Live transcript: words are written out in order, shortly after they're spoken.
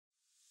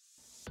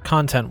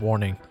Content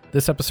warning.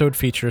 This episode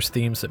features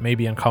themes that may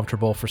be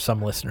uncomfortable for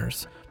some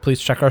listeners. Please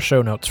check our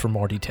show notes for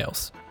more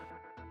details.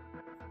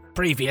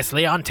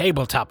 Previously on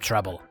Tabletop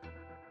Trouble.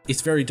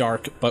 It's very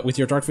dark, but with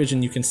your dark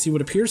vision, you can see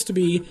what appears to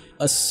be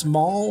a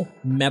small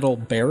metal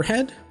bear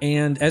head.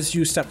 And as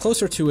you step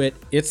closer to it,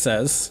 it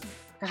says,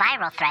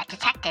 "Viral threat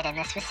detected in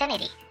this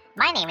vicinity.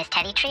 My name is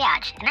Teddy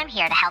Triage, and I'm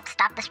here to help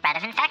stop the spread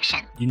of infection."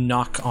 You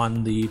knock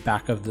on the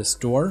back of this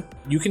door.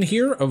 You can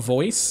hear a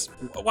voice.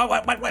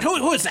 What?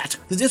 Who is that?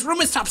 This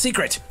room is top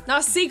secret.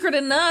 Not secret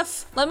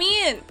enough. Let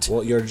me in.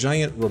 Well, your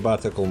giant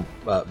robotical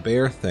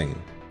bear thing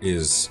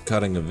is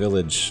cutting a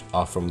village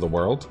off from the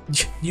world.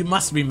 You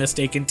must be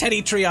mistaken.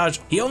 Teddy Triage,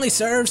 he only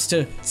serves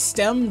to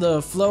stem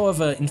the flow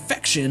of an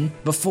infection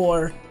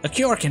before a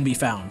cure can be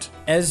found.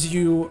 As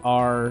you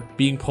are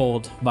being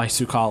pulled by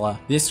Sukala,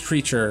 this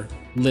creature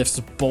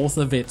lifts both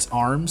of its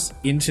arms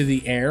into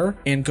the air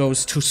and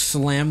goes to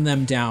slam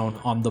them down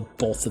on the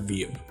both of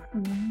you.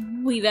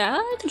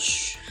 Weird.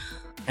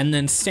 And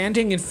then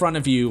standing in front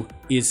of you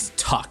is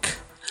Tuck.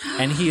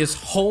 And he is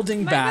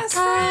holding back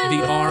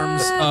the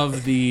arms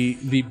of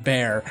the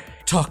bear.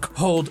 Tuck,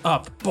 hold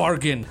up,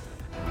 bargain.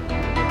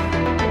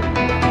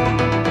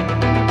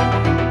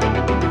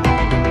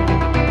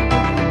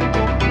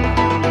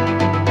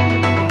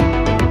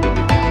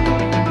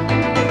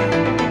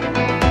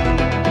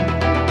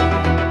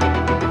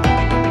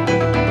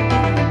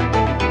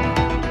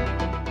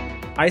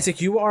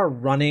 Isaac, you are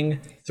running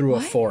through a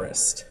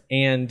forest,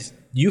 and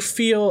you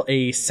feel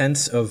a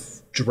sense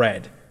of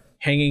dread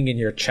hanging in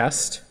your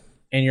chest,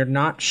 and you're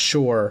not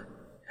sure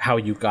how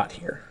you got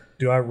here.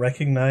 Do I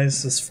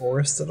recognize this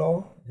forest at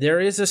all? There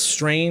is a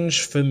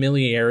strange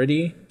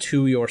familiarity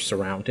to your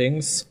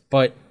surroundings,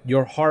 but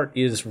your heart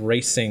is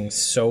racing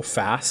so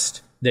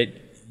fast that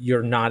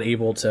you're not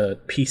able to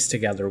piece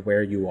together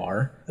where you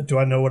are. Do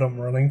I know what I'm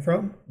running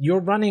from?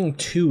 You're running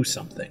to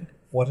something.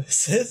 What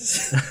is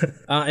it?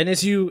 And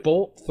as you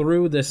bolt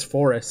through this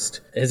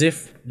forest, as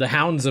if the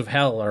hounds of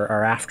hell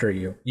are after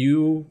you,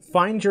 you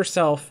find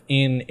yourself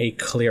in a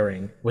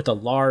clearing with a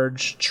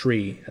large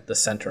tree at the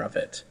center of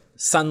it.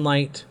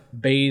 Sunlight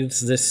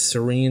bathes this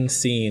serene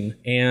scene,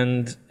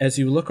 and as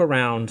you look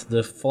around,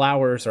 the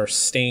flowers are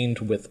stained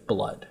with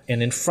blood.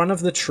 And in front of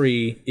the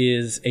tree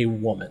is a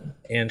woman,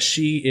 and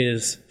she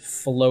is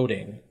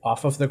floating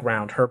off of the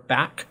ground, her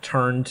back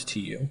turned to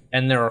you,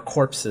 and there are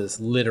corpses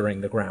littering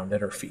the ground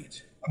at her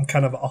feet. I'm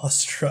kind of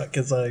awestruck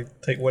as I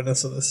take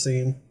witness of this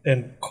scene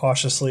and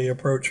cautiously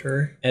approach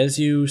her. As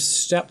you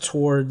step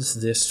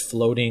towards this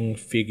floating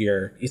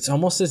figure, it's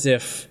almost as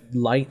if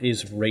light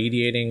is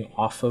radiating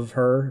off of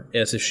her,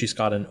 as if she's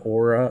got an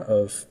aura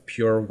of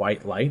pure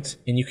white light,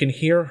 and you can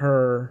hear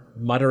her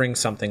muttering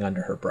something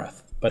under her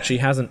breath. But she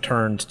hasn't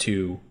turned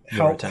to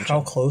your attention.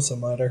 How close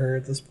am I to her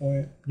at this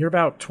point? You're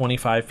about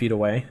 25 feet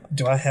away.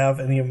 Do I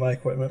have any of my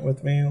equipment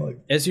with me?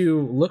 As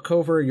you look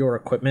over your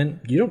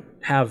equipment, you don't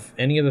have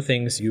any of the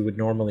things you would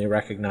normally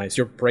recognize.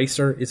 Your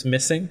bracer is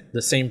missing,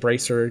 the same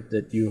bracer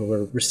that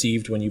you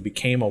received when you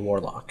became a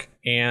warlock.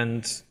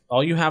 And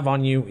all you have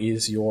on you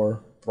is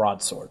your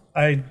broadsword.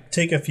 I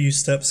take a few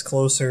steps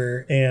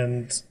closer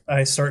and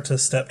I start to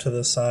step to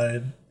the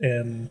side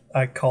and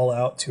I call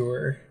out to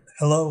her.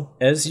 Hello.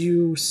 As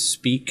you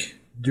speak,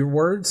 your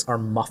words are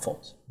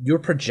muffled. You're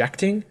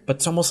projecting, but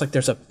it's almost like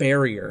there's a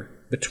barrier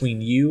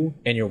between you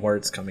and your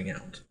words coming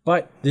out.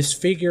 But this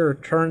figure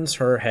turns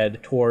her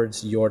head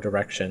towards your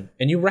direction,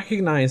 and you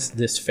recognize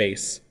this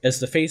face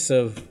as the face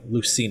of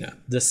Lucina,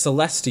 the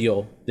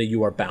celestial that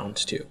you are bound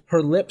to.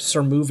 Her lips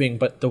are moving,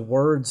 but the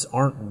words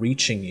aren't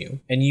reaching you,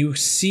 and you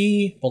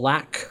see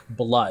black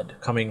blood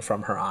coming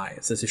from her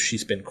eyes, as if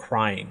she's been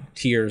crying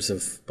tears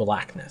of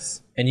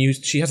blackness. And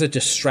she has a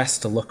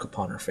distressed look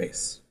upon her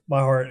face. My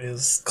heart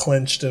is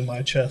clenched in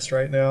my chest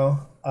right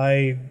now.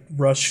 I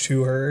rush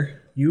to her.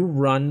 You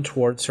run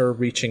towards her,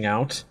 reaching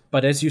out,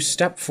 but as you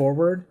step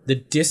forward, the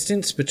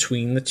distance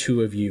between the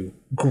two of you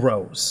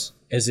grows,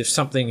 as if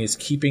something is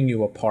keeping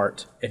you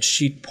apart, and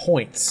she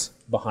points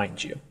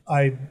behind you.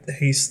 I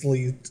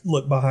hastily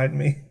look behind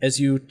me.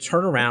 As you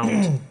turn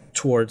around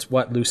towards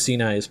what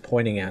Lucina is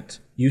pointing at,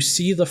 you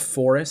see the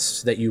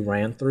forest that you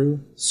ran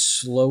through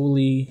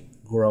slowly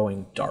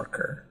growing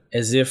darker,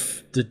 as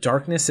if the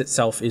darkness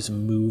itself is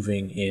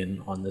moving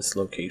in on this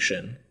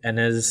location. And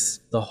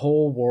as the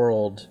whole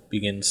world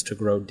begins to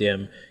grow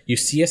dim, you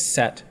see a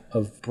set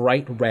of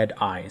bright red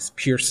eyes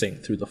piercing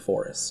through the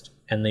forest,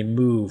 and they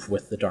move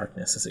with the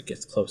darkness as it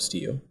gets close to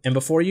you. And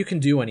before you can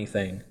do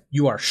anything,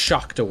 you are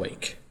shocked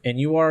awake, and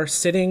you are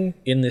sitting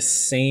in this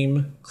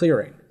same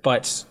clearing,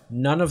 but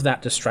none of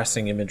that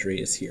distressing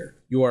imagery is here.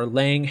 You are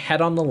laying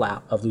head on the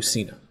lap of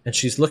Lucina, and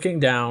she's looking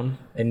down,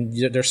 and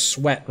there's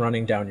sweat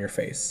running down your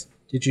face.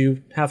 Did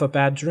you have a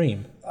bad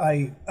dream?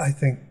 I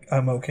think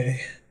I'm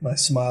okay. I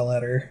smile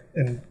at her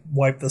and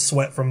wipe the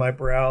sweat from my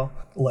brow,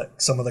 let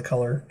some of the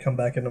color come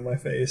back into my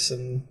face,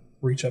 and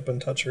reach up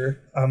and touch her.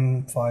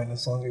 I'm fine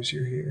as long as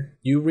you're here.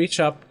 You reach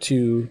up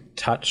to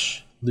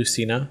touch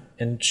Lucina,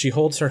 and she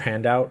holds her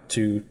hand out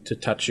to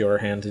touch your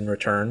hand in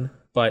return,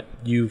 but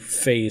you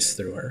phase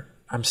through her.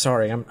 I'm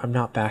sorry, I'm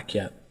not back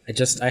yet.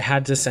 I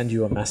had to send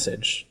you a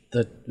message.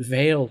 The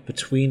veil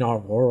between our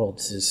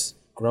worlds is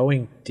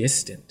growing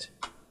distant,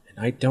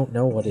 and I don't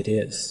know what it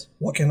is.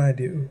 What can I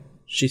do?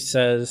 She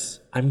says,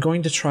 I'm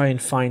going to try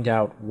and find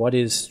out what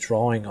is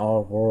drawing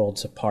our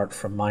worlds apart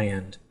from my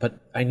end,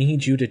 but I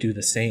need you to do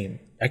the same.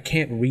 I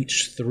can't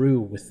reach through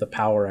with the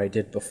power I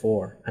did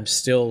before. I'm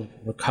still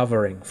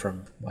recovering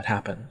from what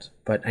happened.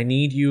 But I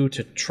need you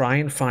to try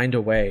and find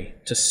a way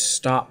to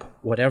stop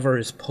whatever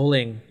is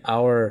pulling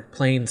our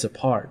planes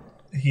apart.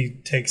 He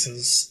takes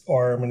his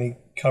arm and he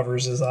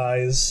covers his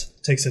eyes,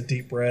 takes a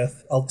deep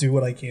breath. I'll do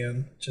what I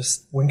can.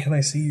 Just when can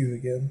I see you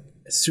again?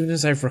 As soon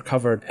as I've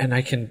recovered and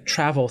I can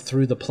travel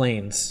through the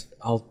planes,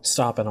 I'll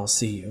stop and I'll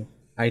see you.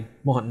 I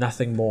want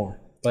nothing more.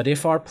 But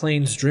if our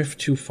planes drift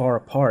too far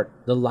apart,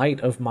 the light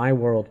of my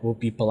world will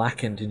be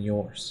blackened in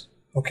yours.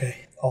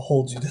 Okay, I'll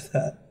hold you to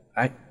that.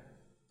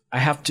 I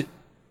have to...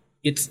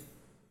 It's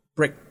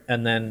brick,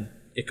 and then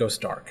it goes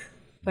dark.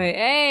 But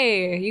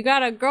hey, you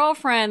got a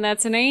girlfriend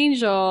that's an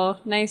angel.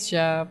 Nice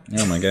job.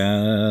 Oh my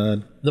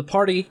god. The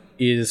party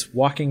is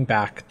walking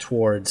back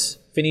towards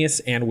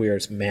Phineas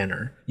Anweir's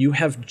manor. You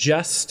have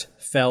just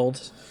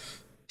felled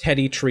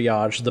Teddy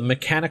Triage, the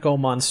mechanical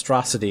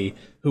monstrosity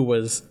who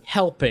was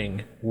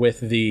helping with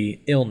the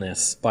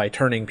illness by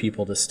turning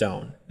people to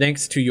stone.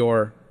 Thanks to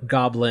your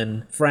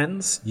goblin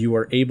friends, you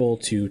were able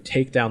to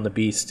take down the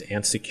beast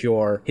and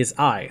secure his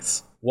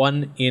eyes.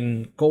 One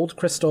in gold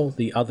crystal,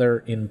 the other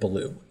in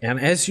blue. And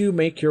as you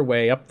make your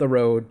way up the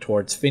road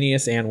towards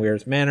Phineas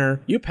Anweir's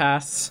manor, you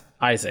pass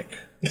Isaac,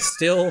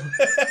 still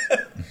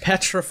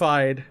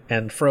petrified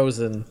and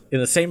frozen in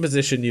the same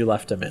position you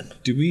left him in.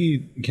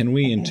 Can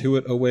we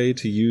intuit a way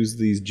to use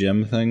these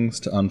gem things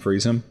to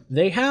unfreeze him?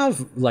 They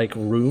have like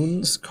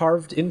runes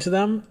carved into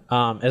them,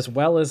 as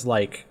well as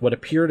like what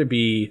appear to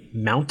be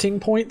mounting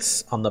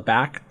points on the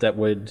back that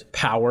would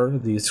power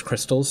these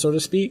crystals, so to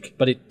speak.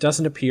 But it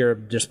doesn't appear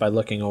just by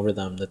looking over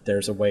them that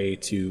there's a way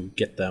to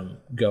get them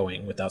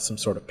going without some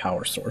sort of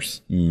power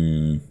source.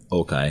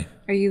 Okay.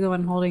 Are you the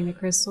one holding the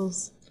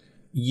crystals?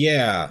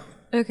 Yeah.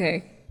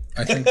 Okay.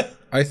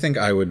 I think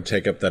I would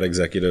take up that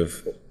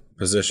executive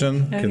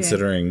position,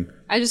 considering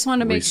I just want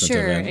to make recent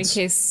sure events.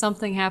 in case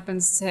something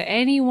happens to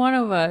any one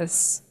of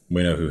us.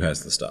 we know who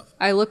has the stuff.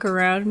 I look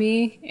around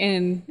me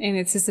in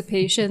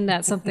anticipation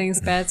that something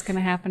bad's going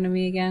to happen to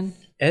me again.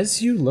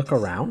 As you look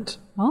around,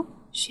 Oh,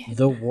 shit.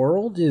 the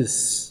world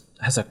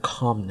has a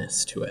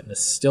calmness to it and a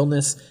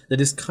stillness that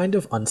is kind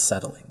of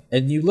unsettling.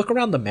 And you look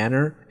around the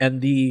manor,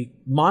 and the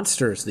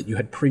monsters that you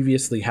had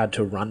previously had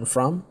to run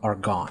from are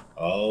gone.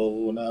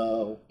 Oh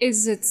no.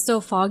 Is it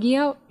still foggy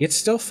out? It's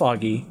still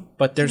foggy,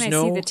 but there's Can I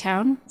no... see the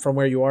town? From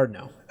where you are,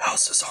 no.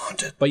 House is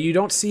haunted. But you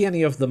don't see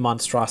any of the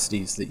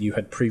monstrosities that you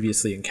had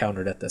previously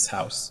encountered at this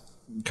house.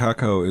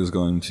 Kako is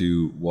going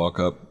to walk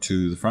up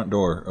to the front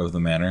door of the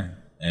manor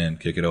and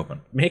kick it open.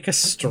 Make a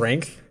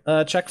strength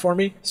check for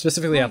me,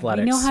 specifically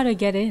athletics. We know how to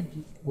get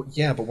in. Well,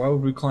 yeah, but why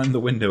would we climb the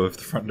window if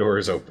the front door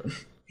is open?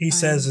 He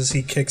says as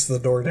he kicks the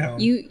door down.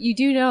 You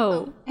do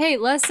know. Hey,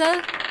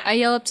 Lessa, I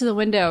yell up to the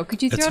window.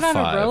 Could you throw It's down a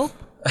 5. a rope?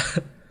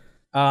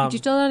 Could you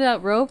throw down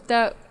that rope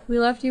that we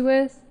left you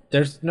with?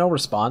 There's no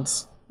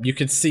response. You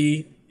can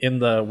see in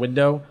the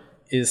window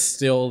is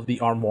still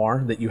the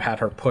armoire that you had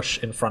her push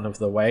in front of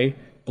the way,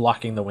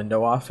 blocking the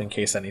window off in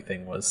case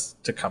anything was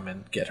to come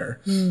and get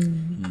her.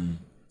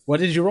 What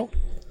did you roll?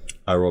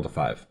 I rolled a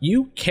 5.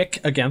 You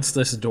kick against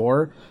this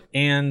door,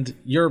 and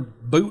your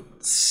boot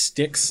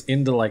sticks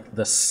into like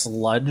the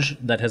sludge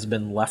that has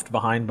been left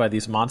behind by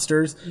these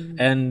monsters.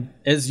 And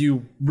as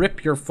you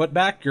rip your foot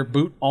back, your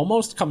boot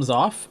almost comes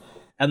off,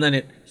 and then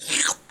it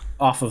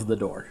off of the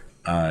door.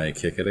 I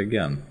kick it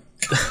again.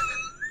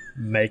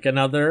 Make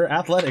another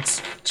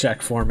athletics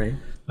check for me.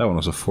 That one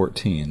was a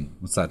 14.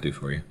 What's that do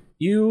for you?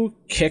 You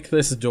kick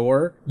this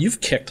door.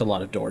 You've kicked a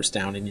lot of doors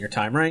down in your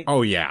time, right?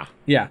 Oh yeah.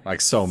 Yeah. Like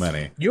so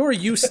many. You're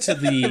used to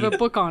Have a the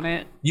book on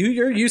it.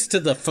 you're used to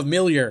the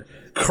familiar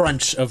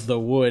crunch of the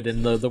wood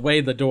and the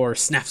way the door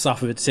snaps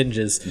off of its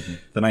hinges.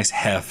 The nice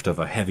heft of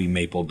a heavy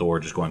maple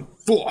door just going,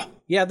 "Fuh."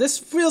 Yeah, this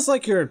feels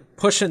like you're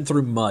pushing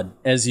through mud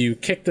as you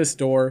kick this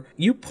door.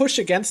 You push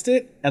against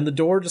it, and the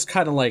door just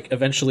kind of like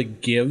eventually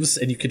gives,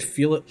 and you can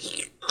feel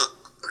it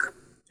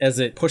as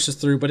it pushes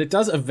through, but it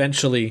does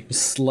eventually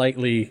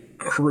slightly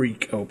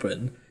creak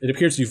open. It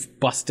appears you've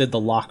busted the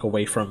lock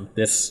away from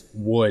this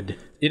wood.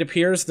 It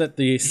appears that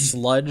the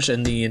sludge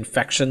and the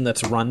infection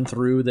that's run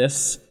through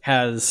this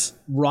has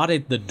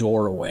rotted the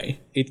door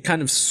away. It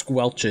kind of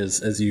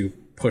squelches as you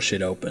push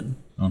it open.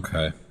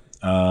 Okay.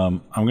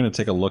 I'm going to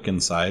take a look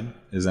inside.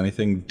 Is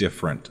anything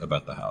different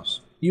about the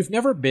house? You've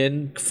never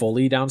been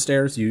fully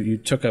downstairs. You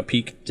took a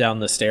peek down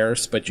the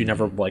stairs, but you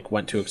never like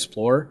went to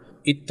explore.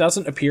 It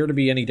doesn't appear to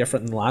be any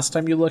different than the last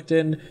time you looked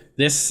in.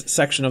 This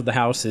section of the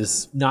house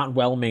is not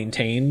well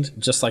maintained,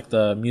 just like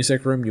the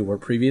music room you were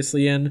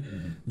previously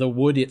in. The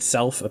wood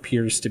itself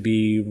appears to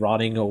be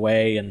rotting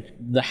away, and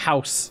the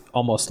house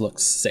almost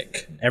looks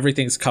sick.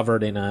 Everything's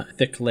covered in a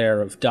thick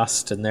layer of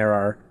dust, and there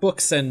are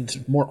books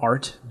and more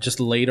art just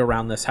laid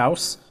around this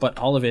house, but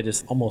all of it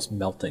is almost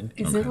melting.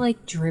 Is it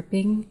like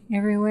dripping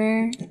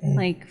everywhere?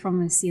 Like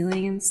from the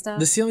ceiling and stuff?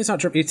 The ceiling's not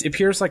dripping. It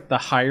appears like the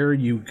higher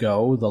you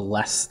go, the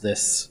less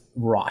this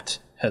rot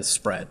has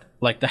spread.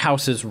 Like the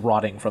house is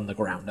rotting from the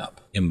ground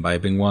up.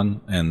 Imbibing one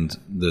and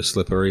the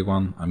slippery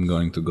one, I'm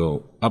going to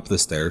go up the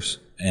stairs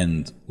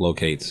and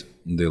locate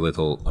the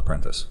little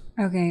apprentice.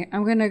 Okay,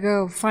 I'm gonna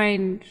go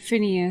find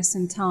Phineas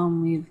and tell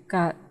him we've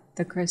got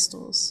the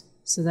crystals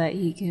so that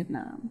he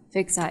can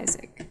fix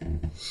Isaac.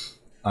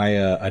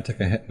 I took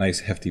a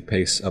nice hefty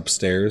pace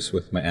upstairs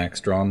with my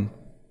axe drawn,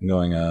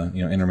 going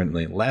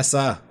intermittently,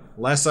 Lessa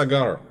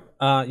girl.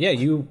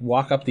 You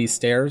walk up these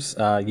stairs,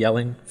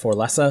 yelling for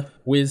Lessa.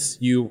 Wiz,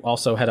 you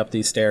also head up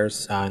these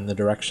stairs in the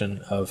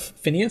direction of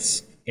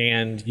Phineas,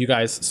 and you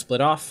guys split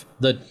off.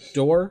 The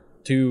door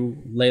to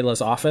Layla's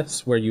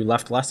office, where you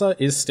left Lessa,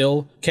 is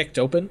still kicked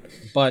open,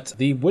 but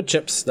the wood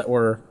chips that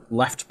were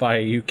left by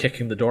you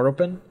kicking the door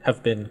open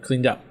have been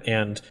cleaned up,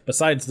 and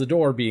besides the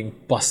door being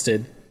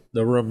busted,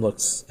 the room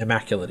looks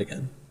immaculate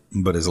again.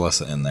 But is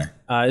Lessa in there?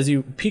 As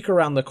you peek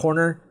around the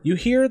corner, you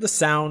hear the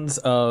sounds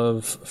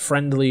of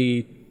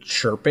friendly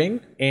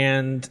chirping,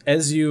 and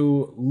as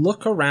you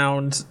look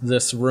around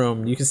this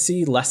room, you can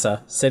see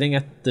Lessa sitting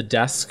at the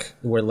desk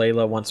where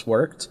Layla once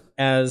worked,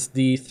 as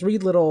the three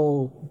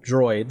little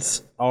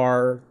droids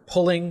are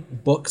pulling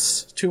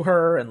books to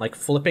her and like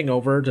flipping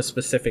over to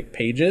specific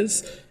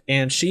pages,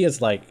 and she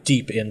is like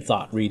deep in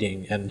thought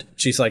reading, and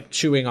she's like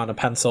chewing on a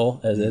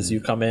pencil as you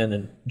come in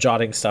and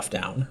jotting stuff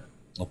down.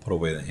 I'll put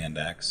away the hand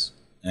axe,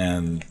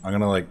 and I'm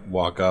gonna like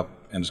walk up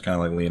and just kind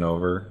of like lean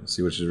over and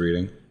see what she's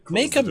reading.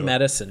 Make a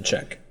medicine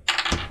check.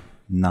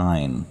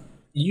 9.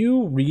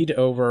 You read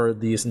over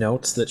these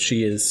notes that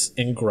she is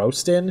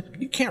engrossed in.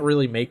 You can't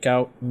really make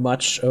out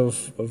much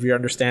of your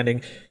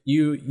understanding.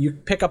 You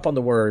pick up on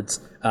the words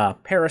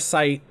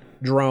parasite,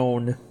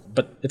 drone,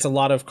 but it's a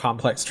lot of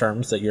complex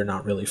terms that you're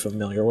not really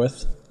familiar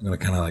with. I'm gonna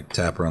kind of like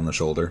tap her on the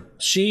shoulder.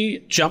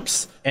 She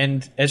jumps,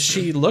 and as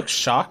she looks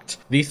shocked,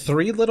 the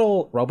three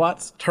little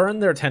robots turn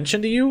their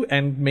attention to you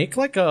and make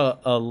like a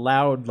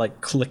loud like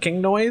clicking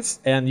noise,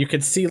 and you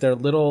can see their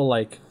little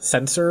like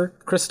sensor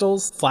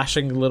crystals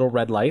flashing little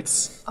red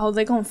lights. Oh,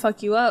 they gonna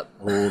fuck you up.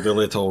 Oh, the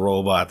little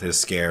robot is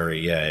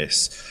scary,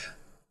 yes.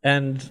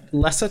 And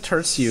Lessa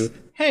turns to you.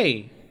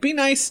 Hey, be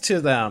nice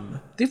to them.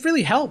 They've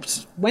really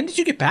helped. When did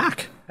you get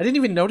back? I didn't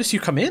even notice you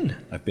come in.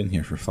 I've been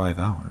here for 5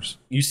 hours.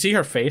 You see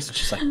her face, and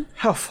she's like,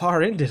 how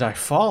far in did I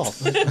fall?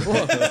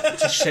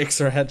 She shakes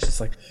her head. She's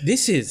like,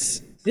 this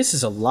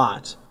is a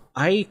lot.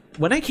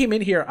 When I came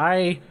in here,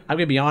 I'm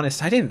gonna be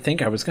honest, I didn't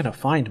think I was gonna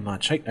find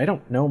much. I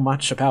don't know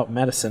much about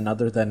medicine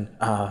other than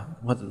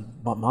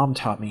what Mom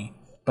taught me.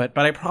 But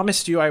I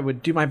promised you I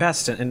would do my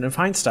best and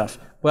find stuff.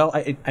 Well,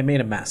 I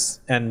made a mess,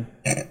 and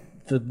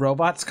the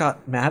robots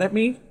got mad at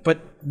me,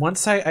 but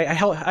once I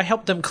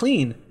helped them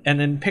clean and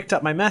then picked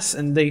up my mess,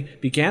 and they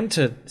began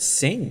to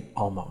sing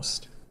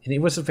almost. And it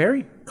was a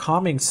very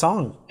calming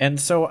song. And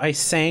so I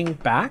sang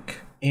back,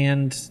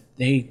 and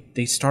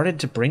they started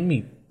to bring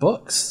me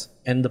books,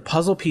 and the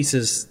puzzle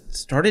pieces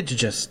started to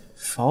just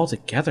fall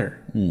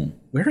together.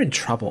 We're in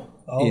trouble.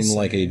 In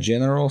like a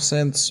general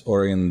sense,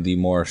 or in the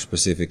more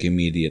specific,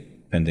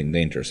 immediate, pending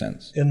danger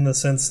sense? In the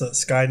sense that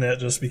Skynet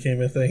just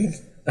became a thing.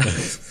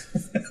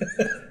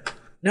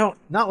 No,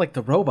 not like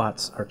the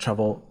robots are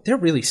trouble. They're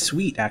really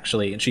sweet,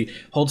 actually. And she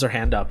holds her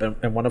hand up,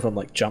 and one of them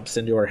like jumps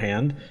into her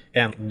hand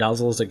and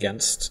nuzzles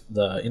against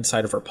the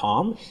inside of her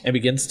palm and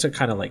begins to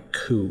kind of like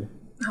coo.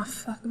 Oh,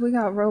 fuck. We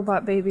got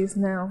robot babies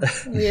now.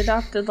 We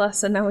adopted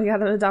Lessa, now we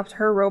gotta adopt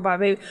her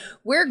robot baby.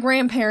 We're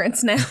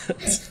grandparents now.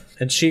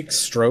 And she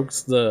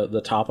strokes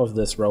the top of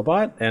this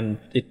robot, and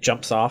it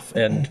jumps off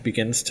and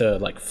begins to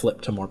like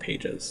flip to more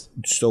pages.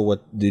 So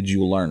what did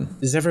you learn?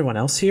 Is everyone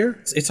else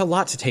here? It's a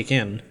lot to take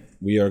in.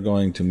 We are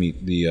going to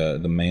meet the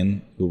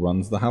man who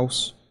runs the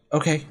house.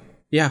 Okay.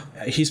 Yeah,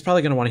 he's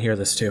probably going to want to hear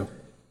this too.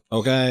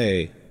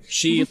 Okay.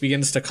 She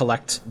begins to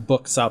collect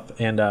books up,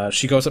 and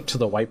she goes up to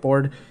the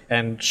whiteboard,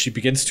 and she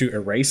begins to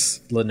erase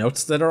the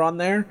notes that are on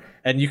there.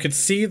 And you can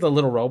see the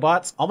little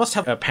robots almost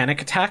have a panic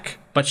attack,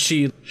 but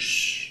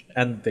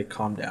and they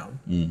calm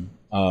down.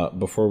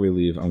 Before we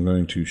leave, I'm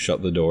going to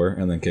shut the door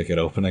and then kick it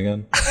open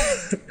again.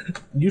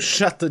 You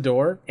shut the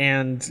door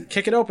and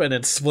kick it open,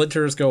 and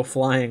splinters go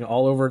flying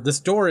all over. This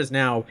door is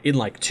now in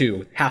like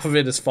two. Half of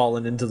it has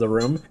fallen into the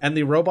room, and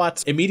the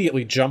robots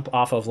immediately jump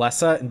off of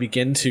Lessa and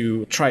begin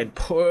to try and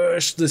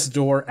push this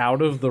door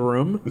out of the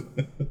room.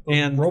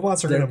 And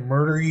robots are going to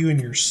murder you in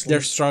your sleep.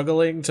 They're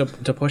struggling to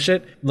push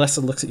it. Lessa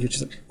looks at you.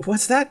 She's like,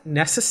 was that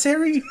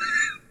necessary?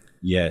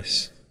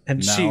 Yes.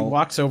 And she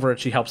walks over and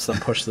she helps them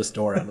push this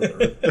door out of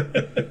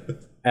the room.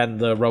 And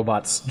the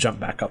robots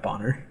jump back up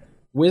on her.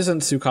 Wiz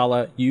and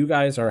Sukala, you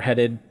guys are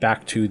headed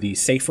back to the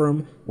safe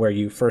room where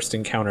you first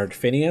encountered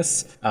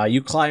Phineas.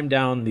 You climb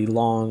down the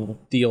long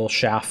steel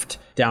shaft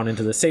down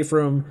into the safe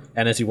room,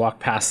 and as you walk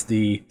past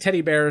the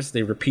teddy bears,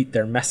 they repeat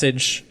their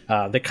message.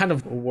 They kind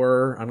of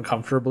whir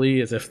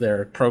uncomfortably as if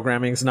their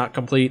programming's not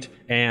complete,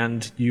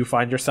 and you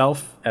find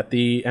yourself at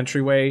the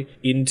entryway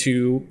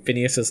into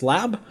Phineas's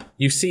lab.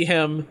 You see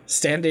him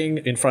standing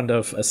in front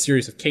of a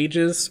series of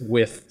cages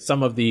with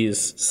some of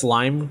these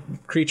slime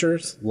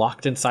creatures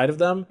locked inside of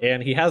them,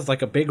 and he has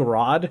like a big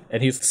rod,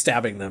 and he's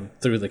stabbing them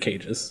through the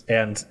cages,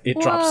 and it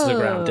drops to the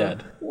ground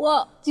dead.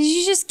 Well, did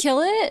you just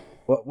kill it?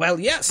 Well,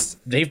 yes.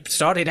 They've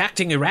started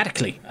acting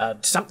erratically.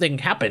 Something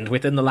happened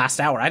within the last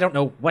hour. I don't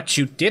know what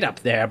you did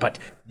up there, but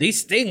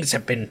these things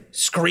have been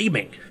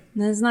screaming.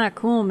 That's not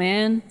cool,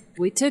 man.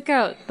 We took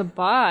out the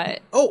bot.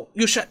 Oh,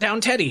 you shut down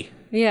Teddy.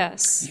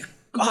 Yes.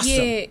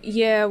 Awesome.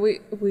 Yeah,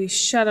 we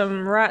shut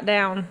him right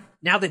down.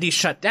 Now that he's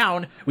shut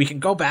down, we can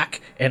go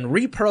back and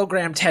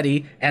reprogram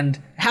Teddy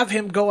and have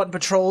him go on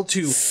patrol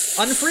to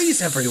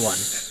unfreeze everyone.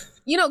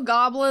 You know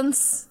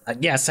goblins?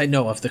 Yes, I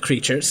know of the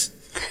creatures.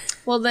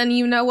 Well, then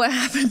you know what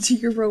happened to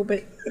your robot.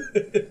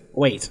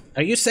 Wait,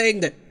 are you saying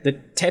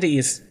that Teddy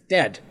is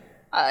dead?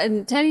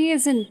 Teddy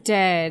isn't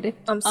dead.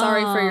 I'm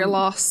sorry for your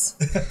loss.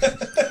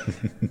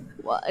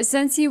 Well,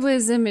 since he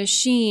was a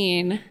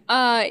machine,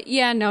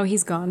 no,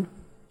 he's gone.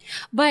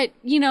 But,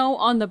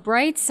 on the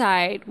bright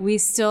side, we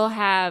still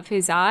have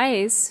his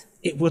eyes.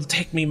 It will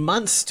take me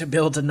months to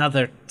build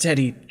another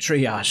Teddy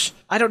Triage.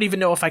 I don't even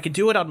know if I could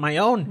do it on my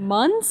own.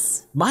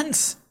 Months?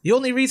 Months. The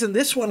only reason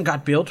this one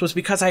got built was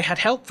because I had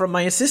help from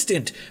my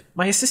assistant.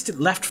 My assistant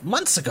left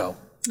months ago.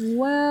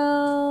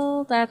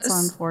 Well, that's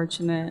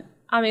unfortunate.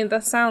 I mean,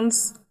 that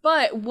sounds...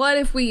 But what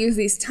if we use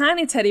these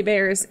tiny teddy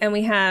bears and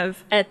we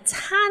have a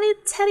tiny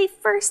teddy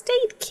first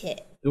aid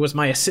kit? It was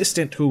my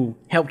assistant who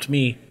helped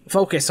me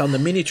focus on the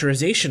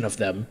miniaturization of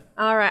them.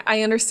 All right,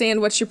 I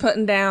understand what you're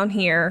putting down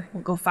here.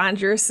 We'll go find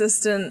your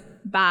assistant.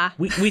 Bye.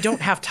 We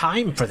don't have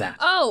time for that.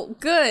 Oh,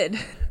 good.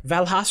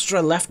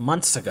 Valhastra left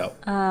months ago.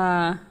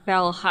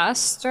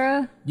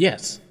 Valhastra?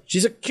 Yes.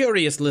 She's a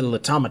curious little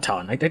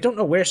automaton. I don't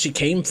know where she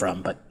came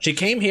from, but she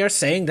came here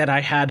saying that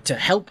I had to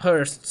help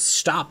her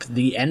stop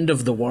the end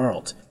of the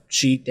world.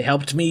 She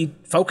helped me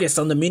focus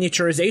on the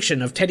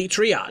miniaturization of Teddy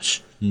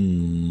Triage.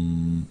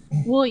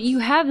 Well, you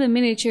have the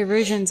miniature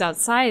versions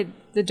outside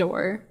the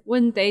door.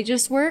 Wouldn't they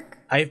just work?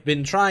 I've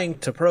been trying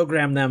to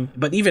program them,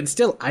 but even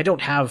still, I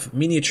don't have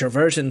miniature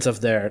versions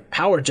of their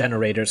power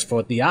generators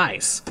for the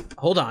eyes.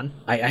 Hold on,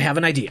 I have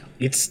an idea.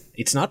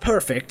 It's not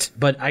perfect,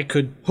 but I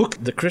could hook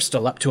the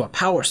crystal up to a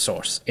power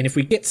source, and if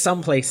we get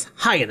someplace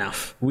high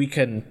enough, we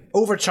can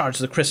overcharge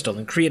the crystal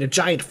and create a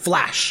giant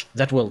flash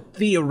that will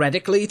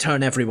theoretically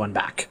turn everyone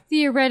back.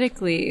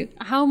 Theoretically,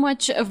 how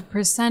much of a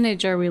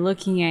percentage are we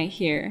looking at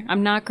here?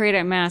 I'm not great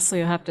at math, so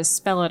you'll have to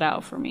spell it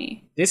out for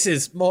me. This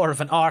is more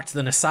of an art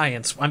than a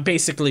science. I'm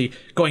basically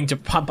going to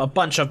pump a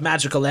bunch of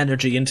magical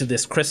energy into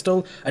this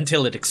crystal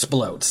until it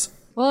explodes.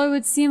 Well, it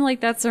would seem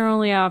like that's our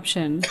only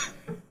option.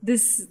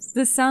 This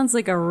sounds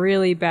like a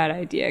really bad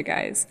idea,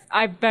 guys.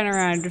 I've been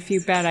around a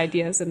few bad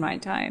ideas in my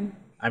time.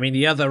 I mean,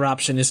 the other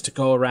option is to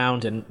go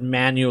around and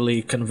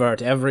manually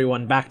convert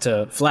everyone back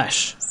to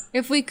flesh.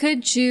 If we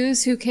could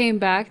choose who came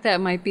back, that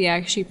might be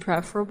actually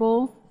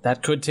preferable.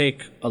 That could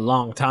take a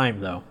long time,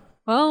 though.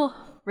 Well,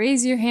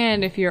 raise your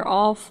hand if you're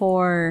all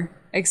for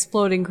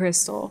exploding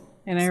crystal.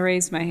 And I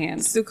raise my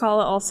hand.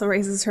 Sukala also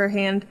raises her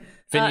hand.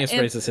 Phineas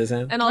raises his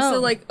hand. And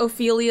also,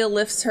 Ophelia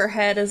lifts her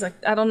head as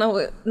I don't know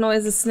what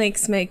noises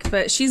snakes make,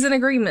 but she's in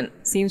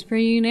agreement. Seems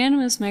pretty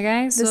unanimous, my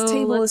guy. This So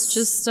table let's is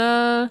just,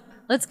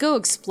 let's go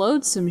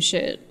explode some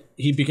shit.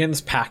 He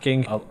begins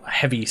packing a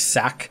heavy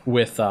sack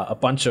with a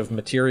bunch of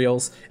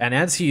materials, and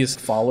as he is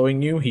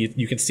following you,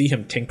 you can see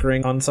him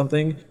tinkering on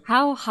something.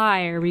 How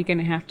high are we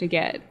gonna have to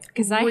get?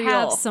 Because I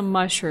have some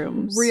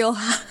mushrooms. Real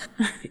high.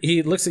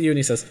 He looks at you and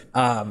he says,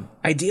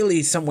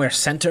 ideally somewhere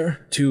center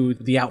to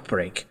the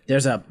outbreak.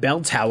 There's a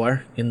bell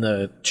tower in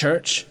the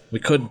church. We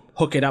could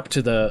hook it up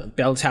to the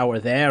bell tower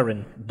there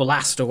and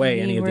blast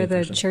away any of the where the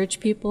infections. church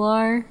people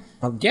are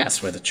Well,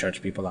 yes, where the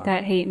church people are.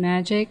 that hate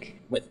magic.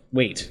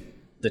 Wait.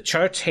 The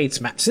church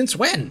hates magic. Since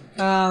when?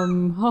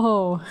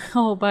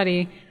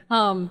 Buddy.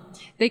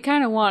 They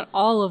kind of want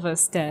all of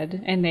us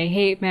dead, and they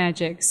hate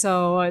magic.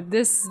 So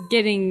this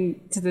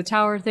getting to the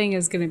tower thing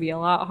is going to be a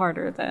lot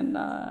harder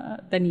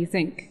than you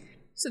think.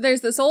 So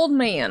there's this old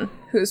man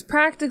who's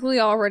practically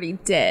already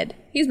dead.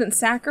 He's been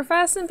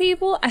sacrificing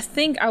people. I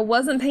think I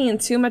wasn't paying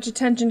too much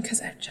attention because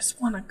I just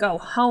want to go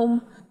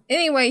home.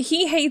 Anyway,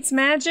 he hates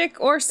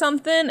magic or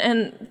something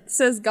and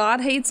says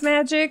God hates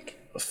magic.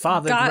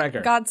 Father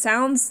Gregor. God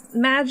sounds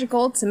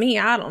magical to me.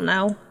 I don't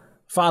know.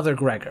 Father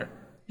Gregor.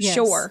 Yes.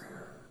 Sure.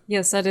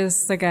 Yes, that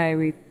is the guy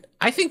we...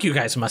 I think you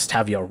guys must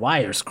have your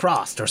wires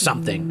crossed or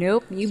something.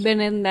 Nope, you've been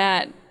in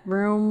that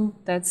room,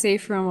 that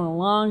safe room, a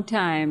long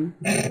time.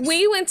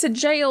 We went to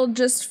jail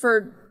just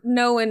for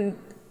knowing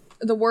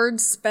the word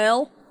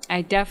spell.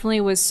 I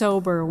definitely was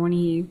sober when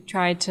he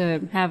tried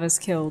to have us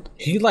killed.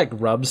 He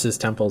rubs his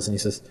temples and he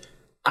says,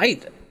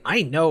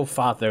 I know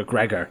Father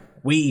Gregor.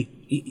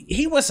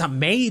 He was a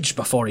mage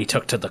before he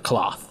took to the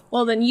cloth.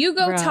 Well, then you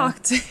go Bruh.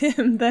 talk to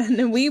him then,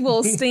 and we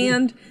will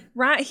stand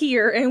right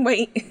here and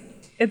wait.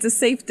 It's a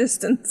safe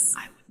distance.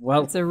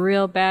 Well, It's a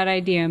real bad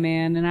idea,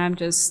 man, and I'm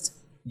just...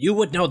 you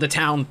would know the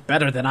town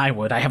better than I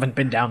would. I haven't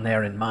been down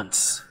there in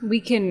months.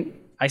 We can...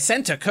 I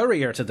sent a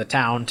courier to the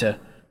town to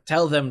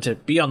tell them to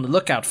be on the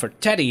lookout for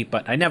Teddy,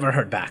 but I never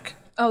heard back.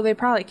 Oh, they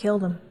probably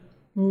killed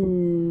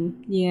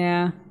him.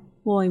 Yeah.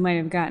 Well, he might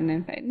have gotten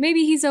infected.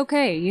 Maybe he's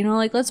okay. You know,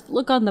 like, let's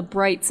look on the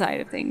bright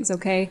side of things,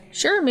 okay?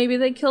 Sure, maybe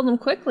they killed him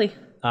quickly.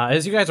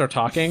 As you guys are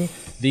talking,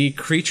 the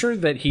creature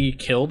that he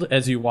killed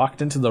as you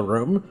walked into the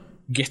room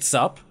gets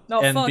up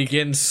Oh, and fuck.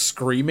 begins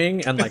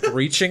screaming and like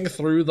reaching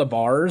through the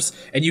bars,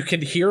 and you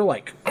can hear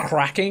like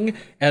cracking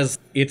as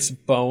its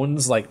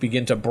bones like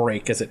begin to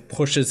break as it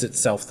pushes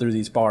itself through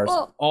these bars,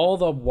 all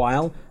the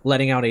while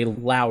letting out a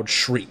loud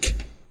shriek.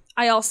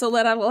 I also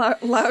let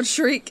out a loud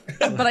shriek,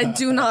 but I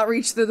do not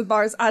reach through the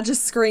bars. I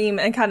just scream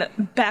and kind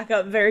of back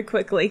up very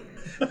quickly.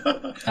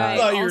 I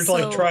thought you were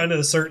like trying to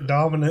assert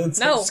dominance,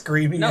 No, like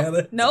screaming at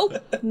it.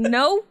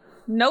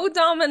 No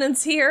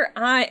dominance here.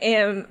 I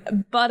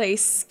am but a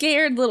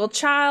scared little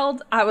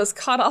child. I was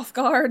caught off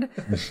guard.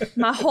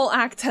 My whole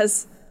act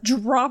has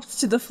dropped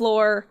to the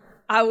floor.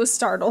 I was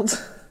startled.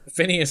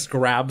 Phineas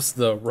grabs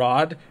the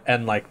rod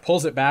and like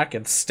pulls it back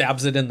and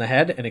stabs it in the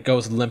head, and it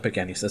goes limp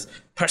again. He says,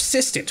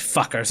 "Persistent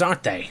fuckers,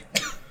 aren't they?"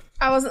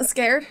 I wasn't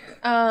scared.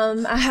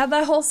 I had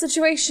that whole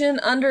situation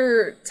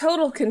under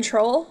total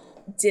control.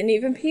 Didn't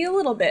even pee a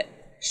little bit.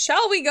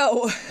 Shall we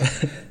go?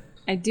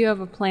 I do have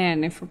a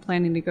plan if we're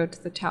planning to go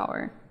to the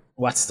tower.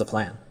 What's the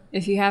plan?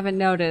 If you haven't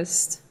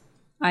noticed,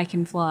 I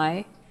can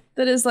fly.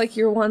 That is like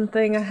your one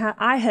thing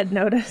I had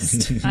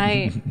noticed.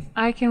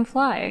 I can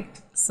fly.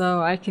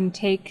 So I can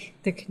take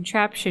the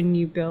contraption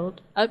you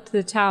build up to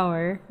the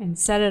tower and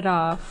set it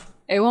off.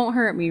 It won't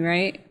hurt me,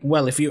 right?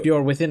 Well, if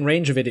you're within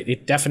range of it,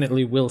 it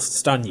definitely will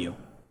stun you.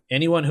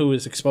 Anyone who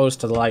is exposed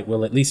to the light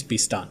will at least be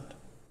stunned.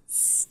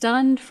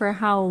 Stunned for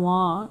how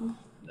long?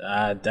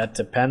 That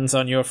depends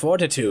on your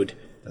fortitude.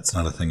 That's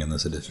not a thing in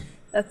this edition.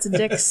 That's a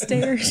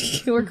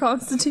dexterity or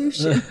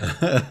constitution.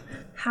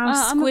 How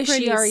I'm a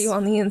pretty squishy are you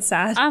on the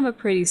inside? I'm a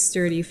pretty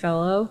sturdy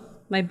fellow.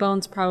 My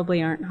bones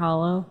probably aren't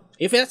hollow.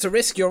 If that's a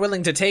risk you're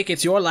willing to take,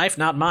 it's your life,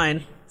 not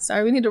mine.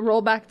 Sorry, we need to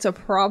roll back to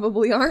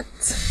probably aren't.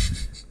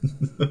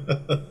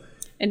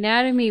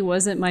 Anatomy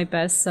wasn't my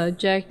best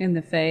subject in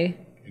the Fae.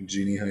 In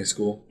Genie High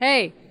School.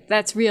 Hey,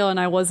 that's real and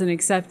I wasn't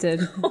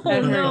accepted.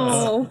 Oh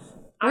no.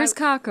 Where's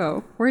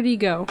Kako? Where'd he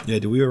go? Yeah,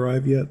 did we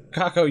arrive yet?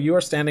 Kako, you are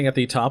standing at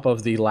the top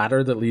of the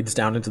ladder that leads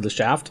down into the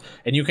shaft,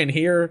 and you can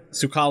hear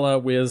Sukala,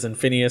 Wiz, and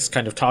Phineas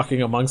kind of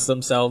talking amongst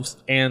themselves,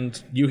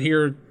 and you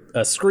hear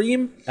a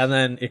scream, and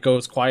then it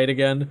goes quiet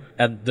again,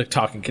 and the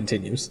talking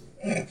continues.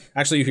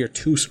 Actually, you hear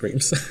two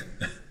screams.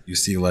 You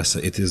see,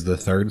 Lessa, it is the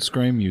third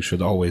scream you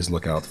should always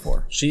look out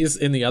for. She's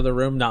in the other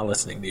room, not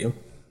listening to you.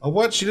 Oh,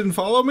 what? She didn't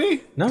follow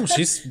me? No,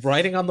 she's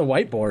writing on the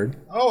whiteboard.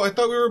 Oh, I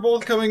thought we were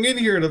both coming in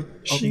here to...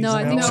 She's No,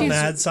 I now think a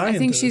mad she's. scientist. I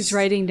think she's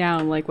writing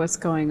down like what's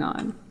going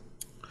on.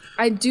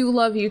 I do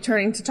love you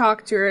turning to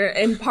talk to her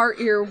and impart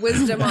your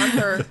wisdom on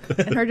her,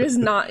 and her just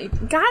not.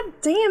 God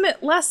damn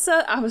it,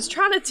 Lessa! I was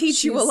trying to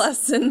teach you a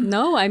lesson.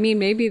 No, I mean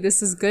maybe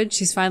this is good.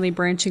 She's finally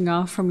branching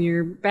off from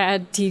your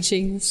bad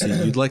teachings.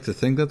 You'd like to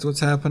think that's what's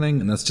happening,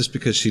 and that's just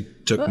because she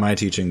took my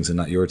teachings and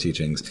not your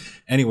teachings.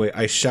 Anyway,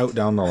 I shout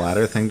down the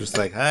ladder thing, just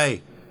like,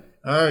 hey,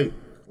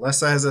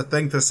 Lessa has a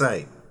thing to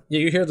say. Yeah,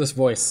 you hear this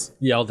voice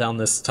yell down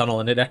this tunnel,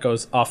 and it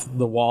echoes off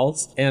the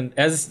walls. And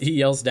as he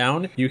yells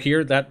down, you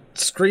hear that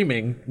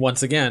screaming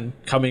once again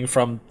coming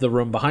from the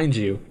room behind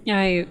you.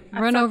 I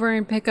run over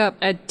and pick up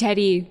a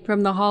teddy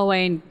from the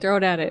hallway and throw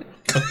it at it.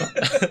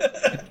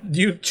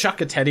 You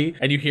chuck a teddy,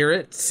 and you hear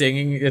it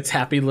singing its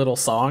happy little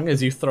song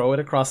as you throw it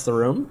across the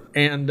room.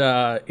 And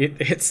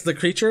it hits the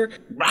creature,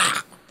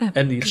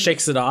 and he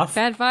shakes it off.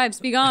 Bad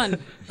vibes, be gone.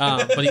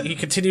 But he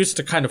continues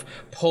to kind of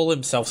pull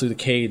himself through the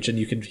cage, and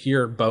you can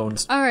hear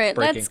bones. All right,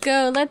 breaking.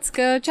 let's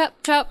go. Chop,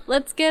 chop,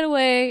 let's get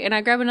away. And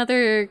I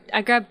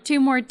grab two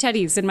more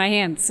teddies in my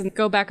hands and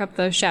go back up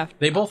the shaft.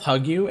 They both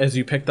hug you as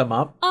you pick them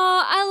up.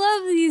 Oh,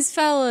 I love these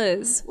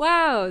fellas.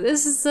 Wow,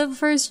 this is the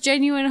first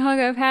genuine hug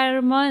I've had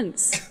in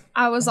months.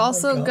 I was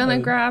also gonna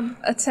grab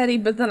a teddy,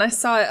 but then I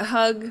saw it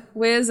hug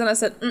Wiz, and I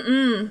said,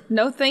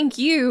 no thank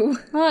you.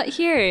 Well,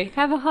 here,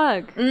 have a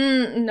hug.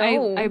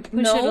 No. I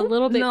push it a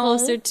little bit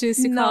closer to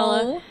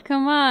Sukala. No.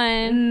 Come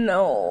on.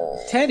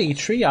 No. Teddy,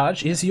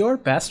 Triage is your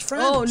best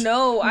friend. Oh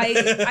no,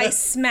 I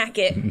smack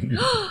it.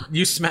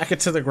 You smack it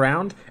to the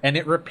ground, and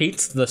it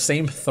repeats the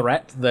same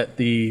threat that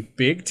the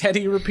big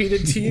Teddy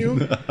repeated to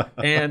you,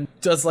 and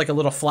does like a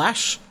little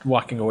flash,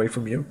 walking away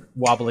from you,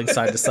 wobbling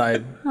side to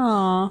side.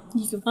 Aw.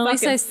 You can At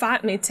least fucking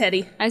fight me,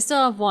 Teddy. I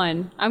still have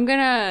one. I'm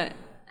gonna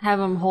have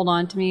him hold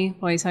on to me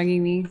while he's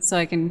hugging me so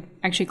I can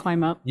actually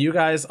climb up. You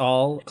guys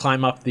all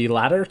climb up the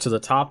ladder to the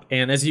top,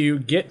 and as you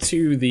get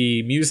to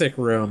the music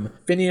room,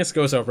 Phineas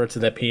goes over to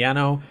the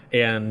piano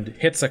and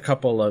hits a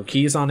couple of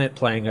keys on it,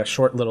 playing a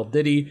short little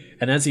ditty,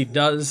 and as he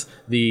does,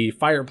 the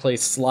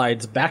fireplace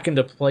slides back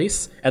into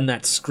place, and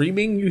that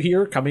screaming you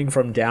hear coming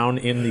from down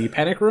in the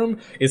panic room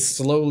is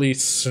slowly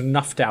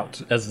snuffed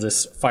out as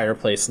this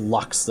fireplace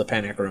locks the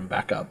panic room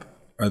back up.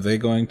 Are they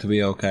going to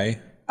be okay?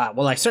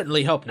 Well, I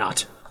certainly hope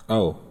not.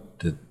 Oh,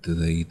 do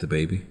they eat the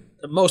baby?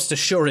 Most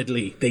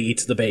assuredly, they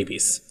eat the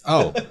babies.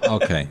 Oh,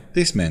 okay.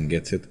 This man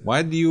gets it.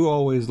 Why do you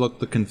always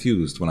look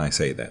confused when I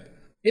say that?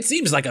 It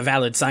seems like a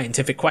valid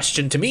scientific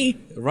question to me.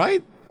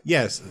 Right?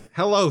 Yes.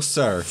 Hello,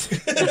 sir.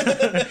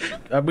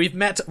 We've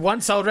met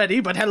once already,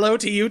 but hello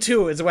to you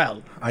too as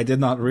well. I did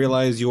not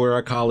realize you were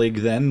a colleague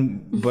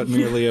then, but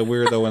merely a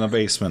weirdo in a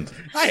basement.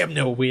 I am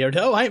no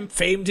weirdo. I am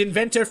famed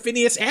inventor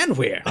Phineas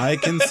Anweir. I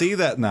can see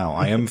that now.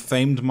 I am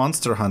famed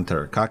monster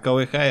hunter,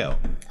 Kako Ikeo.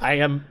 I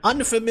am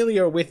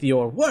unfamiliar with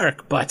your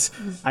work, but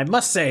I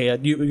must say,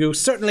 you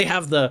certainly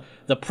have the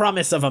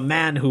promise of a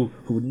man who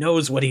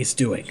knows what he's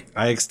doing.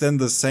 I extend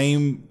the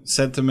same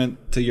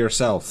sentiment to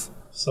yourself.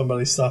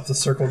 Somebody stop the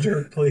circle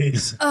jerk,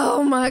 please.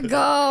 Oh my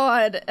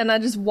god. And I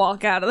just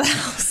walk out of the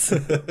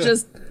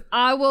house.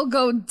 I will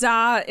go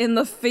die in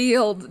the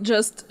field.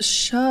 Just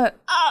shut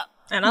up.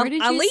 And Where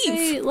did I you leave.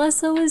 say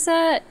Lessa was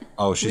at?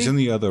 Oh, she's in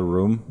the other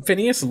room.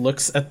 Phineas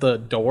looks at the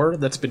door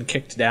that's been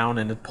kicked down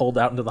and pulled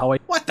out into the hallway.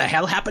 What the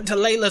hell happened to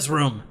Layla's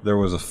room? There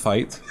was a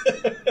fight.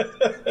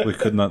 We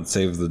could not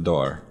save the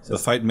door. The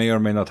fight may or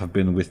may not have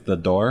been with the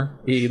door.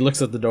 He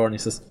looks at the door and he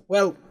says,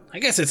 well, I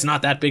guess it's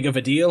not that big of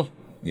a deal.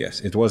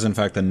 Yes, it was in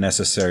fact a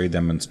necessary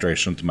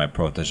demonstration to my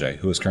protege,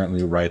 who is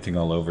currently writing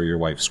all over your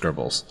wife's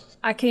scribbles.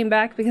 I came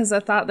back because I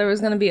thought there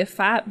was going to be a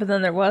fight, but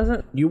then there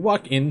wasn't. You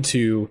walk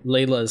into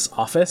Layla's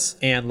office,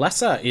 and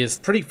Lessa is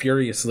pretty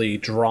furiously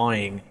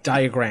drawing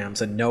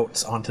diagrams and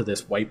notes onto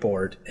this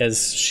whiteboard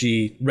as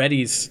she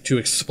readies to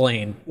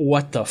explain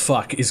what the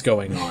fuck is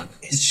going on.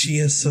 Is she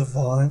a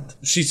savant?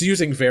 She's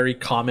using very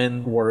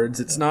common words.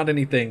 It's not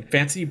anything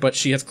fancy, but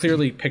she has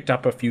clearly picked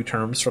up a few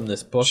terms from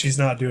this book. She's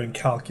not doing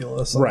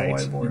calculus on the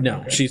whiteboard. No,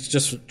 Okay. she's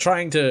just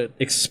trying to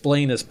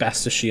explain as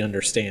best as she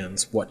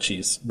understands what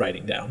she's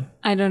writing down.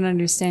 I don't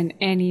understand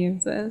any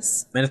of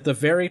this. And at the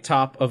very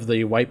top of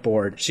the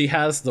whiteboard, she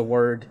has the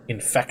word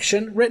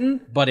infection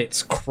written, but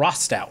it's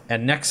crossed out.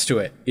 And next to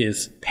it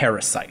is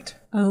parasite.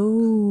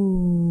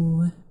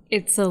 Oh,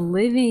 it's a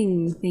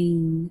living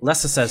thing.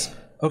 Lessa says,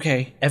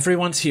 okay,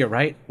 everyone's here,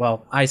 right?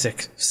 Well,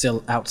 Isaac's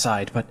still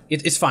outside, but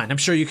it's fine. I'm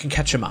sure you can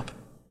catch him up.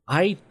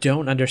 I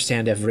don't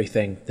understand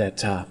everything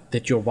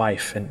that your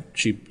wife, and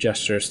she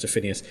gestures to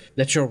Phineas,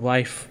 that your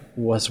wife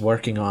was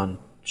working on.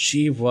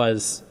 She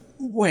was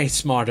way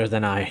smarter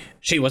than I.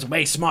 She was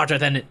way smarter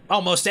than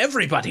almost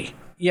everybody.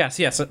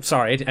 Yes, I'm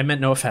sorry. I meant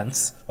no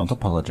offense. Don't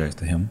apologize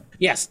to him.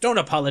 Yes, don't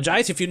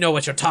apologize. If you know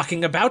what you're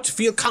talking about,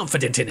 feel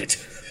confident in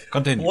it.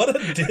 Continue. What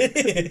a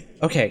dick.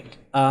 Okay,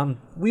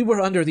 we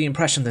were under the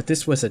impression that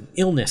this was an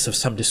illness of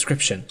some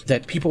description,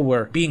 that people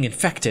were being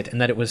infected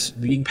and that it was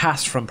being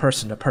passed from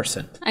person to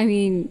person. I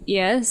mean,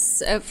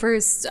 yes, at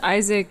first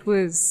Isaac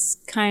was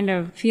kind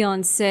of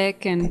feeling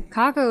sick, and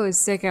Kako was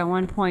sick at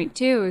one point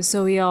too,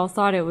 so we all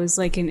thought it was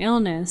like an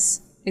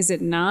illness. Is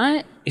it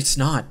not? It's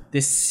not.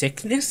 This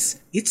sickness,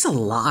 it's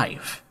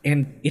alive.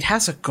 And it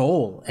has a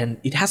goal, and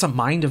it has a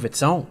mind of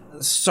its own.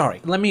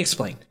 Sorry, let me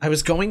explain. I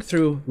was going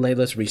through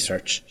Layla's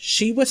research.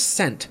 She was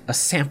sent a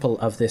sample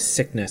of this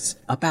sickness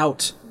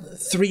about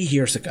 3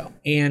 years ago,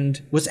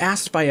 and was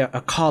asked by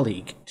a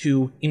colleague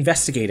to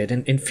investigate it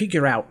and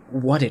figure out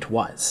what it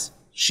was.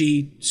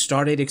 She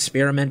started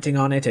experimenting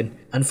on it, and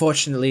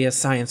unfortunately, as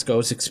science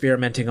goes,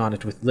 experimenting on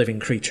it with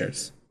living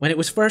creatures. When it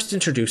was first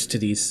introduced to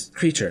these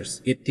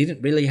creatures, it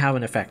didn't really have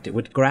an effect. It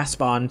would grasp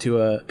on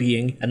to a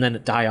being and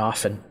then die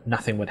off and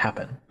nothing would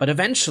happen. But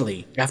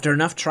eventually, after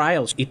enough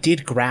trials, it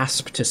did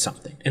grasp to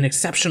something, an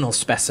exceptional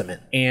specimen.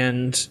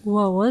 And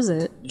What was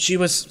it? she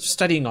was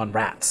studying on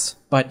rats,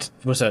 but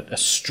it was a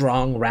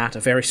strong rat, a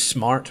very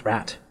smart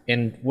rat.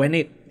 And when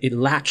it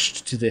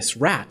latched to this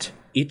rat,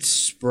 it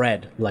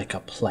spread like a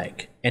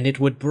plague. And it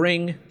would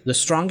bring the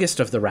strongest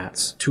of the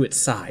rats to its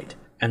side,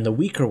 and the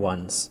weaker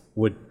ones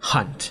would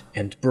hunt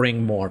and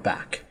bring more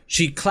back.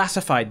 She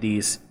classified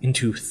these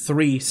into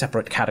 3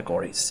 separate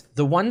categories.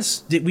 The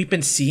ones that we've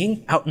been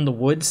seeing out in the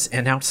woods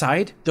and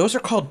outside, those are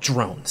called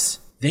drones.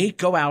 They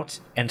go out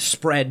and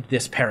spread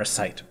this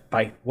parasite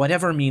by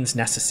whatever means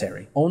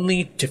necessary,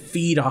 only to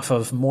feed off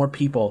of more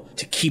people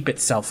to keep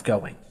itself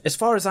going. As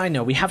far as I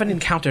know, we haven't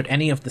encountered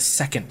any of the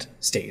second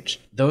stage.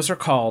 Those are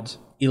called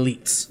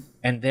elites,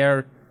 and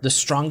they're the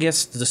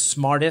strongest, the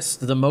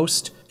smartest, the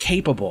most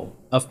capable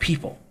of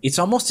people. It's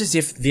almost as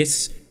if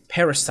this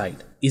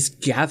parasite is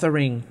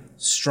gathering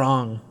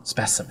strong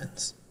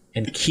specimens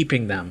and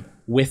keeping them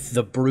with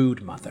the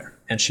brood mother.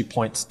 And she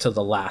points to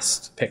the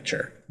last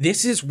picture.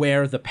 This is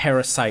where the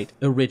parasite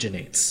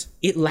originates.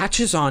 It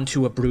latches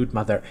onto a brood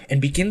mother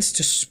and begins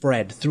to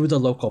spread through the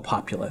local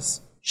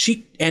populace.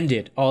 She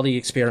ended all the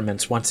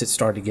experiments once it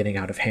started getting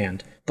out of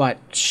hand, but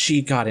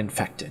she got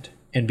infected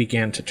and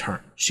began to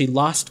turn. She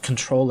lost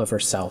control of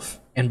herself,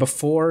 and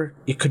before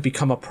it could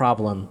become a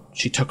problem,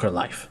 she took her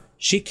life.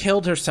 She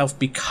killed herself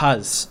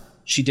because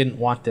she didn't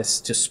want this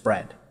to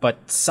spread,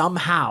 but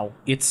somehow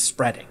it's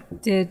spreading.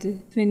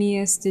 Did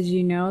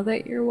you know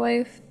that your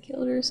wife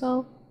killed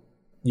herself?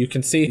 You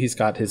can see he's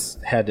got his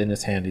head in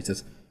his hand. He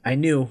says, I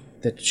knew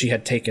that she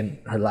had taken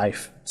her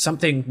life.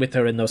 Something with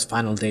her in those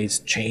final days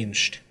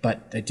changed,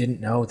 but I didn't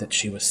know that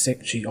she was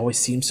sick. She always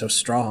seemed so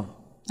strong.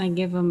 I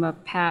give him a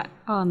pat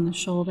on the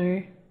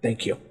shoulder.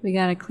 Thank you. We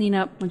gotta clean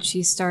up what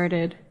she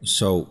started.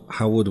 So,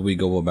 how would we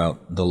go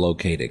about the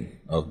locating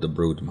of the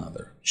brood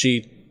mother?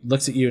 She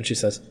looks at you and she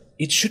says,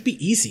 it should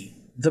be easy.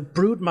 The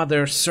brood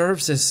mother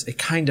serves as a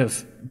kind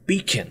of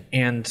beacon,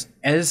 and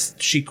as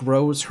she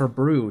grows her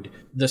brood,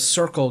 the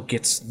circle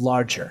gets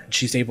larger and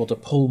she's able to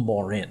pull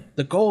more in.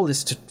 The goal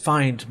is to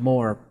find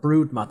more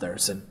brood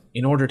mothers and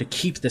in order to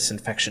keep this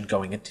infection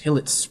going until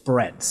it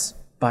spreads.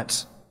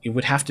 But it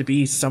would have to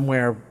be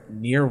somewhere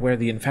near where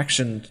the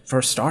infection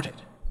first started.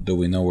 Do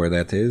we know where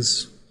that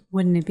is?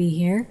 Wouldn't it be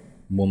here?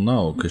 Well,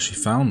 no, because she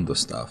found the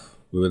stuff.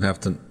 We would have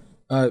to...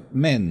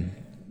 Men,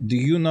 do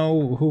you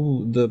know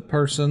who the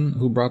person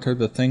who brought her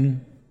the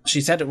thing? She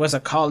said it was a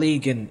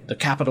colleague in the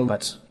capital,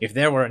 but if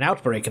there were an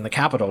outbreak in the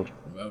capital,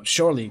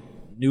 surely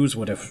news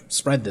would have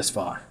spread this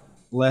far.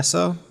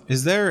 Lessa,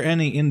 is there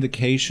any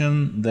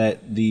indication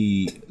that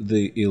the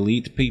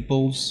elite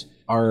peoples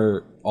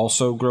are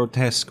also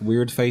grotesque,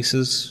 weird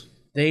faces?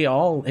 They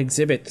all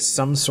exhibit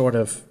some sort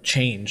of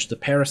change. The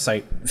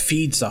parasite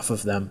feeds off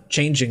of them,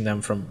 changing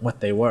them from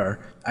what they were.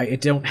 I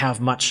don't have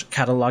much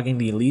cataloging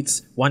the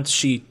elites. Once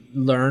she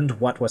learned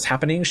what was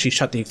happening, she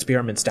shut the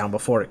experiments down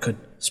before it could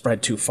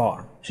spread too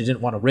far. She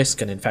didn't want to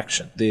risk an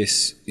infection.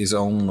 This is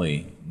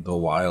only the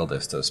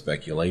wildest of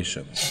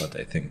speculations, but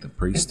I think the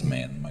priest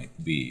man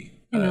might be...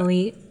 An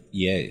elite?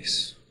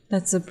 Yes.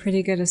 That's a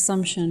pretty good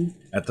assumption.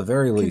 At the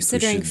very least,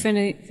 Considering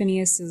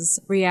Phineas's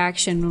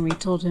reaction when we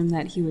told him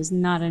that he was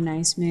not a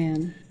nice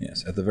man.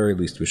 Yes, at the very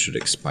least, we should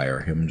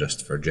expire him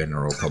just for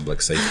general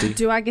public safety.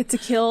 Do I get to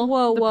kill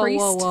Whoa, the whoa,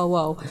 priest?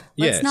 whoa.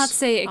 Yes. Let's not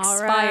say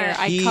expire. right.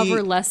 I He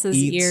cover Lessa's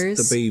eats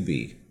ears. the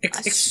baby.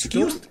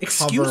 Excuse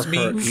Cover me.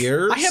 her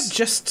ears? I have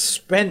just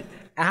spent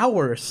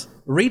hours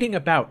reading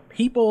about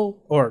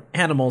people, or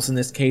animals in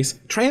this case,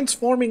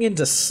 transforming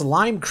into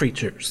slime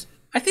creatures.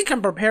 I think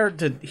I'm prepared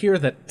to hear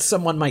that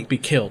someone might be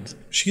killed.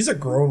 She's a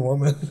grown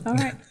woman. All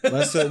right.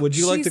 Lessa, would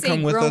you like to She's a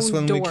come with us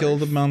when grown we kill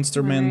the dwarf.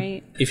 monster man? All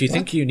right. If you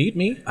think you need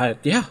me,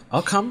 yeah,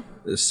 I'll come.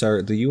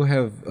 Sir, do you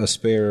have a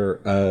spare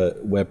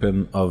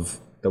weapon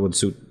that would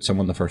suit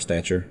someone the first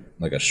stature?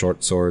 Like a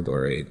short sword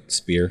or a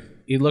spear?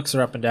 He looks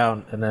her up and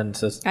down and then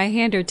says, I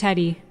hand her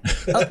Teddy.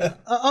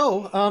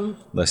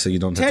 Lessa, you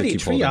don't have to Teddy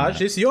keep holding Triage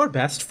that. is your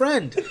best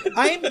friend.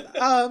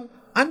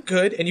 I'm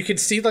good. And you can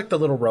see like the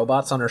little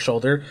robots on her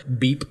shoulder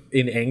beep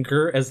in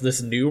anger as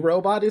this new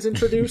robot is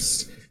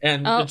introduced.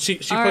 And she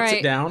puts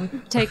it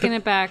down. Taking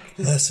it back.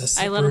 That's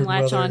a I let him rude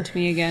latch mother. on to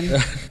me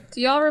again.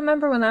 Do y'all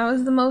remember when I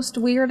was the most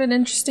weird and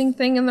interesting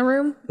thing in the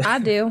room? I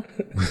do.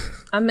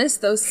 I miss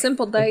those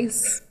simple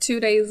days 2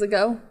 days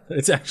ago.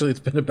 It's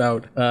been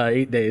about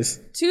 8 days.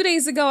 2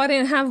 days ago, I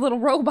didn't have little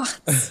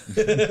robots.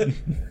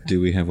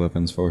 Do we have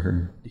weapons for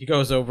her? He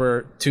goes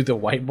over to the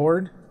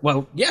whiteboard.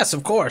 Well, yes,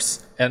 of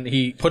course. And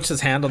he puts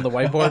his hand on the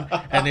whiteboard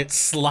and it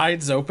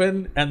slides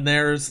open and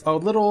there's a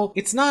little,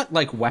 it's not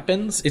like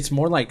weapons, it's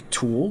more like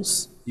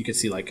tools. You can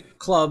see like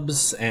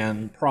clubs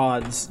and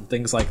prods and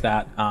things like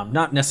that.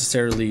 Not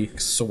necessarily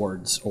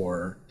swords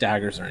or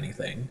daggers or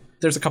anything.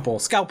 There's a couple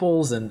of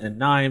scalpels and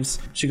knives.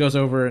 She goes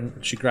over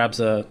and she grabs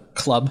a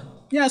club.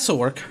 Yeah, this'll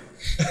work.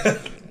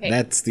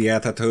 That's the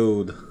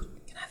attitude.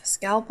 A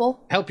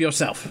scalpel? Help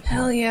yourself.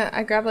 Hell yeah.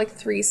 I grabbed like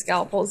 3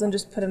 scalpels and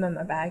just put them in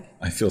my bag.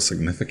 I feel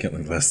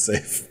significantly less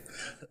safe.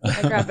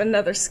 I grab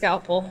another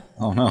scalpel.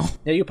 Oh no.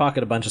 Yeah, you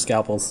pocket a bunch of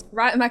scalpels.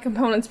 Right in my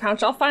components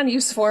pouch. I'll find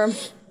use for them.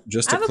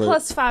 Just I to have a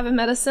 +5 in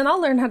medicine.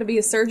 I'll learn how to be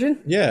a surgeon.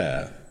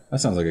 Yeah, that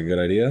sounds like a good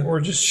idea. Or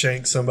just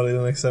shank somebody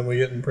the next time we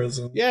get in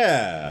prison.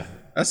 Yeah,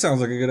 that sounds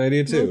like a good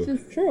idea too.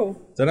 It's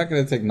true. They're not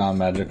going to take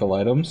non-magical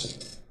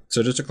items.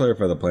 So just to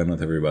clarify the plan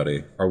with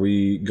everybody, are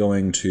we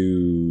going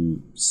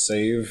to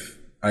save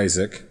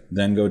Isaac,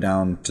 then go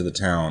down to the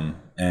town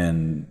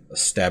and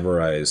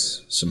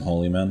staberize some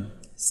holy men?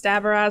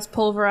 Staberize,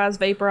 pulverize,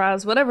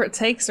 vaporize, whatever it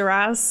takes,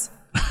 arise.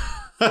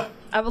 I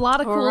have a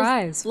lot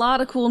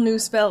of cool new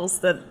spells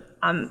that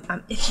I'm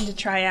itching to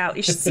try out.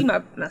 You should see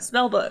my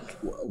spell book.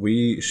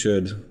 We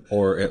should,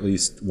 or at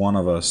least one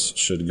of us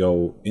should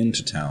go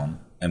into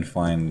town and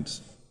find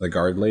the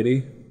guard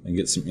lady and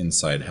get some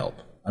inside help.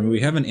 I mean,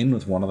 we have an in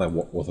with one of the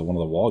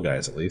wall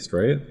guys at least,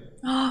 right?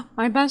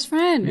 My best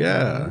friend.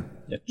 Yeah.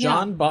 Yeah,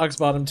 John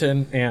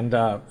Bogsbottomton and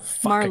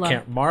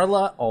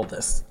Marla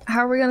Aldous. How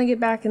are we going to get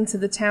back into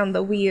the town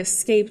that we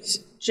escaped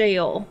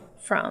jail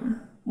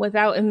from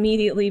without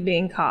immediately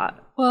being caught?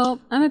 Well,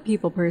 I'm a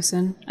people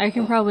person. I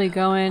can probably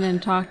go in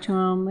and talk to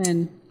him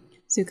and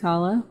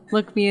Sukala,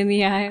 look me in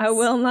the eyes. I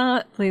will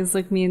not. Please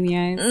look me in the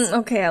eyes.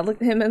 Okay, I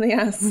looked him in the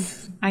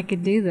eyes. I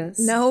could do this.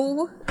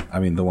 No. I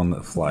mean, the one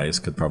that flies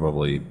could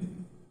probably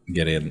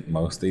get in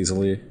most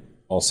easily.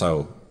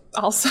 Also,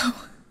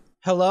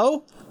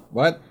 Hello?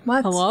 what?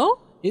 What? Hello?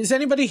 Is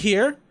anybody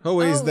here? Who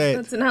is that?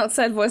 That's an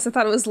outside voice. I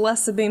thought it was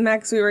Lessa being mad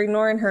because we were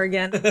ignoring her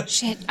again.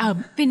 Shit.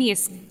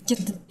 Phineas, get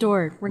the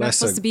door. We're not Lessa.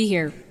 supposed to be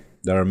here.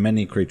 There are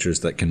many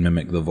creatures that can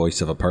mimic the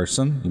voice of a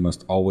person. You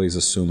must always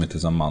assume it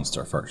is a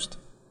monster first.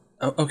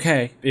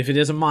 Okay, if it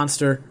is a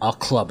monster, I'll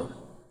club him.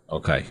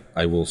 Okay,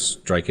 I will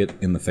strike it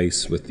in the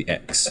face with the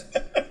X.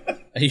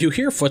 You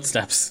hear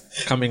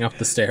footsteps coming up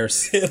the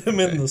stairs. Hit him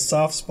in the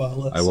soft spot.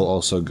 Let's I will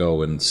also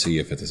go and see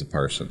if it is a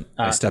person.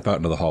 I step out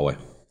into the hallway.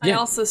 I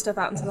also step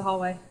out into the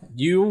hallway.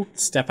 You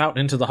step out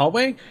into the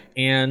hallway,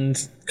 and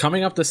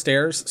coming up the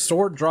stairs,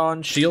 sword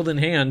drawn, shield in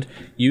hand,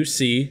 you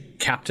see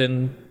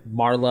Captain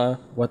Marla.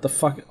 What the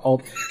fuck?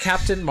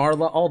 Captain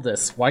Marla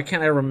Aldous. Why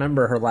can't I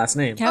remember her last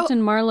name?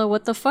 Captain Marla,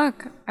 what the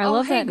fuck? I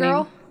love hey, that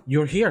girl. name.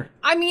 You're here.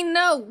 I mean,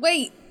 no,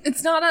 wait.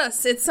 It's not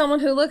us. It's someone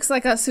who looks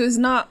like us who is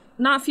not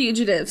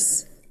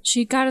fugitives.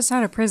 She got us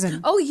out of prison.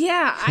 Oh,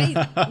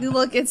 yeah.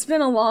 Look, it's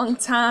been a long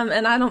time,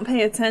 and I don't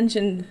pay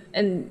attention,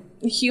 and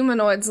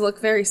humanoids look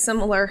very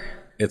similar.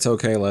 It's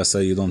okay,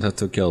 Lessa. You don't have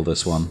to kill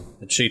this one.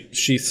 And she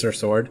sheaths her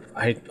sword.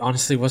 I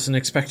honestly wasn't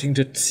expecting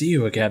to see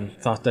you again.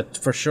 Thought that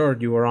for sure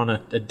you were on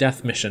a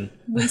death mission.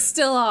 We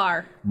still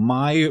are.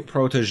 My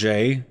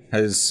protege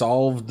has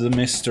solved the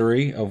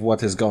mystery of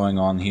what is going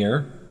on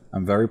here.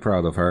 I'm very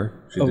proud of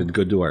her. She did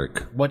good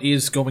work. What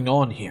is going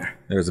on here?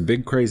 There's a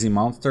big crazy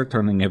monster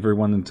turning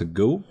everyone into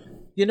goo.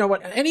 You know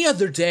what? Any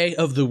other day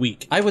of the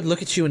week, I would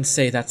look at you and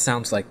say that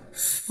sounds like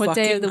What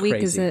day of the fucking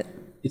week is crazy. it?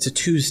 It's a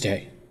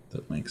Tuesday.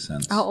 That makes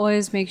sense. I'll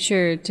always make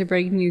sure to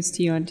break news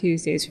to you on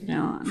Tuesdays from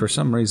now on. For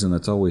some reason,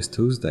 it's always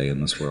Tuesday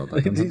in this world. I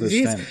don't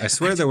understand. I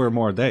swear there were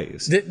more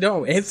days.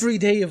 No, every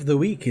day of the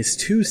week is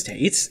Tuesday.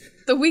 It's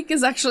The week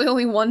is actually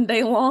only one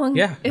day long.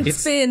 Yeah, It's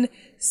it's- been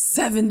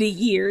 70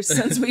 years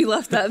since we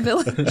left that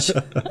village.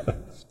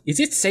 Is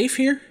it safe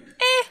here?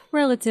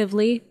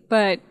 Relatively,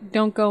 but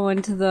don't go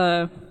into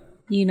the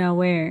you know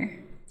where.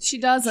 She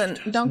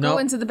doesn't. Don't No. go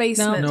into the No,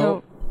 basement.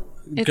 don't.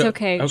 It's Go-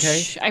 okay. okay.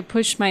 Shh, I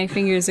pushed my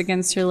fingers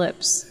against her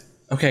lips.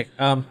 Okay,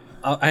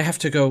 I have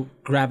to go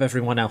grab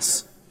everyone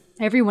else.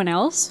 Everyone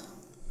else?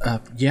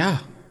 Yeah.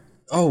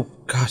 Oh,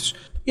 gosh.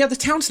 Yeah, the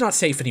town's not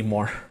safe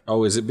anymore.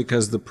 Oh, is it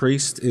because the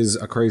priest is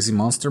a crazy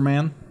monster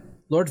man?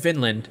 Lord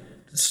Vinland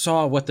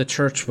saw what the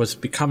church was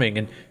becoming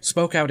and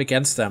spoke out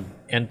against them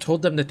and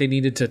told them that they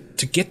needed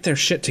to get their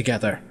shit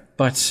together.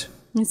 But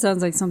It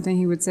sounds like something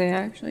he would say,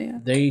 actually. Yeah.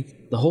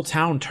 the whole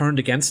town turned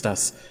against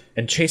us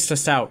and chased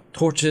us out.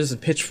 Torches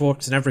and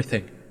pitchforks and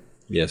everything.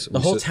 Yes. The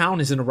whole town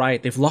is in a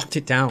riot. They've locked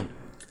it down.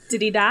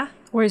 Did he die?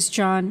 Where's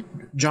John?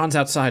 John's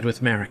outside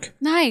with Merrick.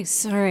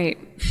 Nice. All right.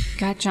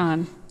 Got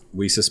John.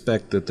 We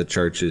suspect that the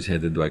church is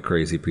headed by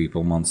crazy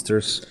people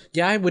monsters.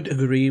 Yeah, I would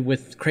agree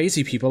with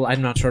crazy people.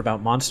 I'm not sure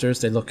about monsters.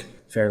 They look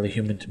fairly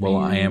human to me. Well,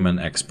 I am an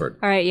expert.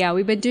 All right, yeah,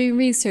 we've been doing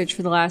research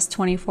for the last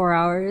 24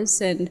 hours,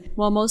 and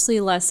well, mostly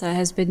Lessa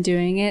has been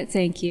doing it.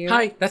 Thank you.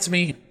 Hi, that's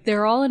me.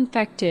 They're all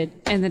infected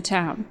in the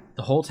town.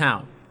 The whole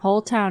town.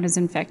 Whole town is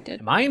infected.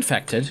 Am I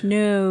infected?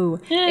 No,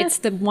 it's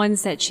the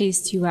ones that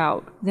chased you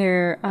out.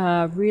 They're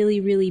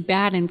really, really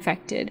bad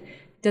infected.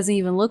 Doesn't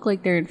even look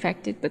like they're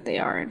infected, but they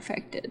are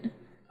infected.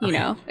 You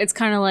know, it's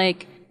kind of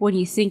like when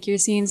you think you're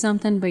seeing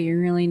something, but you're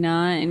really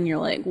not, and you're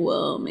like,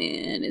 "Whoa,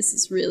 man, is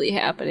this really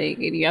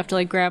happening?" And you have to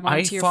like grab onto I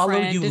your follow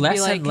friend you and less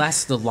be like, and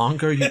less the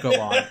longer you go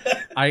on.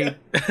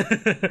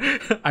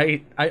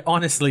 I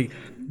honestly,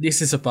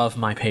 this is above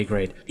my pay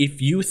grade.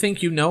 If you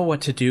think you know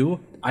what to do,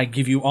 I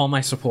give you all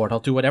my support. I'll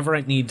do whatever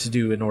I need to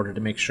do in order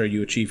to make sure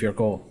you achieve your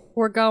goal.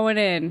 "We're going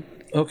in."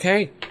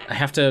 Okay, I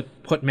have to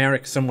put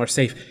Merrick somewhere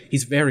safe.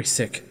 He's very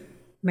sick.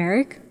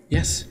 Merrick?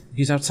 Yes,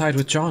 he's outside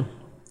with John.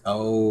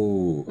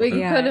 Oh. We can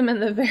Yeah. put him in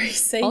the very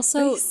safe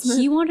Also, basement.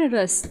 he wanted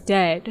us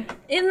dead.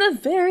 In the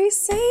very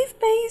safe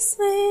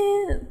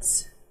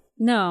basement.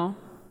 No.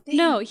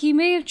 No, he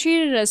may have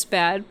treated us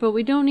bad, but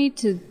we don't need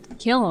to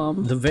kill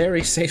him. The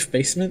very safe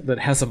basement that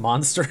has a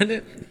monster in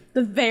it.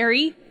 The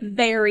very,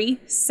 very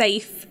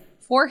safe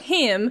for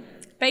him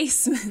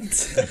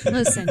basement.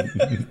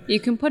 Listen, you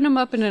can put him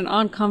up in an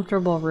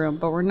uncomfortable room,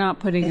 but we're not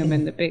putting him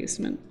in the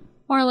basement.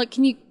 Marla,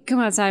 can you come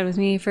outside with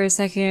me for a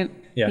second?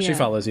 Yeah, she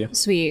follows you.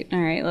 Sweet. All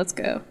right, let's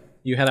go.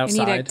 You head I need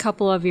a outside.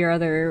 couple of your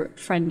other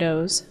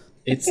friendos.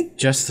 It's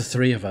just the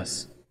three of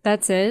us.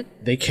 That's it?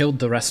 They killed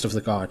the rest of the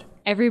guard.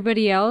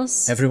 Everybody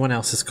else? Everyone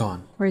else is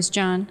gone. Where's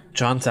John?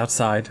 John's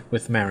outside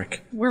with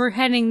Merrick. We're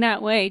heading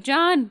that way.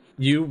 John!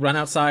 You run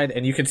outside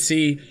and you can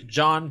see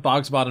John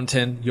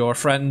Bogsbottomton, your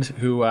friend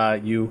who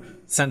you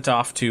sent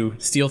off to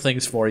steal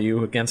things for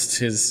you against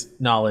his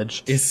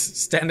knowledge, is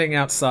standing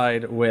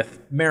outside with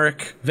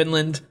Merrick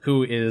Vinland,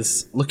 who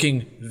is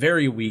looking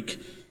very weak.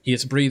 He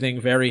is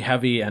breathing very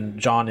heavy and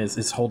John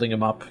is holding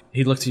him up.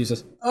 He looks at you and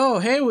says, "Oh,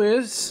 hey,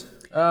 Wiz."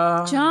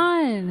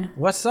 John,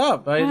 What's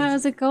up?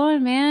 how's it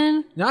going,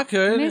 man? Not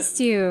good. Missed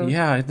you.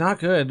 Yeah, not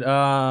good.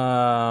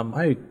 All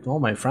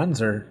my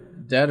friends are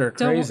dead or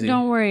crazy.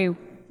 Don't worry.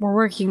 We're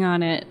working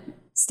on it.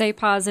 Stay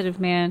positive,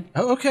 man.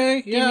 Oh,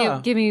 okay.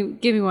 Yeah. Give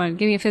me one.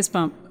 Give me a fist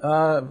bump.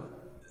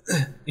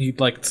 He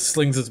like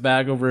slings his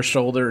bag over his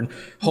shoulder and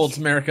holds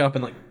Merrick up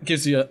and like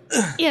gives you a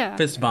Yeah.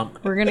 fist bump.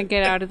 We're gonna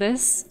get out of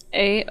this.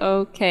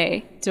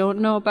 A-okay. Don't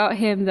know about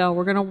him though.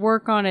 We're gonna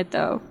work on it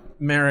though.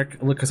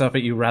 Merrick looks up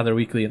at you rather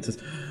weakly and says,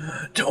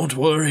 "Don't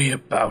worry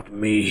about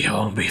me.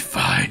 I'll be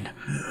fine."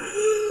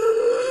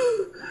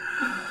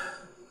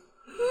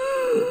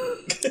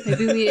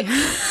 Maybe we.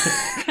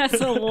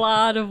 That's a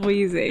lot of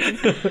wheezing.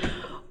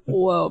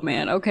 Whoa,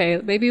 man. Okay,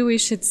 maybe we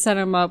should set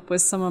him up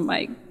with some of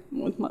my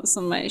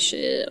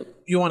shit.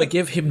 You want to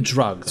give him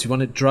drugs. You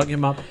want to drug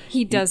him up.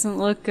 He doesn't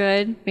look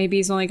good. Maybe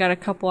he's only got a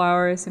couple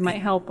hours. It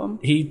might help him.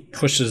 He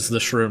pushes the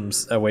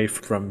shrooms away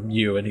from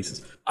you and he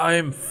says,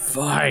 "I'm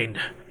fine.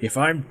 If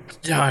I'm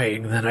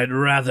dying, then I'd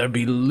rather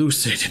be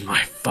lucid in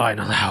my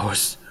final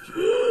hours."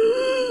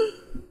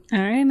 All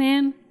right,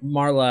 man.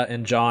 Marla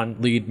and John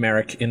lead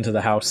Merrick into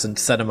the house and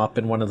set him up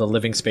in one of the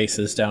living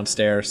spaces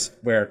downstairs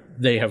where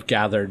they have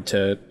gathered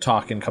to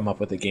talk and come up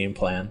with a game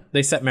plan.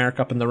 They set Merrick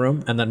up in the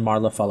room, and then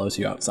Marla follows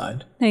you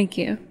outside. Thank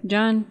you.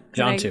 John?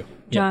 John, too.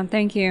 John,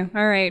 thank you.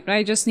 All right.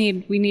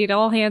 We need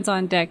all hands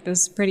on deck.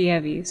 This is pretty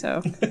heavy,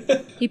 so.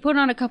 He put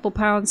on a couple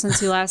pounds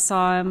since you last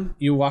saw him.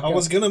 You walk I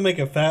was gonna make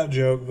a fat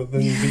joke, but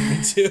then you beat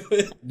me to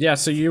it. Yeah,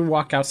 so you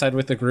walk outside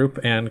with the group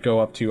and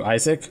go up to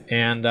Isaac,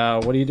 and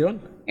what are you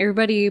doing?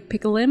 Everybody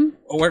pick a limb?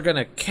 We're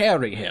gonna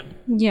carry him.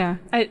 Yeah.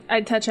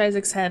 I touch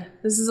Isaac's head.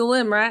 This is a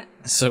limb, right?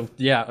 So,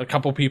 yeah, a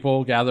couple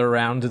people gather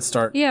around and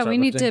start Yeah, we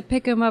need lifting. to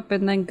pick him up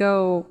and then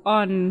go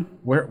on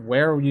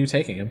Where are you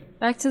taking him?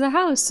 back to the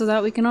house so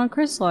that we can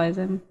uncrystallize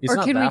him. He's Or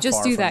not can we that just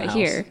far do from that the house.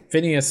 here?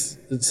 Phineas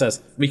says,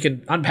 we can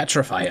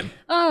unpetrify him.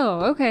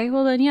 Oh, okay.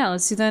 Well then, yeah,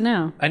 let's do that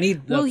now. I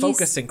need the Will he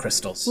focusing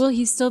crystals. Will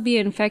he still be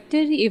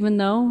infected even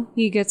though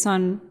he gets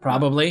on?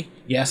 Probably,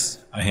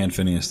 yes. I hand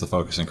Phineas the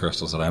focusing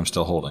crystals that I'm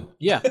still holding.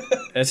 Yeah.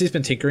 As he's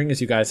been tinkering, as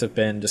you guys have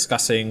been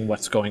discussing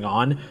what's going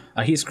on,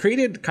 he's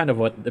created kind of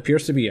what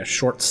appears to be a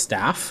short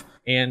staff,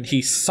 and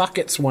he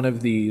sockets one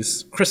of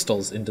these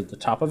crystals into the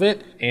top of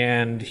it,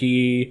 and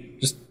he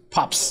just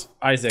pops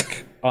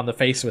Isaac on the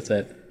face with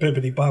it.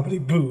 Bippity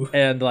boppity boo.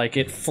 And like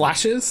it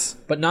flashes,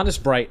 but not as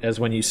bright as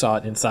when you saw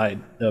it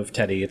inside of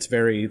Teddy. It's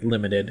very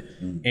limited.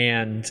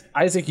 And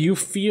Isaac, you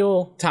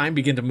feel time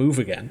begin to move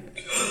again.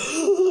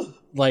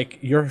 Like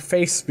your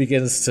face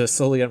begins to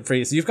slowly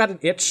unfreeze. You've got an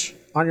itch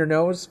on your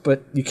nose,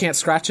 but you can't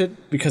scratch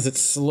it because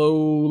it's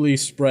slowly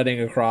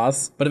spreading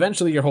across. But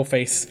eventually your whole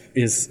face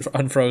is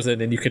unfrozen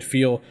and you could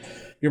feel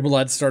your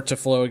blood start to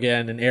flow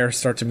again and air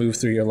start to move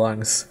through your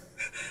lungs.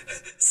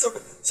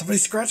 Somebody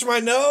scratch my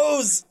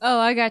nose! Oh,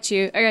 I got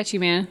you,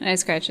 man. I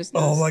scratched his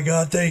nose. Oh my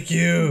god, thank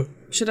you.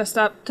 Should I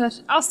stop touch?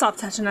 I'll stop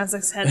touching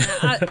Isaac's head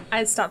now.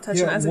 I'd stop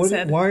touching Isaac's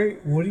head. What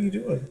are you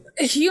doing?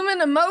 Human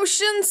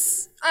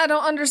emotions? I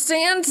don't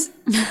understand.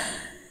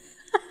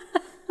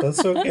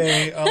 That's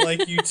okay. I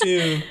like you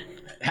too.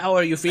 How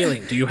are you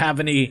feeling? Do you have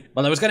any...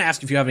 Well, I was going to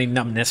ask if you have any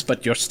numbness,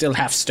 but you're still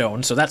half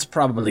stone, so that's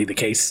probably the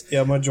case.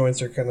 Yeah, my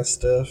joints are kind of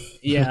stiff.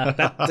 Yeah,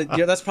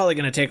 that's probably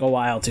going to take a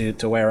while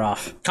to wear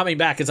off. Coming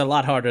back is a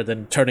lot harder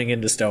than turning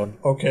into stone.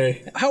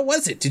 Okay. How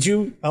was it? Did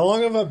you... How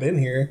long have I been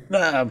here?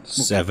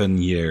 7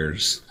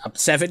 years.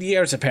 7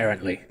 years,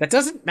 apparently. That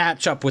doesn't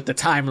match up with the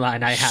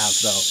timeline I have,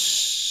 though.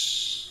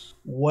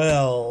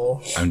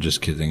 Well... I'm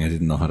just kidding. I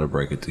didn't know how to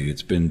break it to you.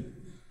 It's been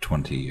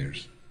 20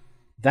 years.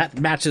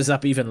 That matches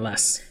up even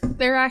less.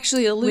 They're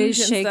actually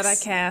illusions shakes. that I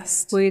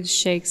cast. Wade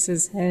shakes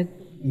his head.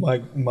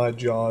 My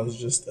jaw is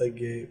just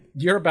agape.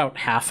 You're about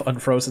half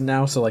unfrozen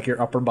now, so like your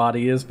upper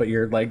body is, but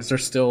your legs are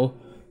still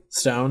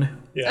stone.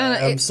 Yeah,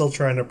 I'm still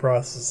trying to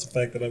process the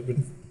fact that I've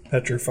been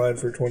petrified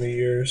for 20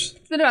 years.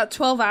 It's been about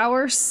 12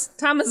 hours.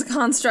 Time is a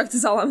construct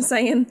is all I'm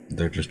saying.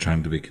 They're just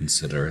trying to be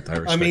considerate. I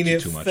respect I mean, you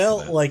it too much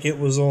felt for that. like it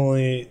was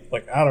only,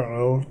 I don't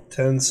know,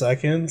 10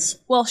 seconds.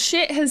 Well,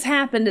 shit has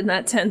happened in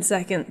that 10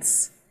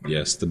 seconds.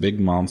 Yes, the big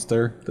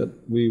monster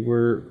that we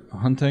were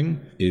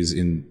hunting is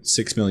in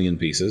 6 million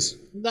pieces.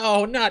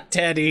 No, not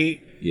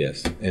Teddy.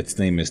 Yes, its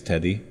name is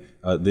Teddy.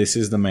 This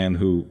is the man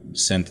who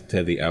sent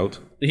Teddy out.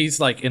 He's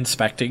like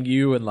inspecting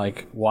you and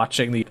like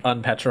watching the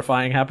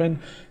unpetrifying happen,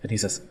 and he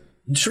says,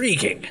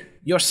 "Intriguing.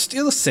 You're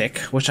still sick,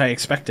 which I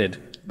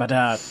expected, but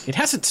it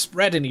hasn't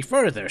spread any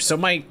further, so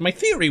my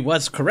theory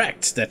was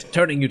correct that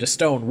turning you to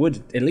stone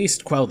would at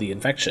least quell the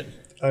infection."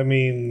 I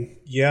mean,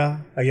 yeah,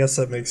 I guess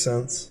that makes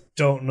sense.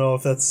 Don't know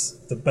if that's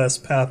the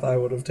best path I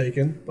would have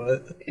taken,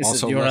 but...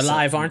 Also You're less-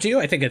 alive, aren't you?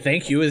 I think a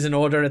thank you is in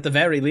order at the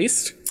very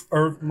least.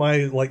 Are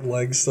my,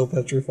 legs still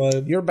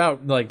petrified? You're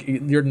about,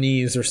 your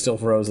knees are still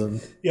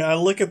frozen. Yeah, I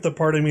look at the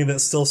part of me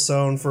that's still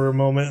sewn for a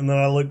moment, and then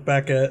I look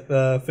back at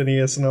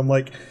Phineas, and I'm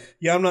like,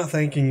 Yeah, I'm not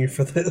thanking you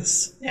for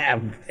this. Yeah,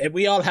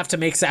 we all have to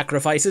make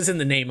sacrifices in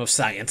the name of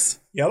science.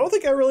 Yeah, I don't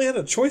think I really had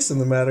a choice in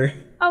the matter.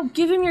 Oh,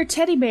 give him your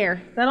teddy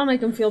bear. That'll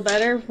make him feel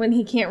better when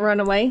he can't run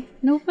away.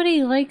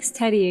 Nobody likes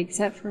Teddy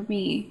except for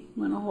me.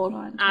 I'm gonna hold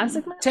on.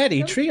 Isaac, might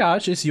Teddy, like him.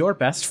 Triage is your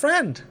best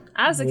friend.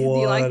 Isaac, do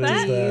you like What is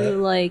that? that? You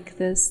like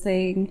this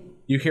thing?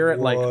 You hear it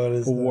like What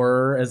is that?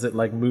 whir as it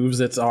like moves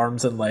its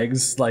arms and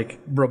legs like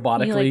You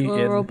robotically like a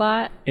little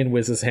robot? in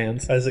Wiz's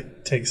hands.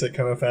 Isaac takes it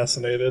kind of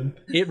fascinated.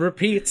 It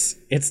repeats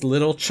its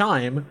little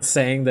chime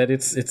saying that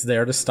it's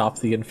there to stop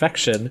the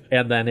infection,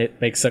 and then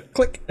it makes a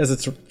click as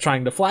it's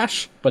trying to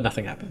flash, but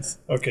nothing happens.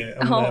 Okay,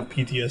 I'm gonna have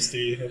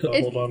PTSD if I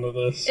hold on to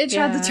this. It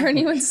tried to turn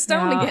you into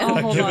stone Yeah, again.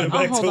 I'll hold Give on. it I'll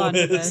back hold to on to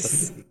Wiz.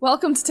 this.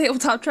 Welcome to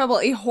Tabletop Trouble,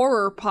 a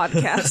horror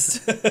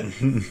podcast.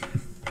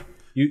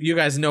 You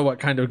guys know what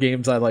kind of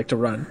games I like to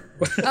run.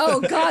 Oh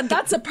God,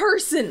 that's a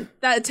person.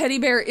 That teddy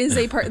bear is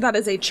that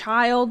is a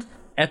child.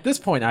 At this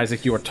point,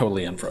 Isaac, you are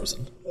totally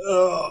unfrozen.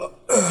 I'm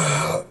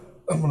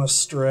gonna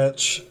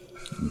stretch.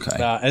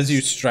 Okay. As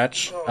you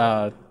stretch,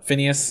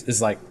 Phineas is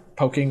like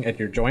poking at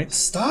your joints.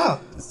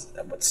 Stop!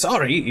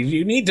 Sorry,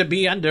 you need to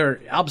be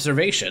under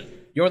observation.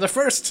 You're the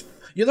first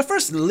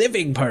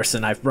living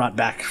person I've brought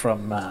back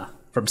from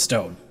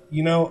Stone.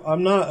 You know,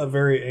 I'm not a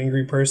very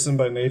angry person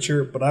by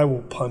nature, but I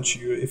will punch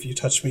you if you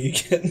touch me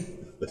again.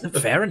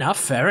 Fair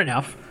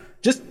enough.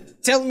 Just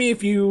tell me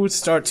if you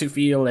start to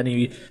feel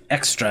any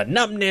extra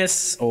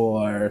numbness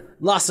or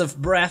loss of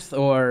breath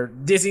or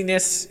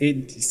dizziness.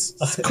 It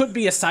could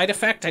be a side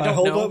effect. I I don't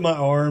hold know. up my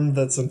arm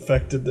that's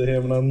infected to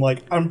him, and I'm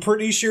like, I'm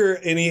pretty sure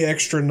any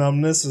extra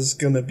numbness is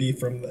gonna be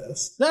from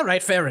this. All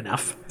right, fair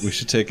enough. We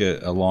should take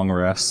a long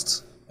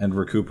rest and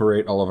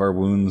recuperate all of our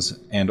wounds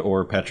and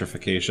or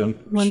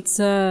petrification. Once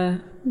the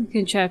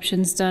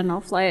contraption's done, I'll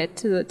fly it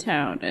to the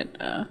town and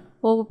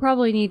well, we'll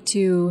probably need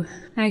to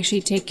actually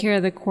take care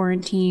of the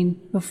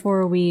quarantine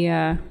before we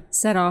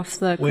set off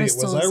the Wait, was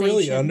crystallization. I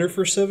really under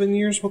for 7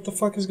 years? What the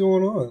fuck is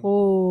going on?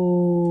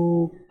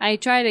 Oh, I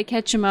try to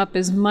catch him up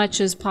as much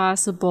as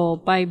possible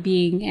by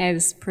being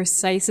as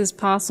precise as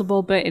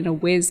possible, but in a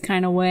whiz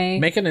kind of way.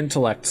 Make an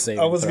intellect save.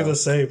 I was gonna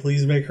say,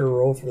 please make her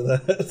roll for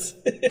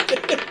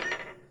that.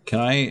 Can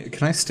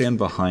I stand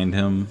behind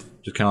him,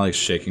 just kind of like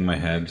shaking my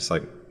head, just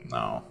like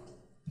no,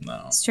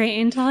 Straight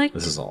intellect?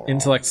 this is all wrong.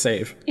 Intellect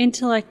save.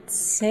 Intellect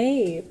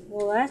save.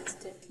 Well, that's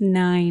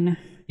 9.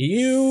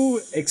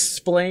 You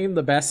explain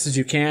the best as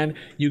you can.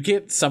 You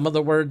get some of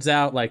the words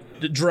out, like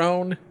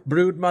drone,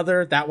 brood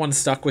mother. That one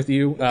stuck with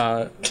you,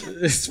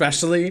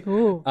 especially.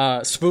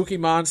 Spooky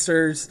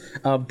monsters.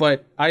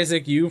 But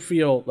Isaac, you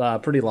feel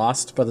pretty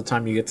lost by the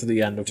time you get to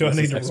the end of Do I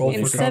this need to roll for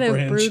Instead of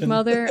comprehension? brood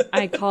mother,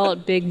 I call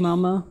it Big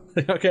Mama.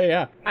 Okay,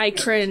 yeah. I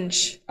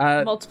cringe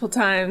multiple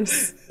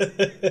times.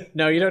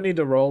 No, you don't need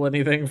to roll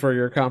anything for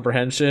your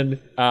comprehension.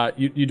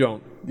 You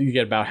don't. You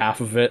get about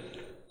half of it.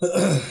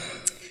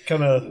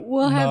 Kind of.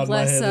 We'll have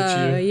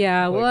Lessa.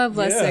 Yeah, we'll have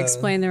Lessa yeah.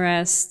 explain the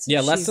rest.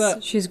 Yeah, Lessa-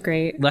 She's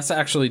great. Lessa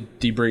actually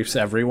debriefs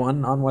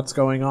everyone on what's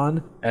going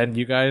on, and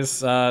you guys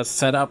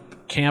set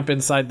up camp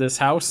inside this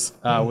house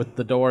with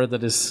the door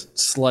that is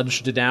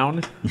sludged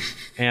down,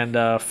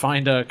 and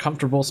find a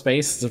comfortable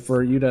space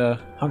for you to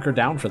hunker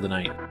down for the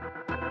night.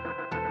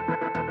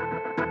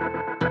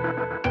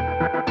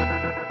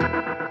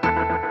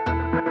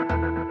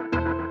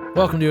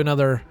 Welcome to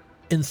another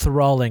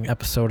enthralling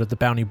episode of the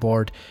Bounty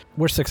Board.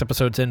 We're 6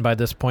 episodes in by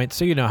this point,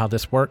 so you know how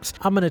this works.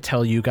 I'm going to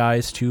tell you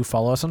guys to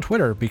follow us on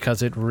Twitter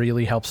because it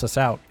really helps us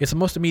out. It's the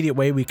most immediate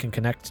way we can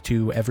connect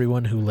to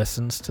everyone who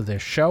listens to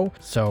this show.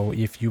 So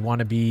if you want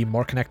to be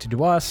more connected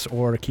to us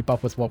or keep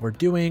up with what we're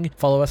doing,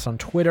 follow us on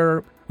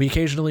Twitter. We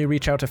occasionally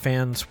reach out to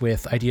fans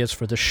with ideas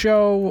for the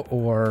show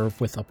or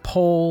with a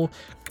poll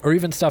or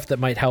even stuff that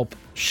might help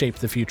shape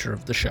the future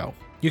of the show.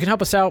 You can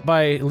help us out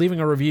by leaving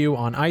a review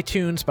on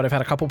iTunes, but I've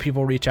had a couple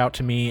people reach out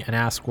to me and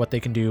ask what they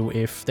can do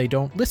if they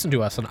don't listen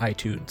to us on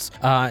iTunes.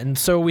 And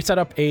so we set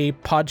up a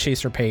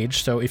Podchaser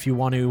page, so if you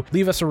want to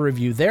leave us a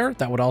review there,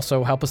 that would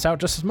also help us out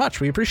just as much.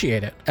 We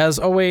appreciate it. As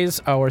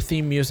always, our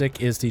theme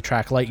music is the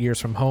track Light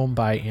Years From Home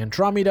by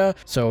Andromeda,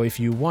 so if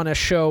you want to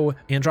show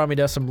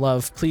Andromeda some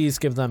love, please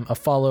give them a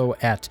follow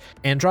at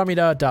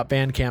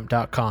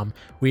andromeda.bandcamp.com.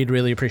 We'd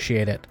really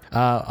appreciate it.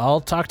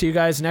 I'll talk to you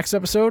guys next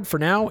episode. For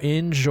now,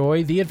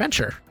 enjoy the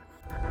adventure.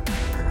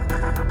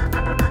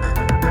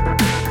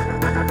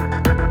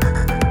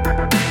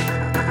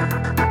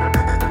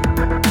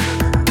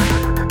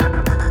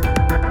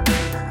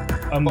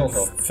 I'm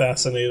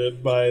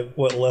fascinated by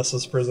what Les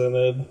has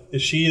presented.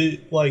 Is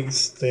she like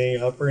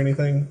staying up or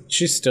anything?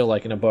 She's still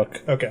like in a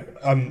book. Okay,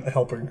 I'm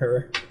helping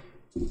her.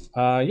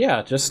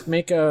 Yeah, just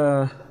make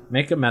a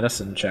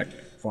medicine check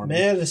for me.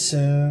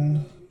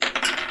 Medicine.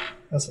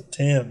 That's a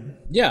 10.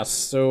 Yes,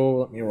 so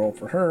let me roll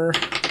for her.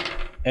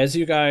 As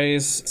you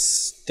guys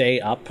stay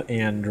up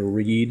and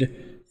read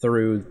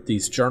through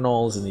these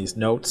journals and these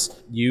notes,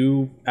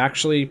 you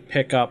actually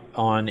pick up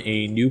on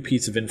a new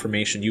piece of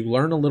information. You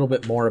learn a little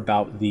bit more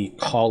about the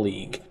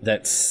colleague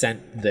that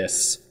sent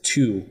this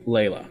to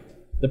Layla.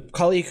 The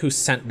colleague who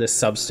sent this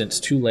substance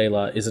to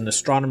Layla is an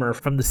astronomer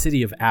from the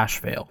city of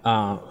Ashvale,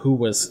 who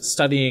was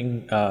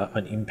studying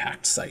an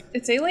impact site.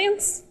 It's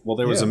aliens? Well,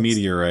 there was a it's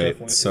meteorite,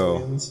 definitely so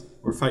aliens.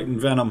 we're fighting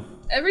Venom.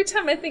 Every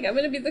time I think I'm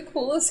gonna be the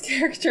coolest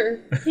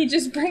character, he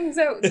just brings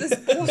out this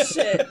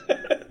bullshit.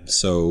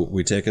 So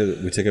we take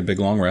a big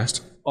long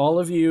rest. All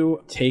of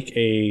you take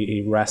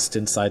a rest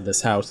inside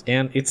this house,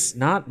 and it's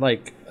not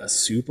like a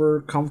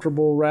super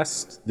comfortable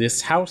rest.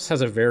 This house has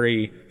a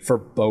very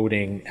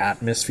foreboding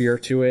atmosphere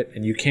to it,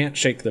 and you can't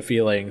shake the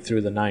feeling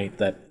through the night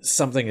that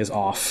something is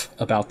off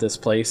about this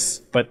place.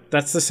 But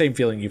that's the same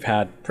feeling you've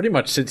had pretty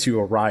much since you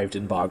arrived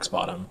in Bog's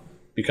Bottom,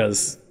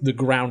 because the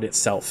ground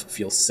itself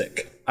feels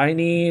sick. I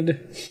need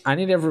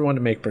everyone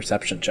to make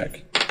perception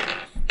check.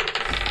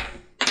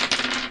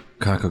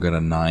 Kako got a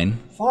 9.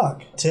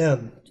 Fuck.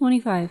 10.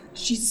 25.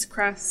 Jesus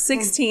Christ.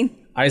 16.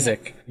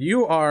 Isaac,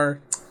 you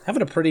are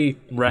having a pretty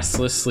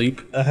restless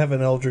sleep. I have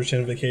an Eldritch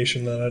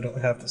Invocation that I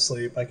don't have to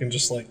sleep. I can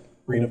just,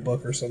 read a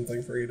book or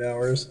something for 8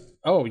 hours.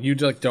 Oh, you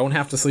don't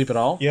have to sleep at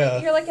all?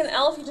 Yeah. You're like an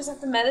elf, you just have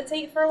to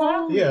meditate for a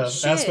while? Yeah.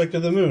 shit. Aspect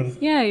of the moon.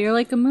 Yeah, you're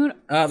like a moon.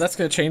 That's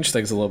going to change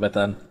things a little bit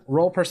then.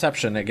 Roll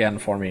perception again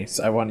for me.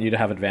 So I want you to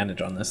have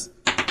advantage on this.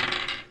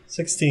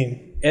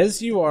 16.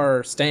 As you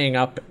are staying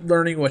up,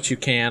 learning what you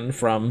can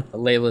from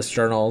Layla's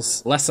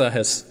journals, Lessa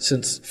has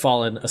since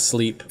fallen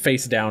asleep,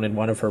 face down in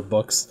one of her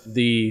books.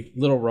 The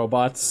little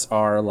robots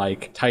are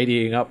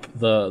tidying up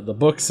the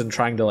books and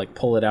trying to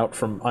pull it out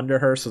from under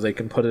her so they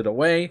can put it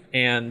away.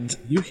 And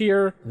you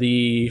hear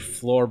the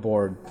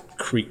floorboard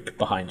creak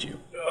behind you.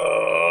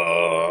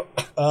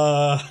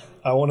 I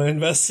want to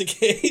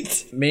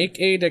investigate. Make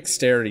a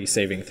dexterity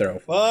saving throw,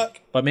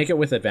 Fuck. but make it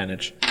with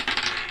advantage.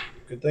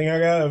 Good thing I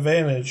got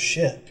advantage.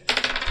 Shit.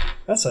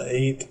 That's an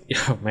 8.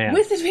 Oh man.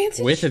 With advantage?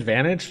 With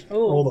advantage?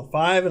 Rolled a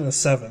 5 and a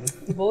 7.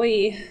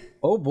 Boy.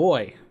 Oh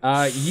boy.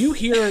 You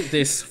hear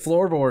this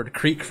floorboard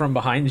creak from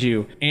behind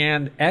you,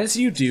 and as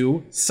you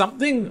do,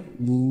 something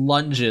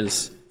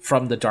lunges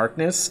from the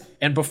darkness,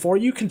 and before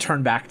you can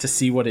turn back to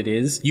see what it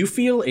is, you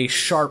feel a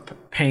sharp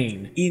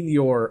pain in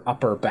your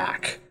upper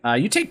back.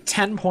 You take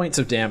 10 points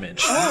of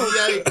damage.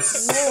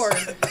 Oh,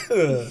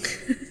 Lord.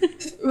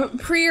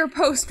 Pre or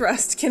post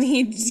rest, can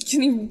he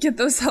get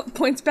those health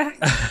points back?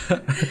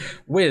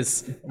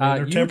 Wiz,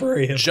 they're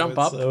temporary you hit jump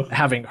points, up so.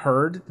 having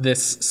heard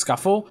this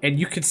scuffle, and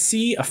you could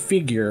see a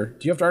figure.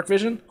 Do you have dark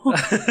vision?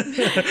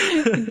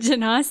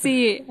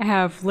 Genasi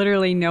have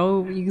literally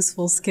no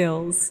useful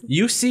skills.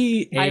 You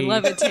see I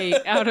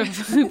levitate out of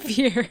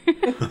fear.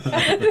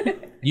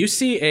 You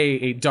see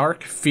a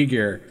dark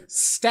figure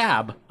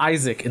stab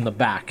Isaac in the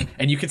back,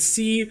 and you can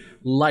see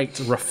light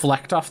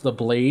reflect off the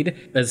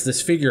blade as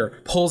this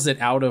figure pulls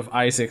it out of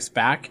Isaac's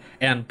back,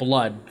 and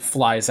blood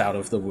flies out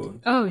of the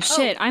wound. Oh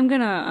shit, I'm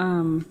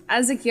gonna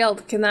Isaac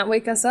yelled, can that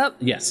wake us up?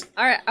 Yes.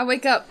 Alright, I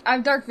wake up. I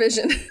have dark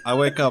vision. I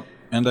wake up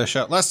and I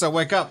shout, Lessa,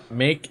 wake up!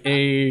 Make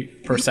a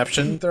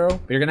perception throw,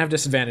 but you're gonna have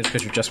disadvantage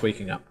because you're just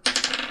waking up.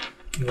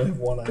 You only have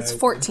one eye. It's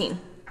 14.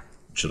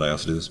 Should I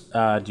also do this?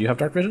 Do you have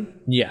dark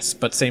vision? Yes,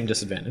 but same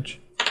disadvantage.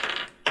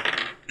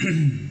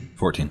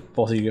 14.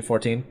 Both of you get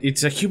 14.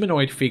 It's a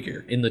humanoid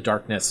figure in the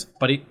darkness,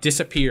 but it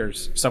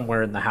disappears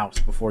somewhere in the house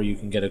before you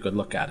can get a good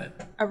look at it.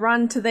 I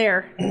run to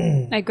there.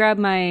 I grab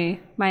my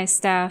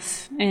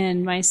staff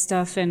and my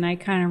stuff and I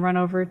kind of run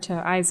over to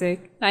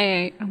Isaac.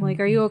 I'm like,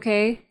 are you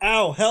okay?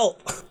 Ow,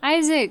 help!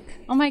 Isaac,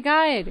 oh my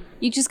god,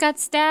 you just got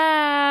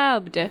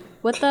stabbed.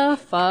 What the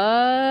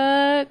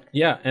fuck?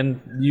 Yeah,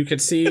 and you could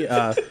see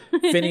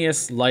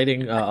Phineas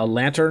lighting a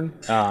lantern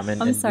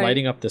and sorry.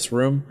 lighting up this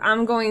room.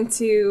 I'm going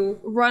to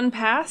run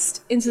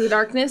past into the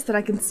darkness that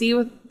I can see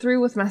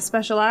through with my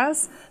special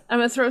eyes. I'm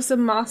going to throw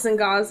some moss and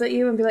gauze at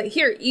you and be like,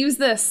 here, use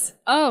this.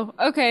 Oh,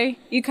 okay.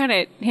 You kind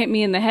of hit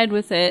me in the head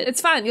with it. It's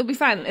fine. You'll be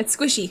fine. It's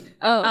squishy.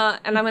 Oh.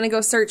 And I'm going to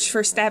go search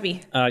for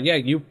Stabby. Yeah,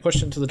 you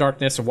push into the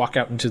darkness and walk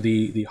out into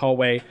the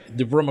hallway.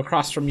 The room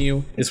across from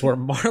you is where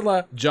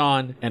Marla,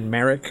 John, and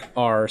Merrick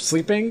are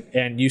sleeping,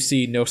 and you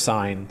see no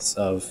signs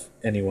of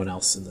anyone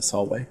else in this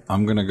hallway.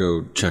 I'm gonna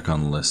go check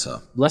on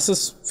Lissa.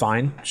 Lessa's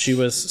fine. She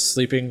was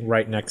sleeping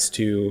right next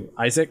to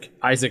Isaac.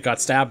 Isaac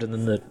got stabbed, and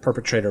then the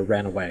perpetrator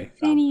ran away.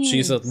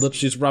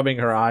 She's rubbing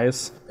her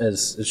eyes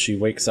as she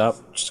wakes up.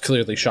 She's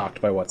clearly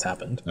shocked by what's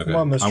happened. Okay. Come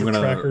on, Mr. I'm gonna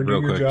Tracker, do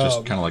real your quick just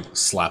job. kind of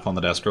slap on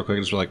the desk real quick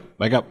and just be like,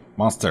 wake up,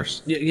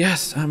 monsters.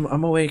 Yes, I'm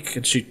awake.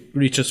 And she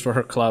reaches for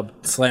her club,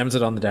 slams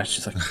it on the desk.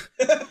 She's like,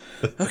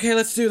 okay,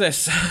 let's do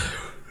this.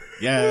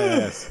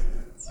 Yes.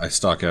 I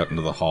stalk out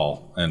into the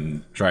hall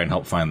and try and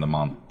help find the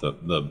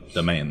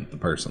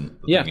person,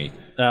 the Yeah.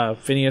 thingy.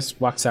 Phineas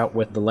walks out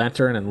with the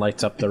lantern and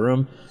lights up the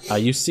room.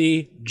 You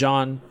see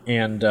John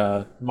and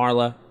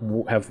Marla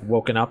have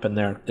woken up, and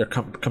they're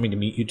coming to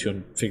meet you two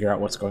and figure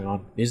out what's going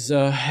on. Is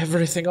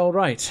everything all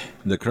right?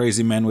 The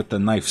crazy man with the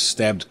knife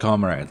stabbed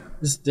comrade.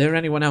 Is there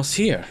anyone else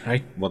here?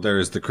 Well, there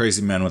is the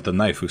crazy man with the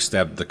knife who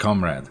stabbed the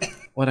comrade.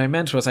 What I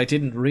meant was I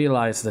didn't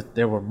realize that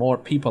there were more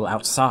people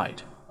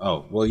outside.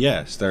 Oh, well,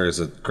 yes, there is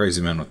a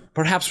crazy man with...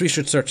 Perhaps we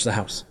should search the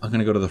house. I'm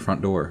gonna go to the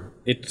front door.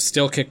 It's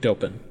still kicked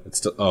open. It's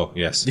still... Oh,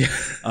 yes.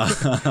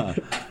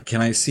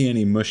 Can I see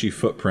any mushy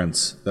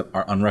footprints that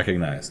are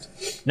unrecognized?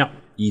 No,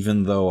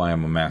 Even though I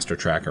am a master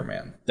tracker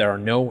man. there are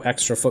no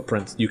extra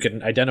footprints. You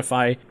can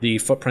identify the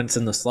footprints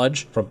in the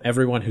sludge from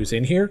everyone who's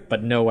in here,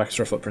 but no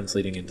extra footprints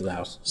leading into the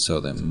house. So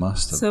they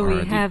must have So we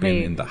already have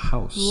been a in the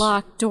house.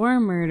 locked door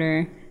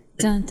murder.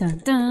 Dun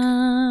dun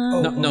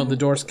dun. No, the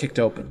door's kicked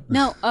open.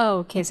 No, oh,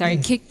 okay, sorry.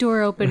 Kick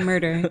door open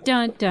murder.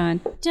 Dun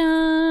dun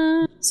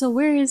dun. So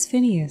where is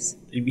Phineas?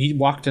 He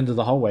walked into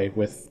the hallway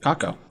with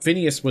Kako.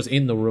 Phineas was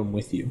in the room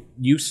with you.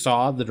 You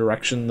saw the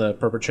direction the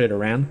perpetrator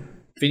ran.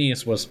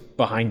 Phineas was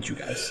behind you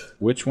guys.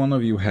 Which one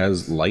of you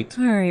has light?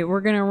 All right,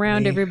 we're gonna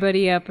round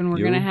everybody up, and we're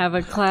You? gonna have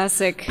a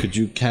classic. Could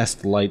you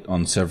cast light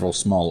on several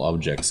small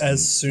objects?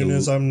 As soon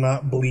as I'm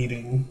not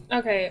bleeding.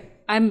 Okay.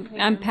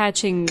 I'm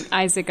patching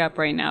Isaac up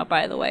right now,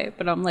 by the way,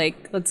 but I'm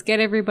like, let's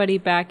get everybody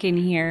back in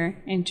here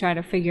and try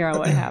to figure out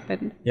what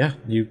happened. Yeah,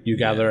 you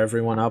gather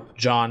everyone up.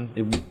 John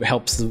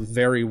helps the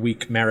very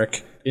weak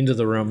Merrick into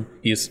the room.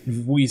 He's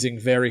wheezing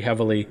very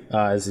heavily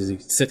as he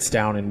sits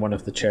down in one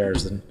of the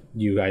chairs, and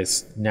you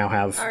guys now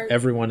have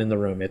everyone in the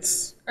room.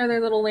 Are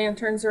there little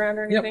lanterns around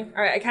or anything?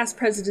 All right, I cast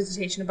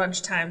Prestidigitation a bunch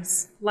of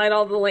times. Light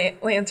all the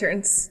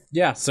lanterns.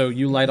 Yeah, so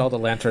you light all the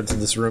lanterns in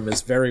this room.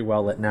 Is very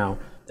well lit now.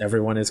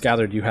 Everyone is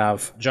gathered. You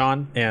have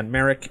John and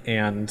Merrick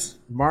and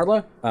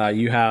Marla.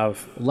 You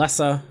have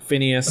Lessa,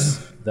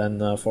 Phineas, then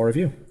the four of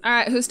you. All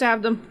right, who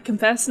stabbed him?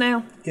 Confess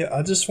now. Yeah,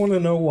 I just want to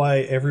know why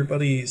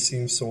everybody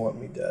seems to want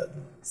me dead.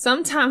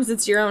 Sometimes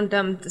it's your own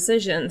dumb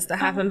decisions that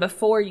happen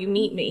before you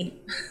meet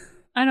me.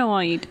 I don't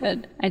want you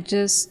dead. I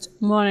just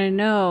want to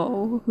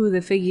know who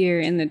the figure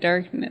in the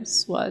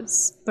darkness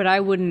was, but I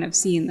wouldn't have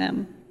seen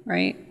them,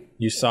 right?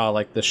 You saw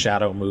like the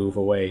shadow move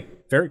away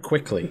very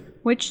quickly.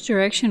 Which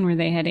direction were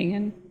they heading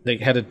in? They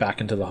headed back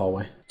into the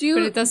hallway.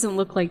 But it doesn't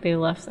look like they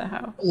left the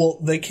house. Well,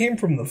 they came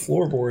from the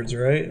floorboards,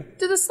 right?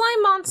 Do the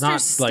slime monsters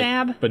Not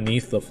stab? like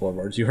beneath the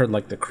floorboards. You heard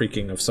like the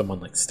creaking of someone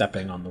like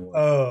stepping on the wood.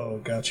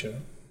 Oh,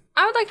 gotcha.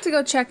 I would like to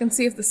go check and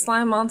see if the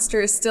slime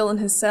monster is still in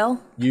his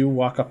cell. You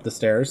walk up the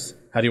stairs.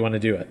 How do you want to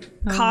do it?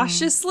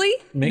 Cautiously?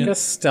 Make a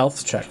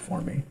stealth check for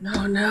me.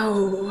 Oh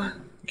no.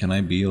 Can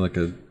I be like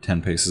a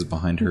 10 paces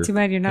behind her? Too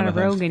bad you're not a kind of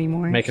thing? rogue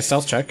anymore. Make a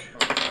stealth check.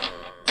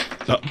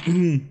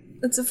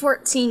 It's a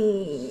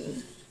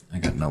 14. I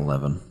got an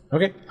 11.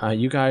 Okay.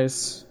 You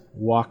guys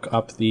walk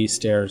up the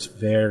stairs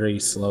very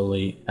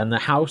slowly, and the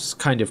house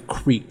kind of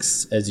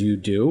creaks as you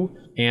do,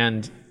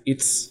 and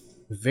it's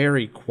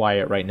very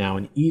quiet right now,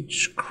 and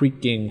each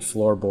creaking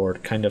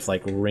floorboard kind of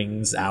like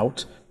rings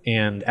out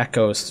and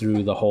echoes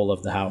through the whole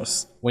of the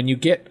house. When you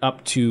get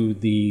up to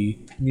the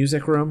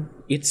music room,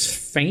 it's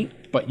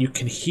faint, but you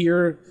can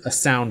hear a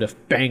sound of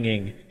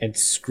banging and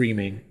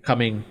screaming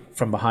coming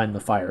from behind the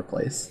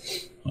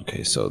fireplace.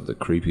 Okay, so the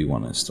creepy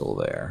one is still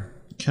there.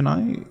 Can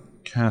I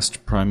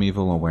cast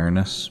Primeval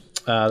Awareness?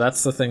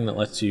 That's the thing that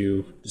lets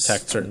you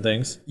detect certain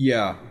things.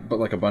 Yeah, but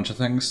like a bunch of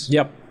things?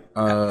 Yep.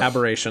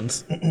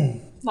 Aberrations.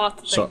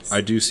 Lots of So things.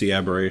 I do see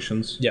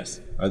aberrations.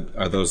 Yes.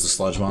 Are those the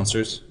sludge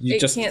monsters? You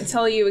It can't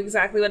tell you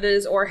exactly what it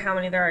is or how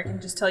many there are. It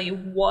can just tell you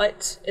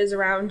what is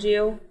around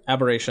you.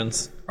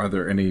 aberrations. Are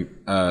there any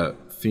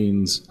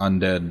fiends,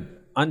 undead?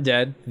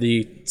 Undead.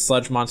 The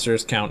sludge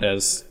monsters count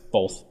as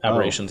both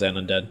aberrations and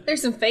undead.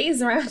 There's some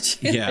phase around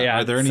you.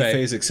 Yeah, Are there any Fae.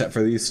 phase except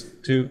for these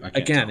two? I can't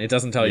Again, tell. it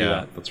doesn't tell you Yeah,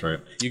 that. that's right.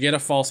 You get a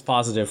false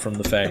positive from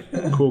the Fae.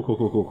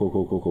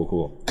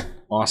 Cool.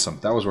 Awesome.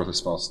 That was worth a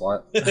spell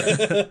slot.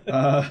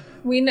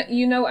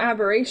 You know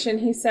aberration.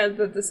 He said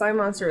that the slime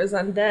monster is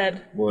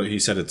undead. Well, he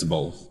said it's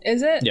both.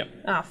 Is it? Yep.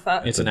 Ah,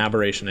 fuck. It's an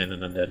aberration and an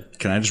undead.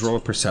 Can I just roll a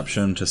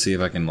perception to see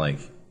if I can like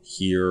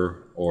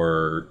hear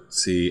or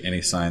see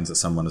any signs that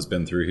someone has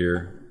been through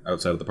here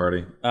outside of the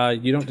party?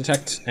 You don't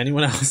detect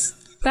anyone else.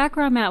 Back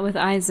where I'm at with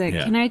Isaac,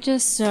 Yeah. can I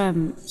just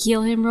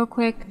heal him real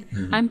quick?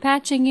 I'm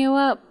patching you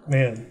up.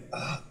 Man,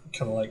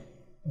 kind of like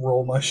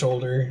roll my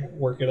shoulder,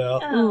 work it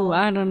out. Ooh,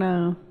 I don't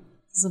know.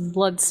 Some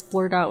blood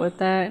splurt out with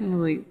that,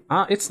 and like,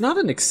 It's not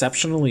an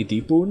exceptionally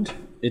deep wound.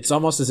 It's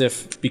almost as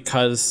if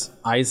because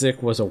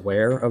Isaac was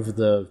aware of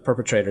the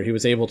perpetrator, he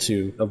was able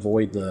to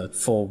avoid the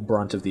full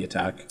brunt of the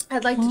attack.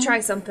 I'd like to try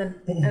something,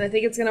 and I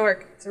think it's gonna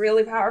work. It's a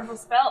really powerful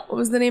spell. What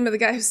was the name of the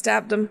guy who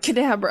stabbed him?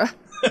 Kadabra.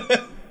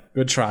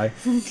 Good try.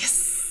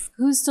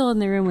 who's still in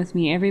the room with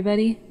me?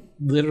 Everybody?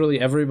 Literally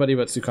everybody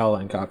but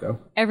Sukala and Kako.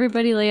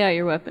 Everybody lay out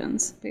your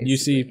weapons. Basically. You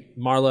see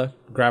Marla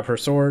grab her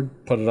sword,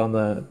 put it on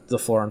the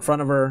floor in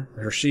front of her,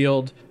 her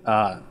shield.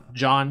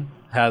 John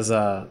has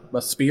a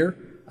spear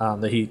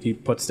that he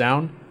puts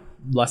down.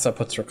 Lessa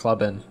puts her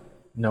club in.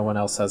 No one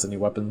else has any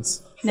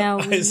weapons. Now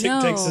we Isaac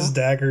know takes his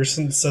daggers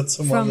and sets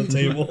them on the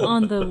table.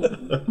 on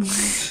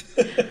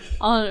the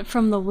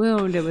from the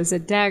wound, it was a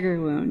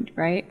dagger wound,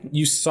 right?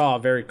 You saw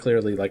very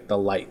clearly like the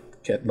light,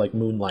 like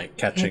moonlight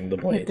catching the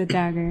Hit blade. the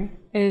dagger.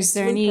 Is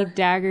there any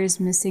daggers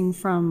missing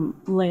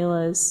from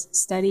Layla's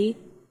study?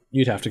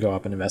 You'd have to go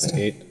up and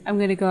investigate. I'm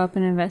gonna go up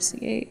and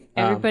investigate.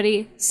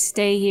 Everybody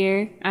stay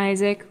here.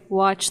 Isaac,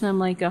 watch them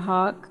like a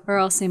hawk, or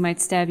else they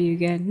might stab you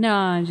again. No,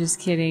 I'm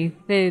just kidding.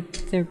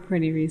 They're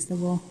pretty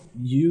reasonable.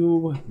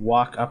 You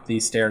walk up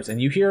these stairs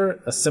and you hear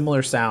a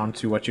similar sound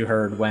to what you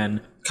heard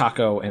when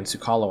Kako and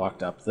Sukala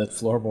walked up. The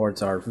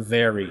floorboards are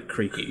very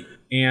creaky.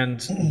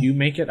 And you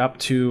make it up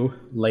to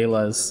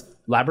Layla's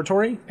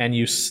laboratory and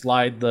you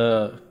slide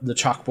the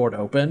chalkboard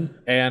open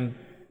and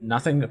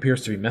nothing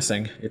appears to be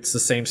missing. It's the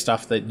same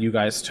stuff that you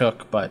guys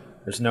took, but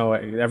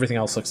everything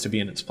else looks to be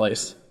in its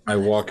place. I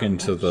walk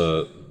into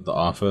the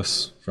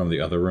office from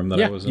the other room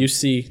that I was in. You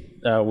see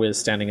Wiz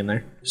standing in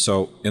there.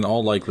 So, in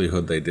all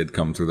likelihood, they did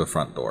come through the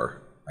front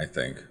door, I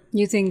think.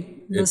 You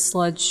think the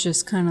sludge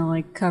just kind of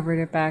like covered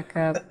it back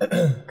up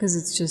because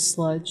it's just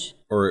sludge?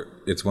 Or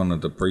it's one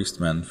of the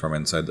priestmen from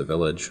inside the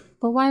village.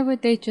 But why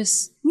would they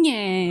just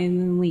and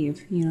then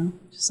leave? You know,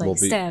 just like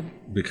stab.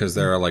 Because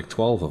there are like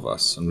 12 of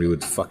us, and we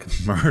would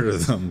fucking murder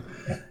them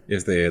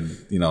if they had,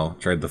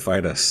 tried to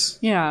fight us.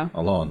 Yeah.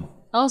 Alone.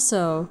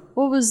 Also,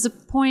 what was the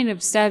point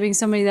of stabbing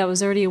somebody that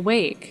was already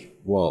awake?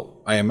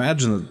 Well, I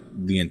imagine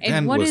that the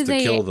intent what was do to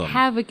they kill them.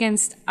 have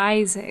against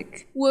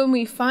Isaac? When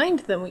we find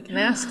them, we can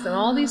ask them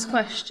all these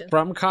questions.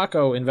 From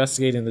Kako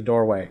investigating the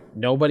doorway,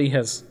 nobody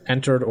has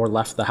entered or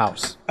left the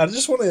house. I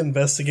just want to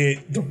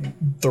investigate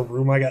the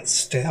room I got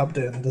stabbed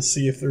in to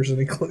see if there's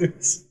any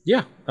clues.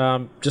 Yeah,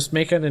 just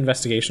make an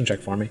investigation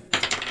check for me.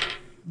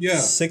 Yeah.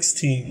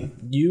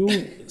 16.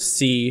 You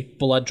see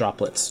blood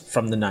droplets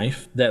from the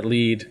knife that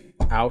lead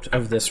out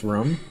of this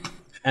room.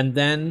 And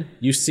then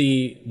you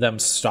see them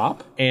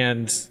stop,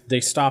 and they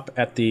stop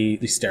at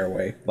the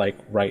stairway, like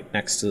right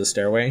next to the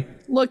stairway.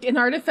 Look, in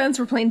our defense,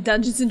 we're playing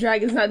Dungeons and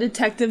Dragons, not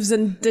detectives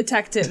and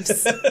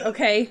detectives.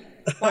 Okay?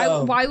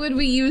 Why would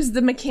we use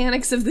the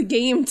mechanics of the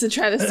game to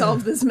try to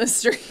solve this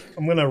mystery?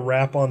 I'm going to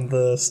rap on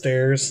the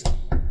stairs.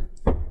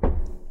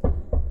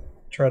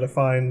 Try to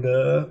find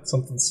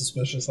something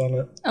suspicious on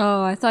it.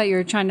 Oh, I thought you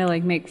were trying to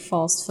like make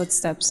false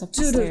footsteps up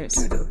the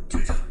stairs.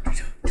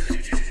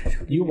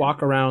 You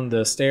walk around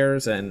the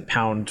stairs and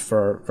pound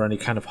for any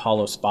kind of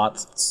hollow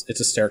spots. It's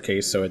a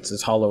staircase, so it's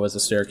as hollow as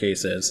a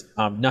staircase is.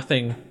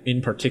 Nothing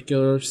in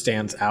particular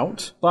stands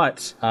out,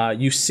 but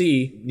you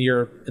see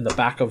in the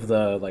back of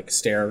the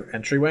stair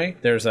entryway,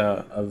 there's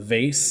a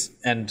vase,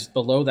 and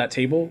below that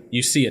table,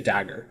 you see a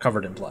dagger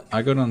covered in blood.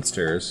 I go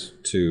downstairs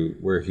to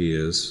where he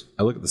is.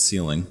 I look at the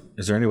ceiling.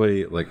 Is there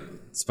anybody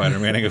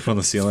Spider-Maning up on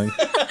the ceiling?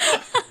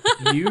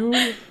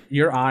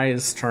 Your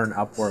eyes turn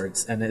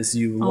upwards, and as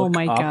you look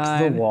up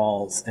the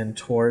walls and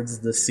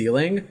towards the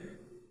ceiling,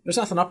 there's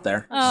nothing up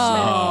there.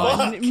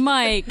 Oh,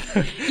 Mike,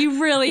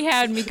 you really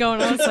had me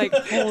going. I was like,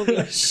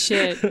 holy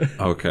shit.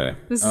 Okay.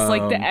 This is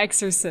like The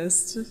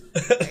Exorcist.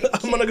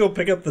 I'm going to go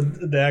pick up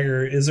the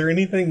dagger. Is there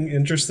anything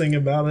interesting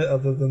about it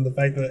other than the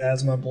fact that it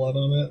has my blood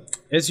on it?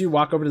 As you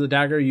walk over to the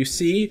dagger, you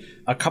see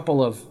a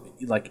couple of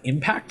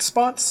impact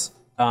spots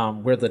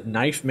where the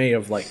knife may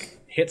have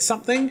hit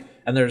something,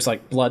 and there's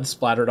blood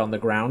splattered on the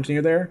ground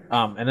near there,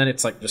 and then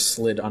it's just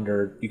slid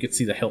under. You could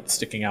see the hilt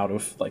sticking out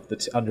of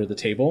under the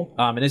table,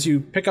 and as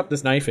you pick up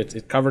this knife, it's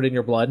covered in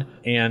your blood,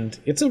 and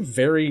it's a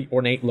very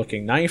ornate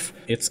looking knife.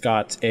 It's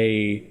got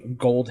a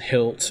gold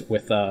hilt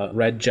with a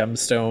red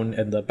gemstone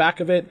in the back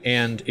of it,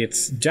 and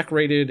it's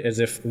decorated as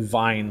if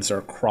vines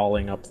are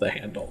crawling up the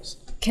handles.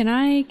 Can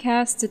I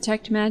cast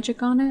Detect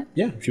Magic on it?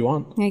 Yeah, if you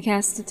want. Can I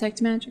cast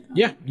Detect Magic on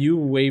it? Yeah, you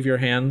wave your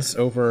hands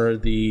over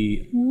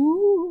the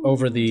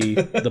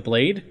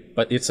blade,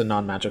 but it's a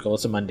non-magical.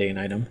 It's a mundane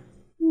item.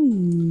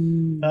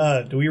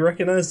 Do we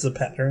recognize the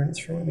patterns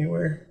from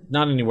anywhere?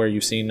 Not anywhere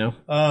you've seen, no.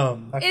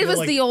 It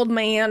was the old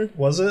man.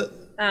 Was it?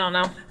 I don't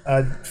know.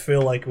 I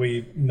feel like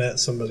we met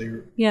somebody.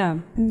 Yeah,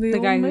 the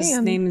old guy whose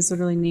man. name is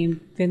literally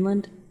named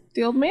Vinland.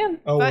 The old man.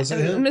 Oh, was it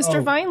him? Mr.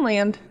 Oh.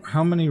 Vineland.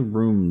 How many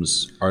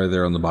rooms are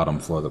there on the bottom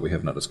floor that we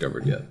have not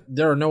discovered yet?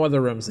 There are no other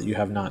rooms that you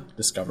have not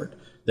discovered.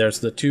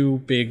 There's the two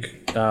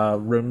big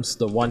rooms,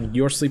 the one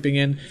you're sleeping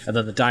in, and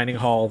then the dining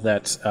hall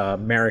that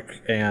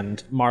Merrick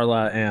and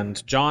Marla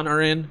and John are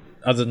in.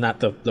 Other than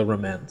that, the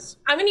room ends.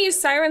 I'm going to use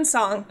Siren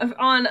Song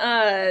on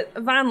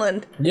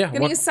Vineland. Yeah, I'm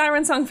going to use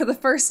Siren Song for the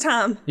first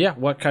time. Yeah,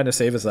 what kind of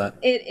save is that?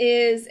 It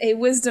is a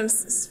wisdom...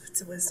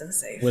 It's a wisdom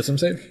save. Wisdom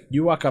save?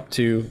 You walk up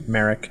to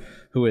Merrick,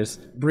 who is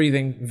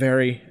breathing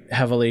very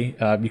heavily.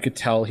 You could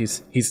tell he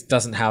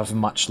doesn't have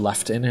much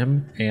left in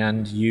him,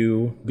 and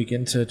you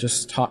begin to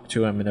just talk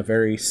to him in a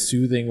very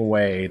soothing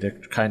way to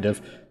kind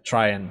of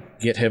try and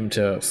get him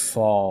to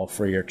fall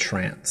for your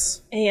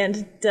trance.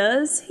 And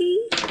does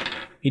he?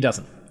 He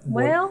doesn't.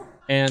 Well...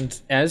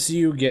 And as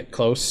you get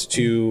close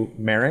to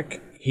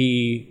Merrick,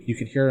 you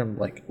can hear him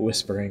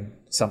whispering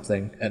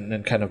something and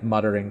then kind of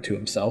muttering to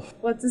himself.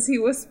 What does he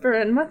whisper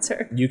and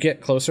mutter? You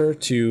get closer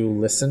to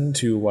listen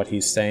to what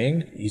he's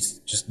saying. He's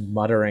just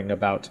muttering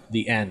about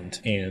the end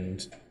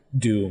and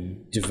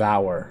doom,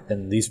 devour,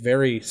 and these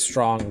very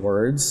strong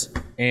words.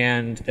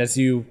 And as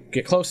you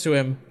get close to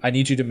him, I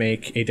need you to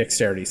make a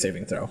dexterity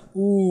saving throw.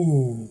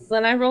 Ooh.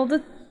 Then I rolled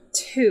a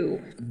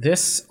 2.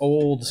 This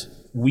old,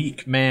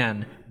 weak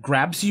man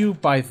grabs you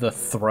by the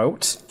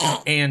throat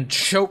and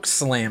choke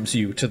slams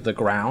you to the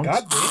ground.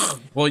 God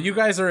damn. Well, you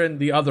guys are in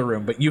the other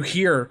room, but you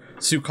hear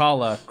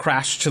Sukala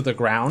crash to the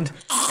ground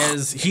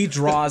as he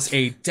draws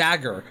a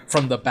dagger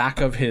from the back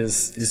of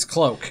his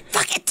cloak.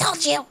 Fucking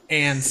told you.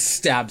 And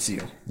stabs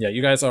you. Yeah,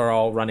 you guys are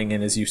all running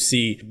in as you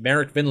see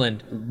Merrick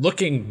Vinland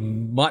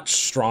looking much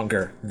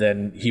stronger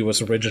than he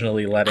was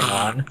originally letting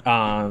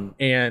on.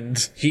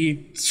 And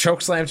he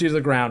chokeslams you to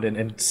the ground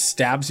and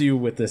stabs you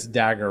with this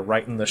dagger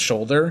right in the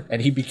shoulder.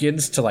 And he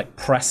begins to like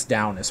press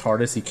down as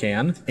hard as he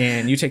can.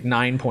 And you take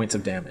 9 points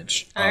of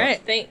damage. All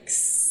right,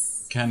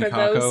 thanks Can for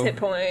those hit Kako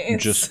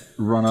points. just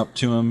run up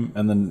to him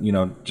and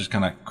then, just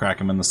kind of crack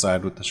him in the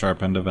side with the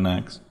sharp end of an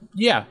axe?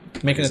 Yeah,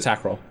 make an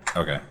attack roll.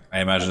 Okay. I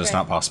imagine it's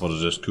not possible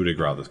to just coup de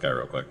grace this guy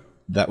real quick.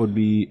 That would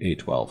be a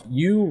 12.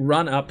 You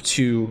run up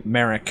to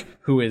Merrick,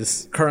 who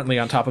is currently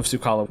on top of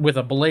Sukala, with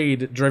a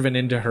blade driven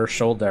into her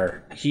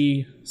shoulder.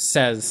 He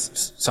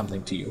says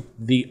something to you.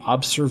 The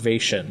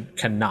observation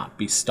cannot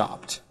be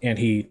stopped. And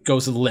he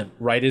goes limp.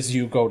 Right as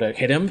you go to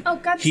hit him, Oh,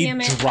 God he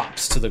damn it.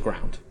 drops to the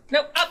ground.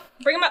 Nope, up.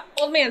 Bring him up.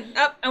 Old man,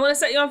 up. I want to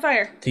set you on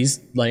fire. He's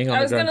laying on I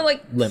the was ground, gonna,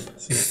 like, limp.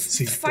 Is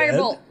he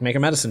Firebolt. Make a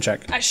medicine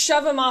check. I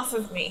shove him off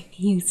of me.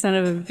 You son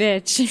of a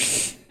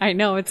bitch. I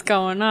know what's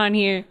going on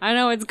here. I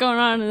know what's going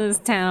on in this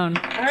town.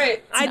 All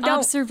right, I An don't.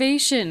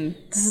 observation.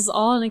 This is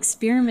all an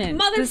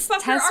experiment. This Motherfucker,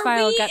 test are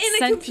file we got in a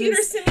sent computer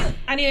to simulation?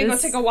 I need to go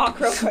this- take a walk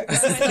real quick.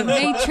 the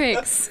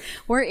Matrix.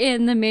 We're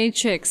in the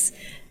Matrix.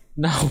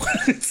 No,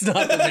 it's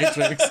not the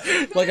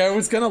Matrix. Like, I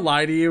was gonna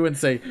lie to you and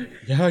say,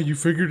 yeah, you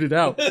figured it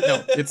out.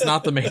 No, it's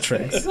not the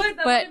Matrix. Good,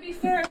 that But would be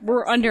fair.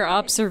 we're under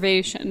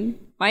observation.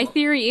 My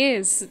theory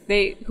is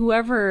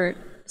whoever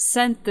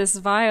sent this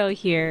vial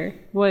here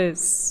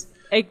was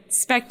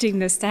expecting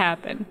this to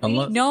happen,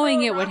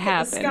 knowing it would Rocket the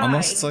happen, sky.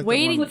 Unless it's like the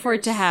waiting one- for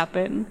it to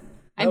happen.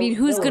 I mean,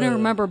 who's gonna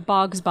remember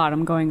Bog's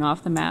Bottom going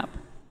off the map?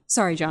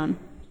 Sorry, John.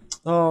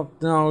 Oh,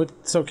 no,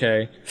 it's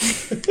okay.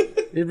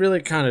 It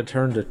really kind of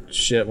turned to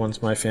shit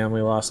once my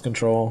family lost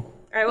control.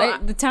 All right, well,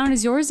 The town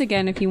is yours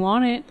again if you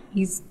want it.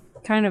 He's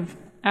kind of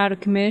out of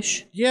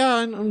commish. Yeah,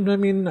 I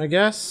mean, I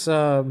guess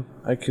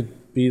I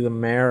could be the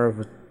mayor of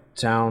a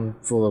town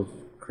full of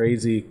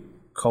crazy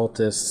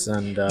cultists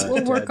and.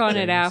 We'll work on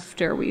it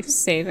after we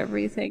save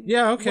everything.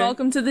 Yeah, okay.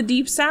 welcome to the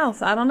deep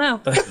south. I don't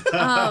know.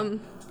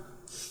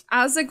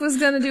 Isaac was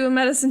gonna do a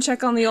medicine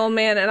check on the old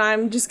man, and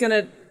I'm just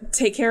gonna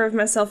take care of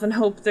myself and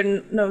hope there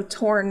are no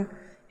torn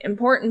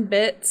important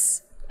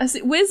bits. I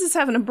see Wiz is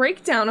having a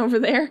breakdown over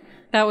there.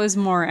 That was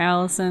more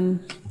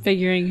Allison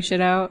figuring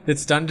shit out.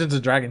 It's Dungeons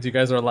and Dragons. You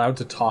guys are allowed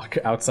to talk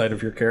outside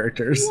of your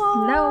characters.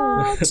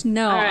 No,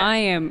 No, right. I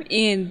am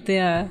in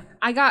the.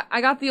 I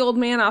got the old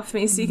man off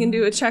me, so you can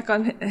do a check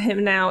on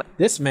him now.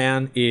 This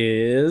man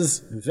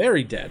is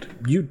very dead.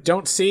 You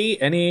don't see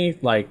any,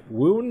 like,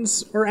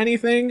 wounds or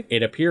anything.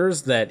 It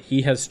appears that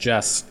he has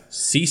just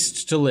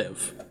ceased to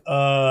live.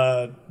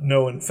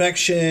 No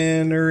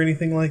infection or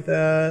anything like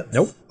that?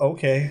 Nope.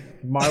 Okay.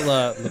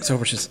 Marla looks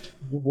over. She's,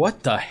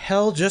 what the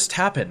hell just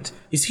happened?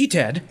 Is he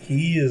dead?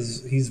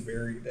 He's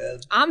very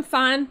dead. I'm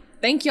fine.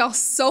 Thank y'all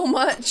so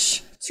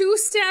much. 2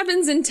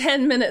 stabbings in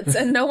 10 minutes,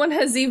 and no one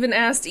has even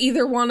asked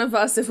either one of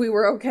us if we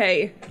were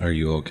okay. Are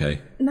you okay?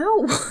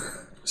 No.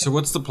 So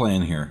what's the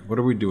plan here? What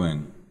are we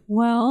doing?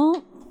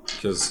 Well,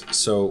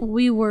 So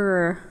we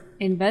were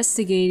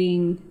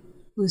investigating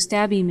who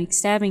Stabby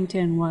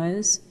McStabbington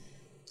was.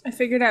 I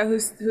figured out who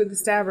the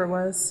stabber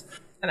was,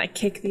 and I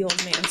kick the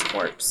old man's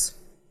corpse.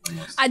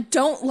 I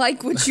don't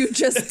like what you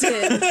just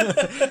did.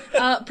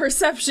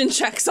 Perception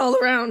checks all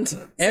around.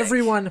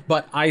 Everyone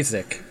but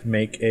Isaac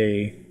make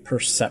a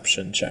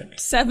perception check.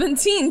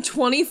 17,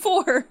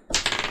 24.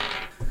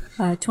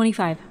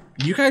 25.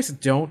 You guys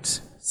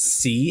don't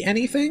see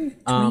anything.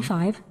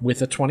 25.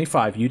 With a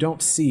 25, you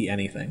don't see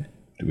anything.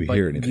 do we But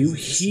hear anything? you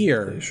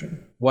hear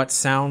what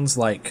sounds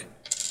like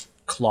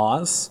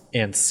claws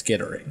and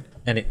skittering,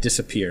 and it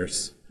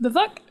disappears. The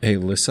fuck? Hey,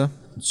 Lissa.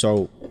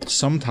 So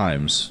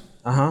sometimes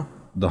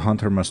the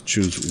hunter must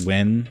choose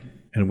when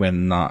and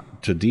when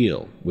not to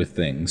deal with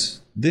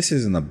things. This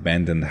is an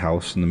abandoned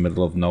house in the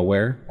middle of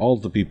nowhere. All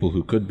the people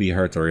who could be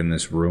hurt are in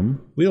this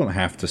room. We don't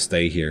have to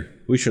stay here.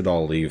 We should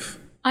all leave.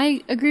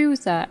 I agree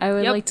with that. I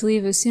would Yep. like to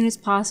leave as soon as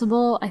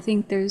possible. I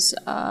think there's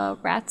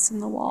rats in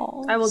the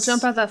wall. I will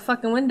jump out that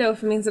fucking window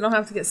if it means I don't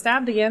have to get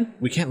stabbed again.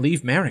 We can't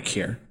leave Merrick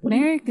here.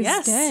 Merrick is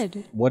Yes.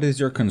 dead. What is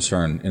your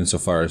concern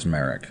insofar as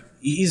Merrick?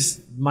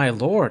 He's my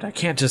lord. I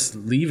can't just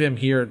leave him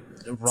here,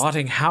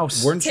 rotting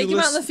house. Take him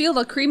out in the field,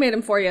 I'll cremate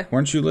him for you.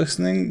 Weren't you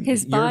listening?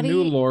 His body Your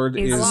new lord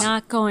is is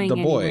not going the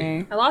boy.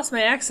 anywhere. I lost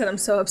my accent, I'm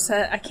so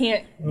upset. I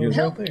can't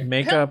help.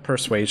 Make a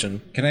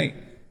persuasion. Can I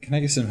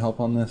get some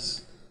help on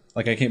this?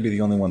 Like, I can't be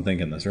the only one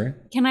thinking this, right?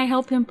 Can I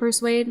help him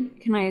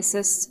persuade? Can I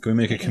assist? Can we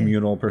make a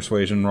communal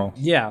persuasion roll?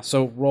 Yeah,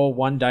 so roll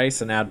 1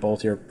 dice and add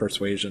both your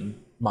persuasion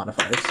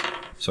modifiers.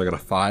 So I got a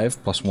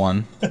 5 plus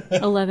 1.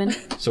 11.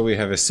 So we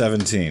have a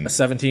 17.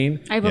 17.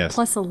 I have Yes. a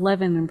plus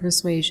 11 in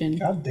persuasion.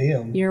 God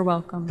damn. You're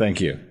welcome.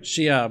 Thank you.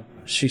 She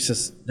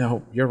says,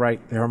 no, you're right.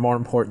 There are more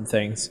important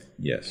things.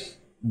 Yes.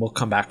 we'll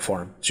come back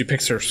for him. She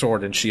picks her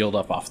sword and shield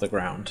up off the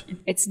ground.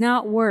 It's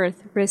not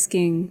worth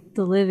risking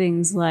the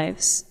living's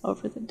lives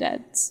over the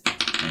dead's.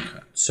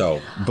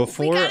 So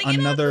before gotta get out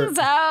another, of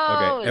this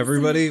house. okay,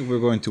 everybody, we're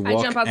going to I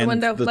walk jump out the end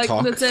window. the Like,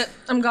 talk. that's it.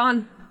 I'm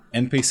gone.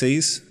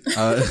 NPCs.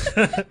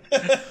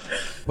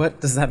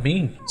 What does that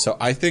mean? So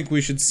I think we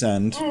should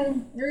send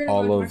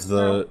all of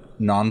the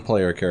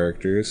non-player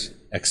characters,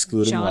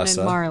 excluding John and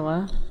Lessa,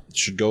 Marla.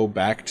 should go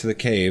back to the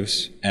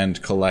caves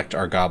and collect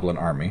our goblin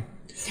army.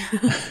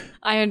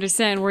 I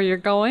understand where you're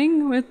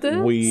going with this.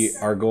 We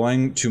are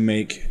going to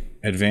make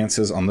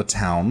advances on the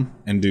town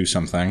and do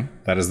something.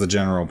 That is the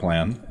general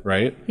plan,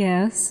 right?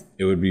 Yes.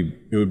 It would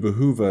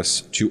behoove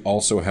us to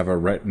also have a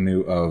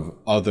retinue of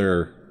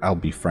other, I'll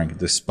be frank,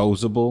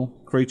 disposable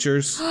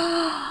creatures.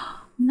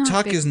 Not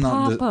Tuck Big is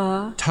not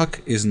Papa. Tuck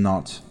is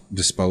not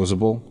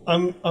disposable.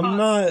 I'm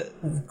not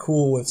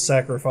cool with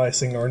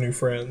sacrificing our new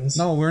friends.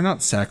 No, we're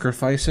not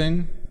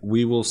sacrificing.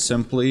 We will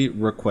simply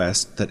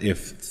request that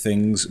if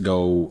things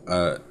go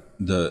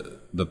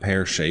the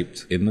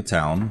pear-shaped in the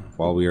town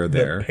while we are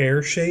there. The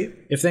pear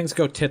shape. If things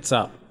go tits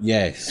up,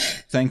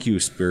 Yes. Thank you,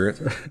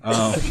 Spirit.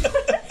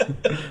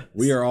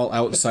 We are all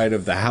outside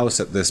of the house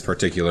at this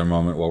particular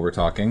moment while we're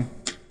talking.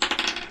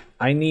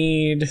 I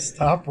need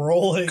Stop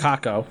rolling.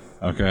 Kako.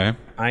 Okay.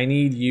 I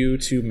need you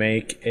to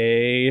make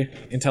a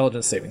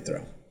intelligence saving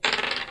throw.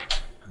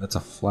 That's a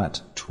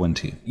flat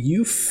 20.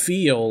 You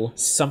feel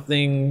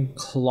something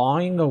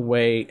clawing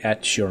away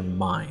at your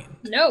mind.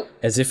 No.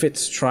 As if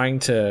it's trying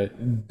to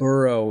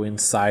burrow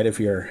inside of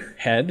your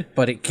head,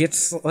 but it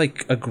gets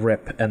like a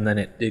grip and then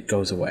it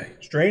goes away.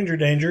 Stranger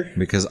danger.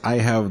 Because I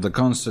have the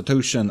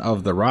constitution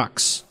of the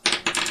rocks.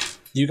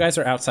 You guys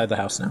are outside the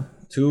house now.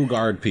 2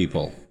 guard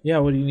people. Yeah,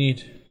 what do you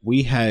need?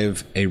 We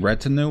have a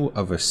retinue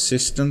of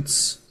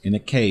assistants in a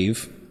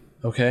cave.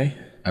 Okay.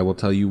 I will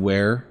tell you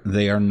where.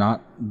 They are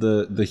not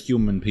the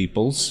human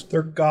peoples.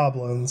 They're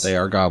goblins. They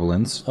are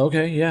goblins.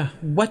 Okay, yeah.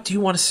 What do you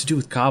want us to do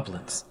with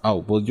goblins? Oh,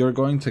 well, you're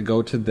going to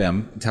go to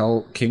them.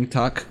 Tell King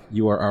Tuck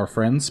you are our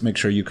friends. Make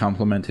sure you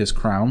compliment his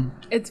crown.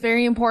 It's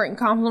very important.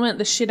 Compliment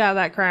the shit out of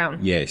that crown.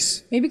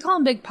 Yes. Maybe call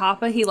him Big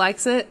Papa. He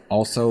likes it.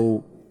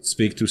 Also,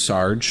 speak to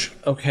Sarge.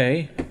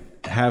 Okay.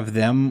 Have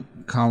them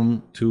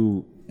come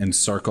to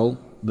encircle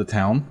the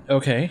town.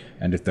 Okay.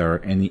 And if there are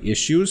any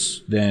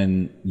issues,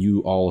 then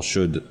you all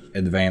should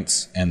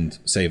advance and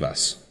save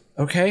us.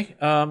 Okay.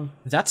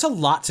 That's a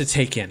lot to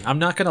take in. I'm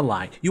not gonna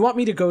lie. You want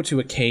me to go to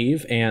a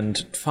cave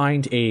and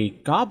find a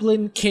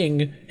goblin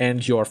king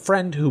and your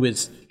friend who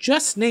is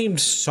just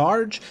named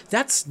Sarge?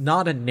 That's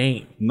not a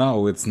name.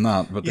 No, it's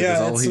not. But that is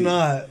Yeah, all it's he,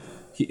 not.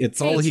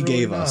 It's all It's he really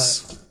gave not.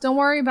 us. Don't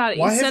worry about it.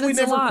 Why you said have we it's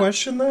a never lot.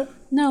 questioned that?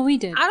 No, we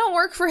did. I don't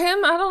work for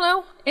him. I don't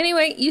know.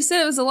 Anyway, you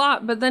said it was a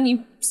lot, but then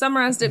you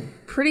summarized it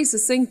pretty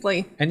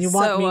succinctly. And you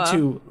want me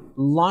to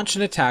launch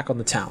an attack on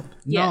the town.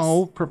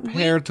 No,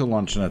 prepare to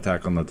launch an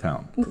attack on the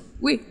town.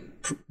 We.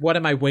 What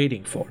am I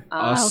waiting for?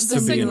 I'll us to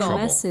send be in you a trouble.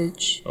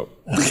 message.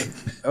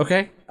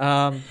 Okay.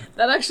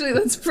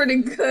 That's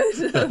pretty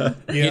good.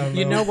 Yeah,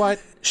 You know what?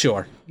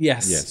 Sure.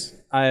 Yes.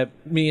 Yes.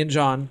 Me and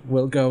John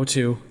will go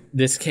to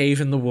this cave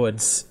in the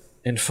woods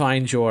and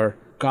find your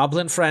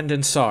goblin friend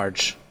and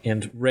Sarge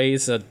and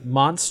raise a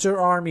monster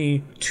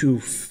army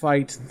to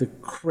fight the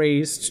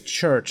crazed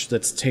church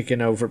that's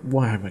taken over. Oh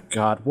my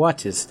god,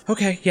 what is...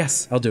 Okay,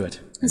 yes, I'll do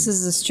it. This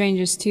is the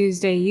strangest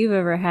Tuesday you've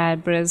ever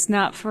had, but it's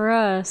not for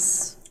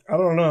us. I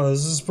don't know.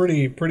 This is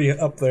pretty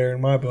up there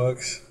in my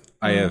books.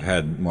 I have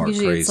had more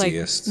Usually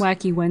craziest. it's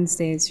like Wacky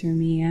Wednesdays for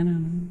me. I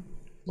don't know.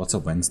 What's a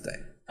Wednesday?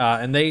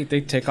 And they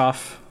take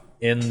off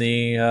in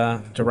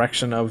the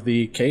direction of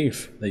the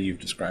cave that you've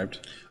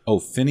described. Oh,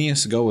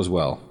 Phineas, go as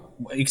well.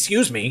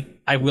 Excuse me,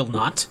 I will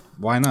not.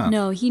 Why not?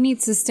 No, he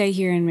needs to stay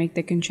here and make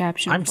the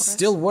contraption. I'm for us.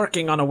 still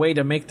working on a way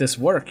to make this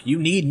work. You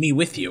need me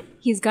with you.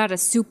 He's got to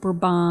super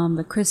bomb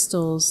the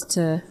crystals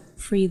to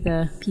free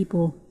the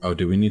people. Oh,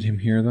 do we need him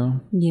here,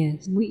 though?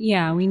 Yes.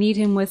 We need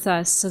him with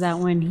us so that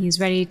when he's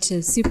ready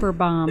to super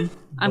bomb,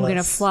 I'm going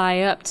to fly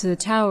up to the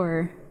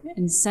tower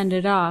and send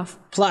it off.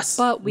 Plus,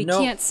 But we no-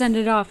 can't send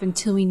it off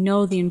until we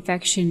know the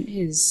infection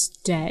is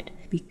dead.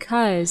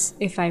 Because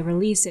if I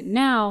release it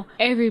now,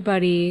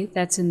 everybody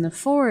that's in the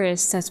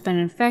forest that's been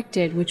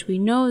infected, which we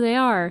know they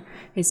are,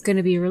 is going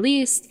to be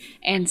released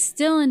and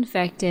still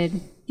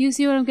infected. You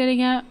see what I'm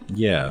getting at?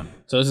 Yeah.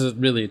 So this is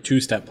really a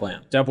two-step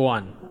plan. Step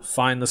 1,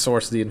 find the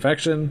source of the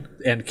infection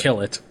and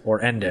kill it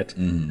or end it.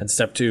 And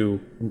step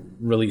 2,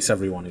 release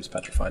everyone who's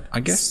petrified. I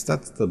guess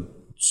that's the...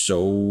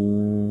 So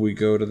we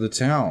go to the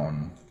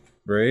town,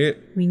 right?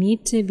 We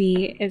need to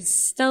be as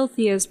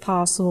stealthy as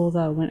possible,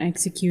 though, when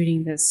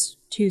executing this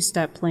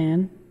two-step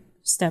plan.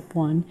 Step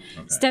 1.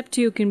 Step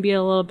 2 can be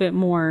a little bit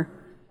more,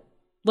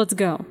 let's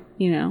go,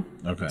 you know.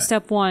 Okay.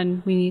 Step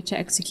 1, we need to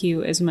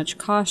execute as much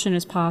caution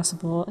as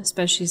possible,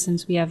 especially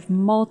since we have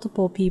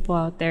multiple people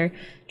out there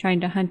trying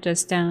to hunt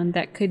us down.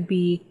 That could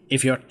be...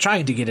 If you're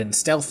trying to get in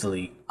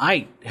stealthily,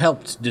 I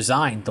helped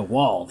design the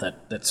wall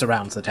that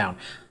surrounds the town.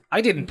 I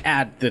didn't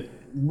add the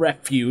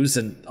refuse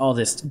and all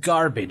this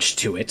garbage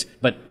to it,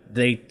 but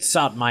they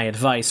sought my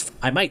advice.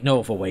 I might know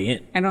of a way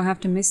in. I don't have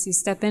to misty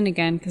step in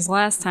again, because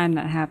last time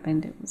that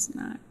happened, it was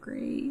not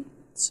great.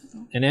 So.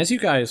 And as you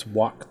guys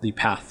walk the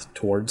path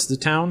towards the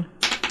town,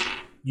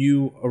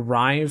 you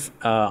arrive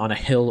on a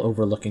hill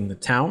overlooking the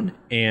town,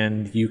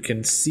 and you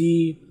can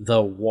see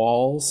the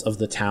walls of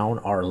the town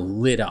are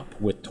lit up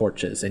with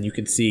torches, and you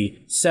can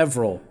see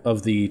several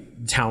of the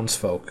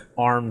townsfolk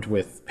armed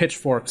with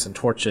pitchforks and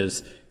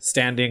torches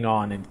standing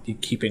on and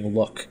keeping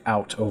look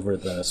out over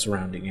the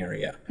surrounding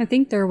area. I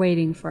think they're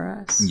waiting for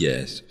us.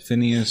 Yes.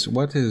 Phineas,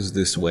 what is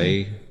this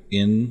way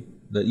in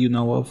that you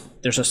know of?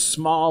 There's a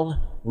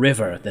small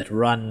river that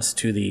runs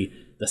to the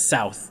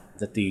south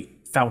that the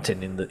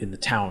fountain in the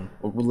town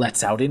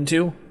lets out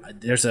into.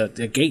 There's a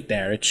gate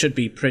there. It should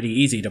be pretty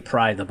easy to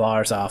pry the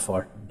bars off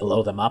or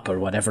blow them up or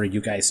whatever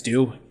you guys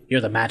do.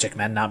 You're the magic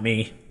man, not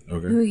me.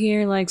 Who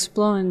here likes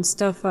blowing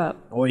stuff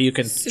up? Or you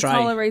can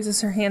Sukala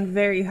raises her hand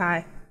very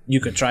high. You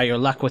could try your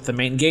luck with the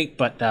main gate,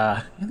 but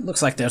it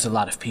looks like there's a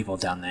lot of people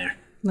down there.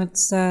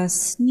 Let's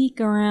sneak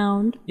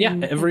around. Yeah,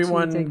 and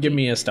everyone exit the give gate.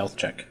 me a stealth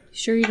check.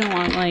 Sure you don't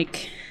want,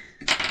 like,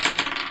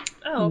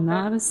 Oh, okay.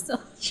 not a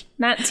stealth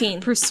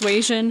 19.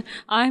 persuasion.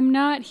 I'm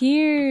not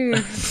here.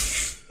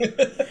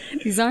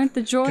 These aren't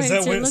the droids Because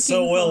that you're went looking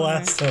so well for.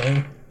 last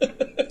time.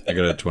 I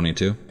got a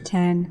 22.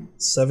 10.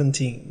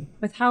 17.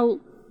 With how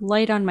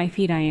light on my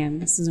feet I am,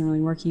 this isn't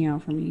really working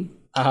out for me.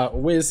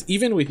 Wiz,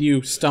 even with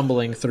you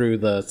stumbling through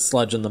the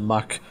sludge and the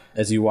muck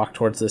as you walk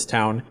towards this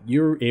town,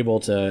 you're able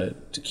to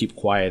keep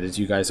quiet as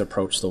you guys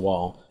approach the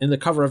wall. In the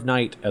cover of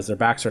night, as their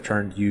backs are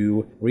turned,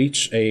 you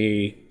reach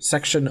a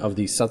section of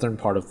the southern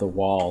part of the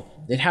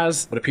wall. It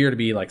has what appear to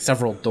be like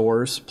several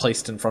doors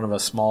placed in front of a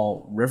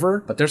small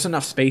river, but there's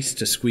enough space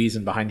to squeeze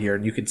in behind here,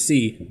 and you can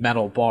see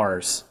metal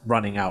bars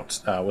running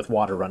out with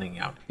water running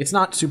out. It's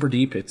not super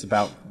deep, it's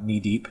about knee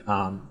deep,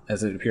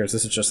 as it appears.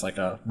 This is just like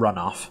a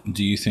runoff.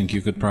 Do you think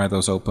you could pry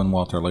those open,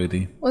 Water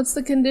Lady? What's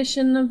the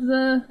condition of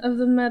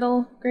the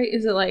metal grate?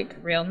 Is it like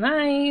real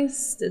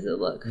nice? Does it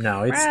look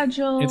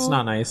fragile? It's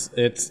not nice.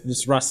 It's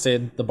just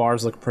rusted. The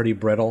bars look pretty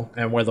brittle,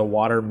 and where the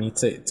water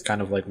meets it, it's kind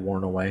of like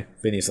worn away.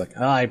 Vinny's like,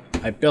 oh, I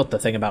built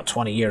the thing about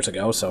 20 years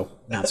ago, so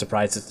not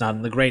surprised it's not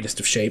in the greatest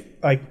of shape.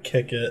 I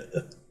kick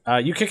it.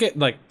 You kick it,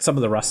 like some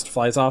of the rust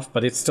flies off,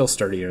 but it's still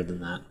sturdier than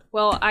that.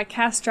 Well, I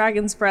cast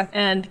Dragon's Breath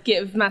and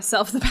give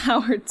myself the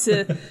power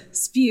to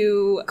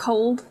spew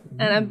cold,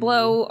 and I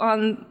blow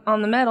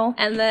on the metal,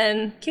 and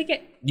then kick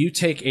it. You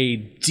take a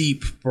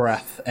deep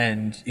breath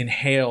and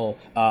inhale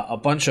a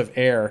bunch of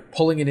air,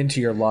 pulling it into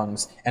your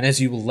lungs, and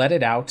as you let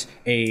it out,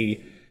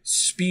 a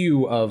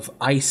spew of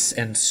ice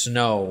and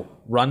snow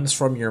runs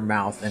from your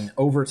mouth and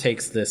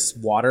overtakes this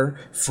water,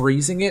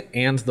 freezing it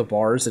and the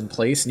bars in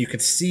place, and you can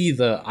see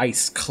the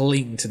ice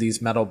cling to these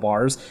metal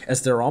bars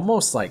as they're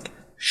almost like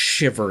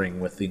shivering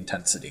with the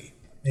intensity.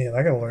 Man,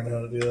 I gotta learn how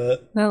to do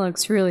that. That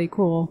looks really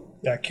cool.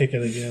 Yeah, kick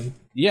it again.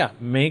 Yeah,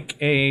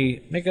 make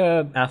a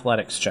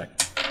athletics check.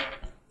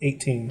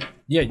 18.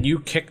 Yeah, you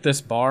kick this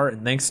bar,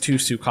 and thanks to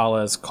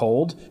Sukala's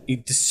cold,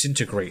 it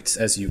disintegrates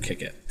as you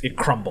kick it. It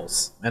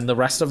crumbles, and the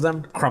rest of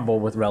them crumble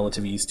with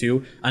relative ease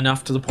too,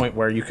 enough to the point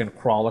where you can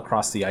crawl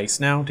across the ice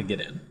now to get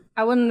in.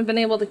 I wouldn't have been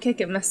able to kick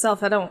it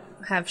myself. I don't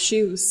have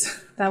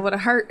shoes. That would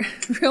have hurt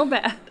real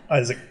bad.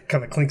 Isaac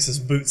kind of clinks his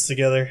boots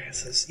together. He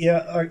says,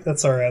 "Yeah, all right,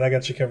 that's all right. I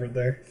got you covered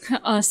there."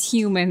 Us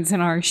humans in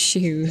our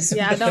shoes.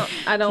 Yeah,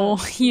 I don't. Well,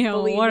 you know,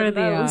 believe what in are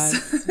the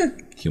those.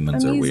 odds?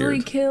 Humans I'm are easily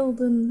weird. killed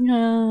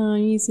and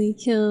Easily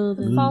killed.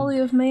 folly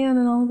of man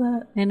and all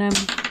that. And I'm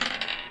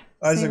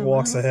Isaac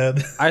walks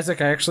ahead.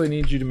 Isaac, I actually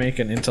need you to make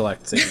an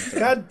intellect saving throw.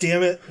 God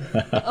damn it.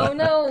 Oh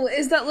no,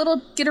 is that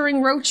little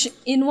gittering roach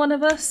in one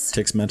of us?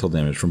 Takes mental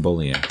damage from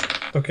bullying.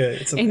 Okay,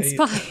 it's an 8.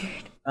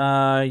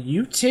 inspired.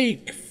 You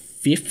take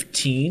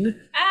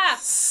 15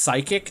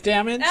 psychic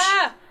damage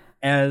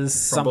as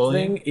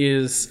something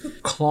is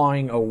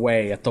clawing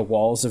away at the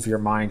walls of your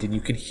mind, and you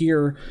can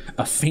hear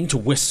a faint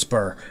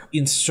whisper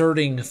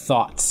inserting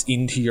thoughts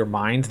into your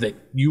mind that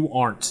you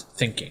aren't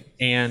thinking.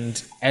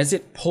 And as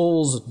it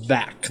pulls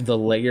back the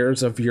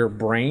layers of your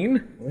brain,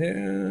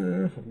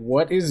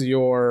 what is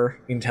your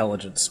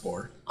intelligence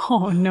score?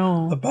 Oh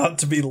no. About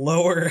to be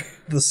lower.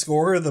 The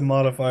score or the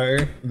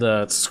modifier?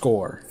 The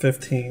score.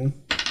 15.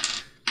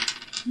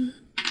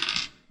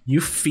 You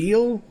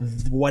feel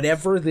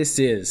whatever this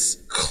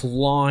is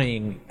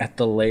clawing at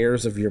the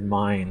layers of your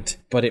mind,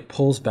 but it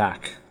pulls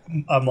back.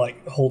 I'm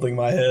like holding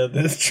my head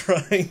and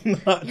trying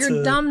not to.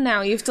 You're dumb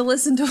now. You have to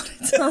listen to what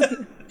I tell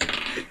you.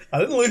 I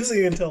didn't lose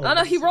the intelligence. Oh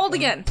no, he rolled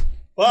again.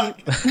 Fuck.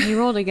 You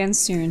rolled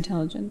against your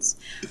intelligence.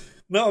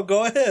 No,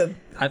 go ahead.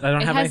 I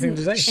don't have anything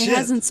to say. It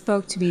hasn't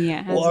spoke to me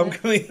yet, has Well, I'm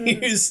it? going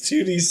to use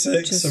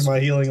 2d6 of my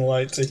healing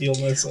light to heal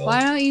myself.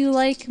 Why don't you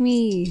like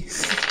me?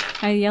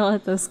 I yell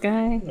at this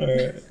guy,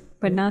 Alright.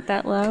 but not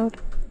that loud.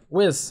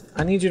 Wiz,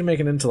 I need you to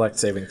make an intellect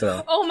saving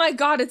throw. Oh my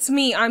god, it's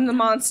me. I'm the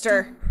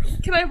monster.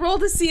 Can I roll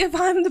to see if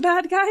I'm the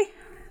bad guy?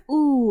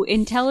 Ooh,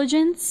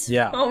 intelligence?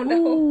 Yeah. Oh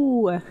no.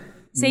 Ooh.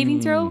 Saving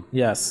throw?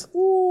 Yes.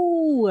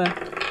 Ooh.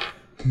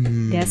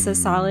 That's a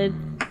solid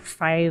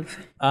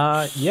 5.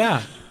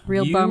 Yeah.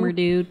 Real You bummer,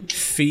 dude.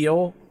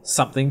 feel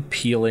something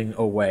peeling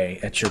away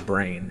at your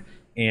brain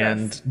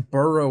and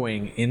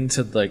burrowing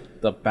into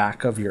the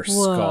back of your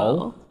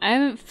skull. I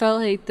haven't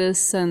felt like this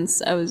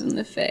since I was in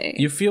the Fae.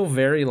 You feel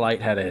very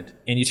lightheaded,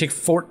 and you take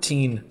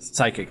 14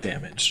 psychic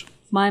damage.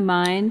 My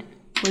mind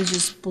was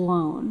just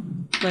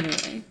blown,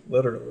 literally.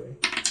 Literally.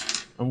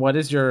 And what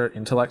is your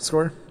intellect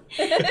score?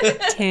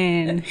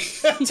 10.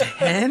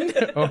 10?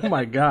 Oh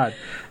my god.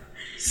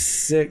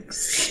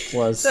 6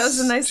 plus That was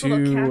a nice 2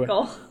 little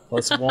cackle.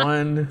 plus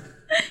 1.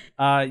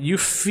 You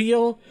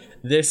feel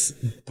this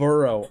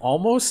burrow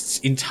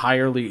almost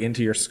entirely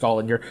into your skull,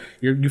 and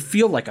you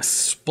feel like a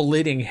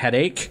splitting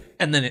headache,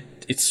 and then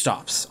it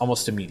stops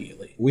almost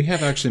immediately. We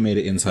have actually made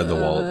it inside the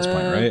wall at this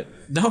point, right?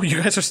 No,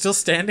 you guys are still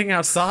standing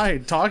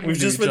outside talking We've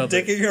to just each been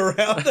other. digging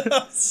around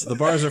us. The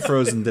bars are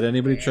frozen. Did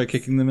anybody try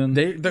kicking them in?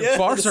 The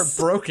bars are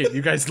broken.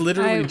 You guys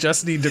literally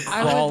just need to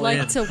I crawl would like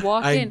in. to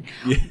walk in.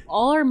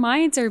 All our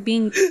minds are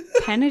being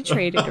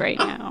penetrated right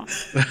now.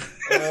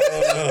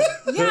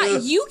 Yeah,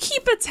 you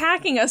keep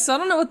attacking us, so I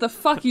don't know what the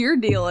fuck your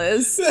deal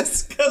is.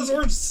 That's because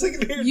we're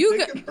sitting here You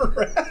digging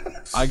around.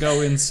 I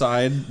go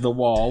inside the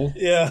wall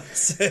Yeah,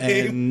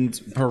 same.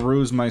 and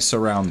peruse my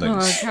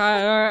surroundings. Oh,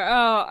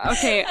 God. Oh,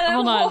 okay.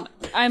 Hold on.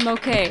 I'm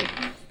okay,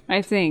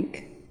 I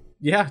think.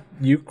 Yeah,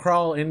 you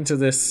crawl into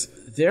this.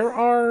 There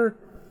are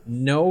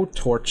no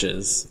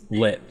torches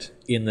lit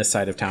in this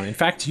side of town. In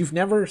fact, you've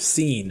never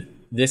seen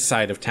this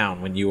side of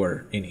town when you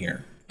were in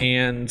here.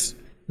 And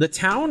the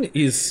town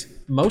is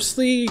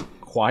mostly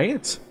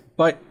quiet,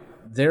 but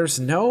there's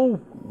no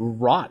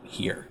rot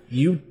here.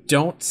 You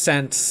don't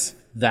sense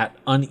that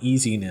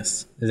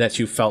uneasiness that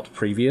you felt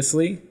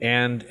previously.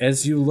 And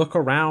as you look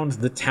around,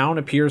 the town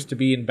appears to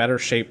be in better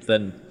shape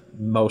than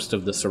most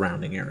of the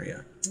surrounding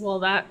area. Well,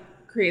 that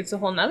creates a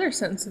whole nother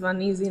sense of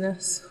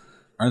uneasiness.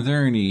 Are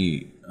there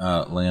any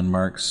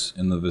landmarks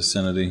in the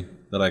vicinity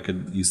that I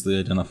could easily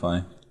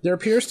identify? There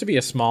appears to be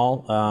a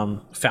small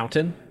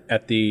fountain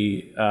at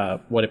the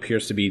what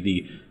appears to be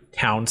the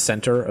town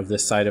center of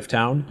this side of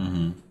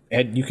town.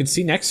 And you can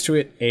see next to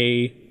it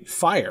a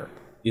fire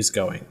is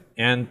going.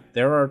 And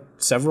there are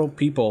several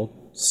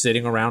people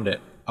sitting around it.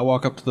 I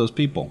walk up to those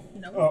people.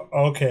 Oh,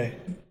 okay.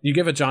 You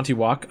give a jaunty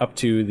walk up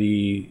to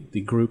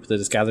the group that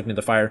is gathered near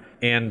the fire,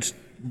 and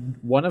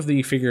one of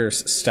the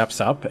figures steps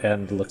up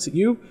and looks at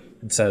you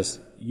and says,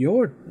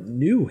 "You're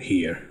new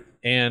here."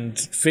 And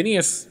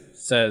Phineas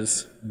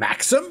says,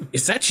 "Maxim,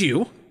 is that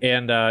you?"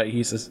 And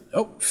he says,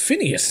 "Oh,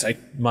 Phineas, I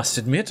must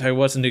admit I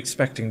wasn't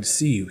expecting to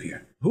see you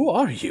here. Who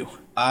are you?"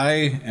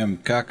 I am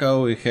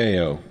Kako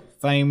Ikeo,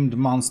 famed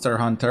monster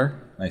hunter.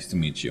 Nice to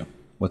meet you.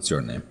 What's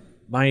your name?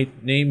 My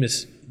name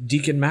is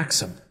Deacon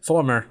Maxim.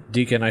 Former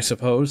deacon, I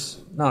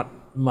suppose.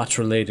 Not much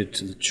related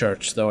to the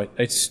church, though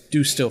I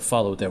do still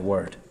follow their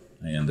word.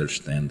 I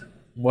understand.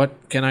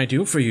 What can I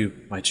do for you,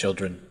 my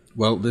children?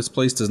 Well, this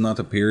place does not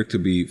appear to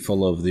be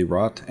full of the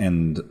rot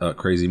and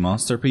crazy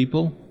monster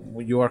people.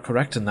 Well, you are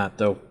correct in that,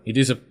 though. It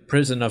is a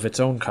prison of its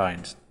own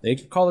kind. They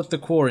call it the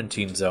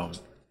quarantine zone,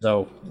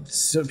 though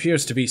it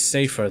appears to be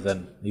safer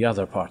than the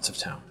other parts of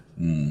town.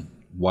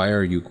 Why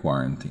are you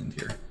quarantined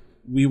here?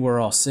 We were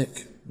all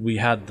sick. We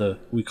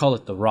call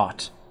it the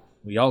rot.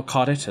 We all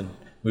caught it, and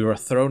we were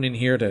thrown in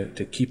here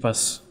to keep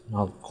us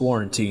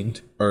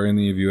quarantined. Are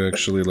any of you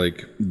actually,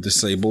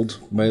 disabled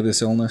by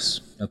this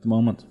illness at the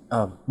moment?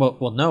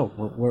 Well, no,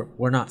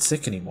 we're not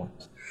sick anymore.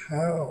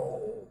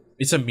 How?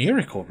 It's a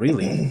miracle,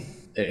 really.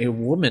 A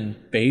woman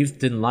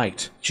bathed in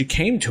light. She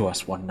came to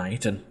us one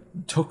night and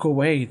took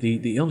away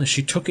the illness.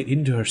 She took it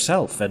into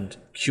herself and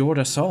cured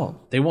us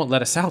all. They won't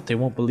let us out. They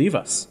won't believe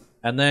us.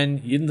 And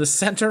then in the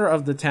center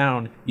of the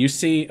town, you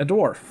see a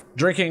dwarf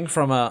drinking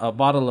from a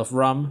bottle of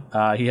rum.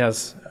 He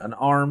has an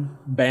arm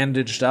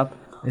bandaged up.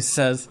 He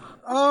says,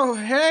 "Oh,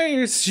 hey,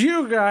 it's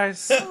you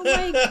guys."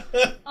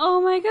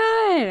 Oh my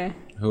god.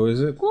 Who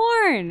is it?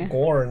 Gorn.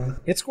 Gorn.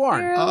 It's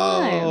Gorn. You're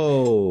alive.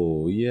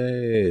 Oh,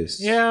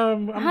 yes. Yeah,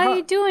 How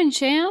you doing,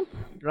 champ?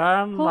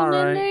 I'm Holding in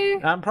alright.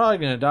 there? I'm probably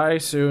gonna die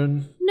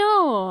soon.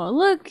 No,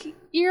 look,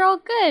 you're all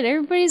good.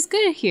 Everybody's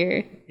good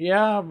here.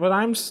 Yeah, but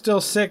I'm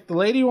still sick. The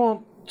lady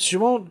won't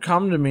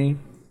come to me.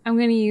 I'm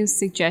gonna use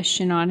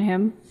suggestion on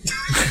him.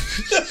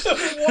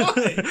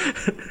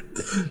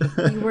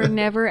 You were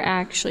never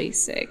actually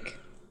sick,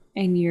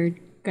 and you're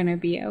gonna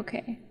be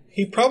okay.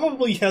 He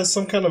probably has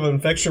some kind of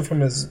infection from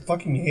his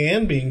fucking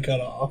hand being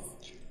cut off.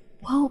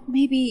 Well,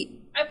 maybe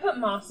I put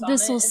moss on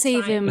this it. will It's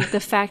save fine. him the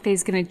fact that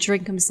he's gonna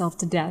drink himself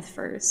to death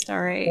first,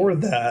 alright? Or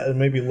that, and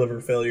maybe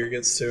liver failure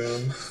gets to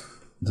him.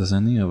 Does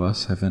any of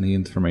us have any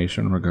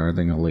information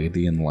regarding a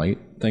lady in light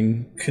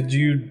thing? Could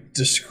you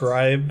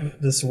describe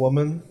this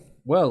woman?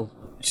 Well,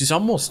 she's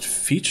almost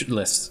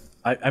featureless.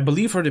 I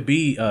believe her to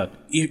be,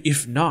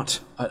 if not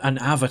an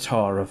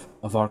avatar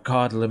of our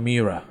god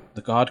Lemira,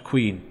 the god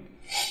queen,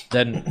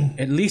 then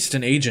at least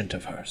an agent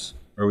of hers.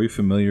 Are we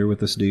familiar with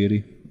this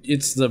deity?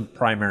 It's the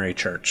primary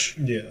church.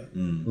 Yeah.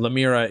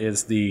 Lemira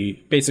is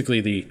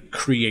basically the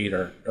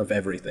creator of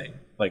everything,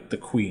 like the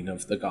queen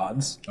of the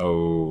gods.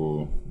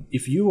 Oh.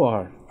 If you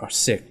are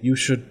sick, you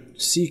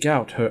should seek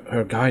out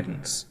her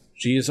guidance.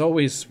 She is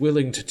always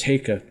willing to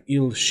take a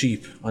ill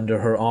sheep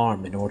under her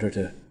arm in order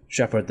to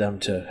shepherd them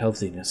to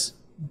healthiness.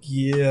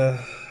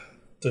 Yeah.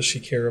 Does she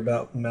care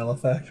about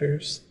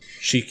malefactors?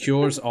 She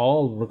cures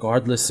all,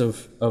 regardless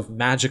of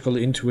magical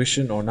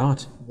intuition or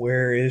not.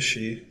 Where is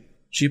she?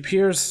 She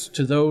appears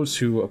to those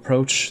who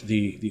approach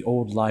the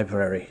old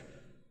library.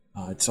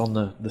 It's on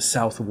the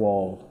south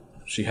wall.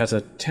 She has a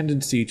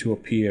tendency to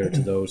appear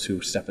to those who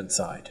step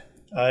inside.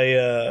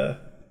 I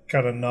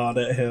kind of nod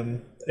at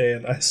him,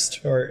 and I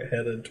start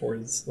headed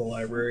towards the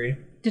library.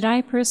 Did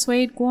I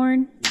persuade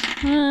Gorn?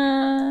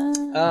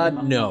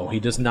 No, he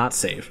does not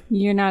save.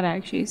 You're not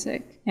actually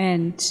sick.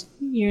 And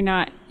you're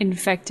not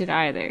infected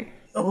either.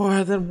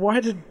 Oh, then why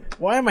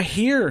am I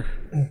here?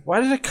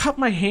 Why did I cut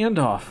my hand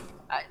off?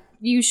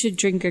 You should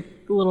drink a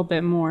little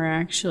bit more,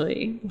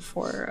 actually,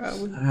 before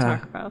we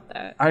talk about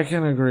that. I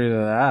can agree to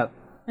that.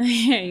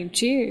 Hey,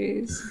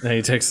 cheers. And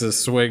he takes a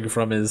swig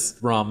from his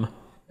rum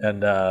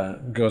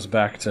and goes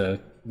back to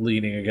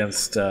leaning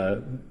against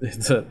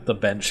the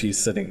bench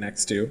he's sitting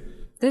next to.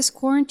 This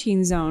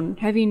quarantine zone,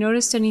 have you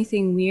noticed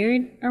anything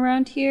weird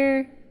around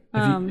here?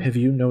 Have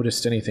you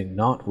noticed anything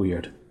not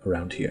weird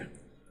around here?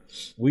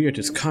 Weird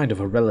is kind of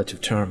a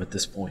relative term at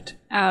this point.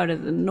 Out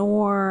of the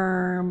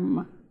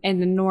norm. And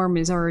the norm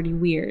is already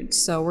weird.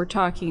 So we're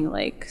talking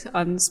like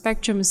on the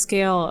spectrum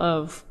scale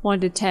of 1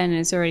 to 10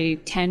 is already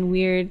 10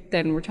 weird,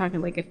 then we're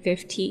talking like a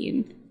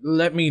 15.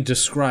 Let me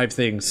describe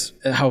things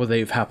how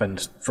they've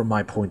happened from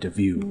my point of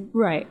view.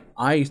 Right.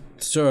 I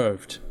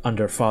served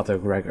under Father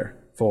Gregor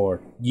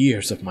for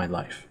years of my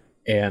life.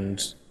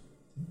 And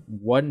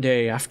one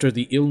day after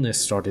the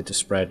illness started to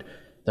spread,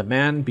 the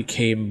man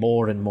became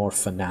more and more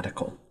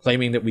fanatical,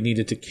 claiming that we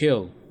needed to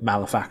kill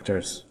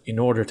malefactors in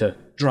order to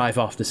drive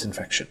off this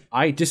infection.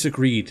 I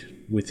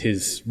disagreed with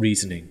his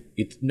reasoning.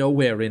 It's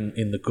nowhere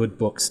in the good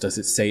books does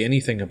it say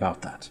anything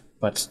about that.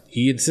 But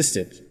he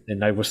insisted,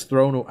 and I was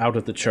thrown out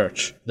of the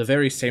church the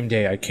very same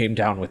day I came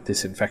down with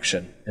this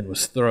infection and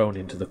was thrown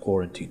into the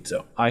quarantine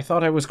zone. I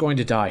thought I was going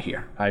to die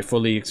here. I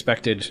fully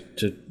expected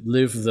to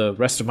live the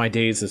rest of my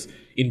days as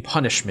in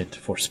punishment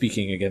for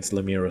speaking against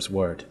Lemira's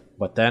word.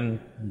 But then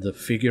the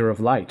figure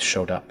of light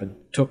showed up and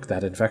took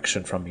that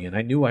infection from me, and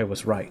I knew I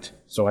was right.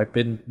 So I've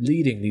been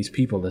leading these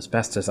people as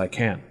best as I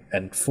can.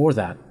 And for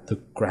that, the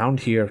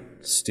ground here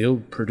still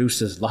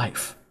produces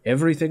life.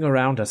 Everything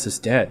around us is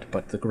dead,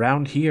 but the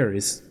ground here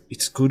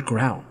it's good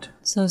ground.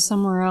 So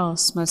somewhere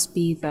else must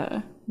be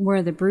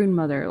where the brood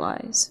mother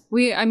lies.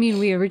 We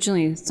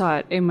originally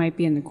thought it might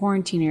be in the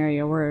quarantine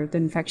area where the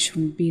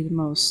infection would be the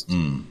most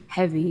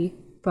heavy,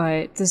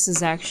 but this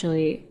is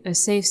actually a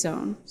safe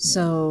zone.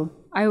 So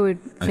I would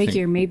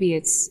figure maybe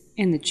it's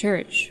in the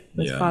church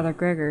with Father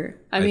Gregor.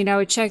 I mean, I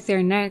would check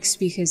there next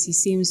because he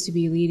seems to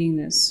be leading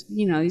this.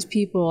 You know, these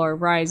people are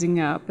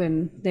rising up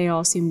and they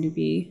all seem to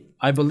be.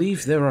 I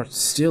believe there are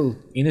still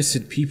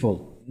innocent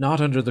people not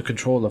under the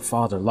control of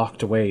Father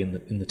locked away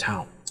in the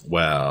town.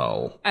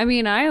 Well, I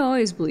mean, I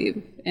always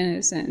believe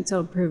innocent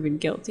until proven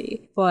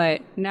guilty,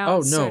 but now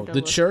it's starting to the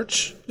look-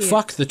 church? Yeah.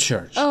 Fuck the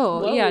church.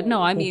 Oh, yeah,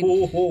 no, I mean,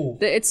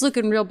 it's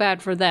looking real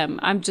bad for them.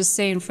 I'm just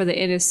saying for the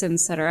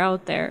innocents that are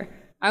out there.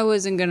 I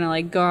wasn't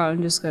gonna go out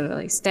and just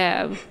gonna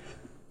stab.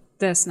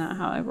 That's not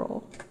how I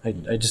roll.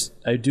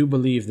 I do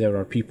believe there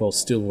are people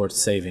still worth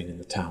saving in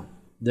the town.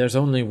 There's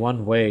only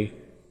one way,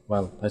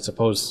 well, I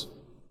suppose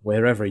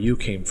wherever you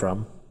came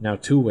from, now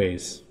 2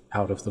 ways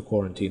out of the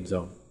quarantine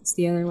zone. It's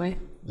the other way.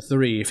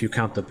 3 if you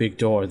count the big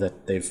door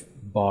that they've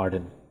barred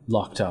and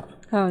locked up.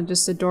 Oh,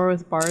 just a door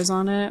with bars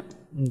on it?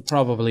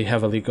 Probably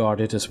heavily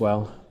guarded as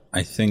well.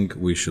 I think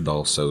we should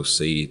also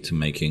see to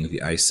making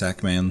the ice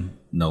sack man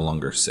no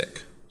longer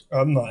sick.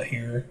 I'm not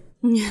here.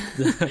 You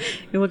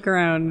look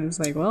around and it's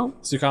like, well.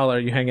 Sukala, are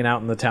you hanging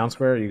out in the town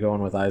square or are you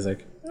going with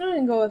Isaac? I'm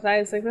gonna go with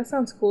Isaac. That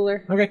sounds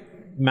cooler. Okay.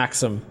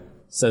 Maxim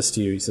says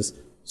to you, he says,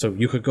 so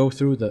you could go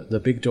through the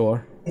big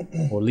door,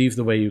 or leave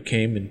the way you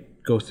came and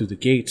go through the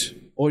gate,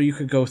 or you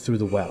could go through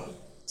the well.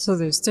 So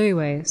there's 3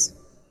 ways.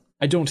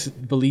 I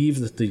don't believe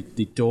that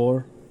the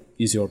door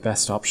is your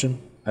best option.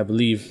 I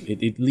believe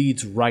it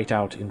leads right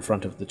out in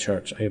front of the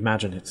church. I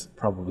imagine it's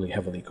probably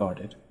heavily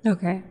guarded.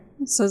 Okay.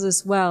 So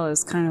this well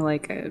is kind of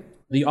like a...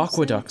 The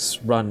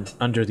aqueducts run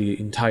under the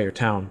entire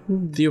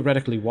town.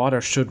 Theoretically,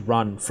 water should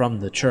run from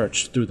the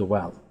church through the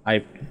well.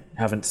 I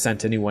haven't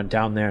sent anyone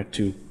down there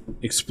to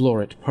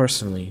explore it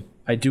personally.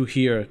 I do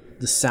hear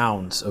the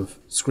sounds of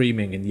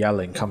screaming and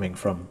yelling coming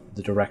from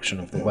the direction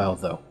of the well,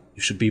 though.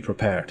 You should be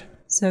prepared.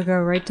 So go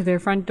right to their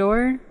front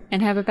door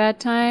and have a bad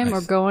time,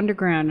 or go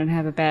underground and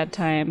have a bad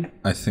time?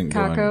 I think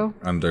Kako? going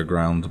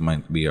underground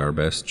might be our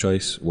best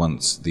choice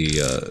once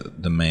the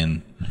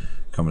man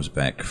comes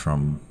back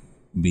from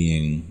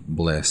being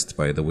blessed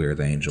by the weird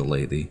angel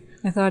lady.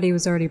 I thought he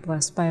was already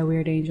blessed by a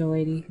weird angel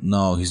lady.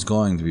 No, he's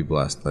going to be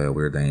blessed by a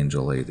weird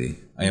angel lady.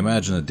 I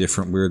imagine a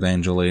different weird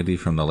angel lady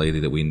from the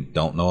lady that we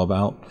don't know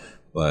about,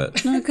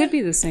 but... No, it could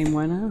be the same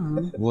one. I don't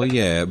know. Well,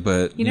 yeah,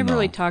 but... He never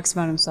really talks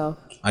about himself.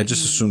 I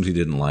just assumed he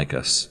didn't like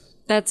us.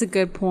 That's a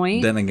good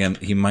point. Then again,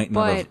 he might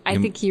not have... But I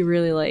think he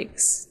really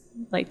likes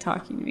like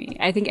talking to me.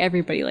 I think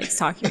everybody likes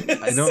talking to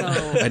me.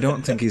 I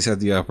don't think he's had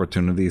the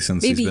opportunity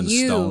since he's Maybe been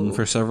you. stoned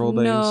for several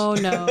days.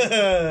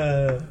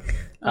 No.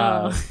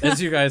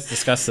 As you guys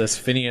discuss this,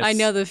 Phineas. I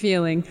know the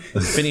feeling.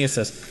 Phineas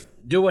says,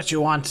 "Do what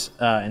you want,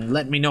 and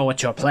let me know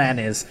what your plan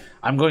is.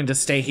 I'm going to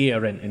stay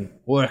here and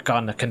work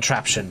on the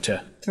contraption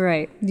to."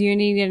 Right. Do you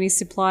need any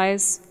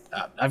supplies?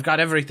 I've got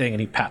everything,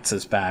 and he pats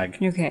his bag.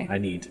 Okay. I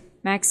need.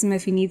 Maxim,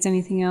 if he needs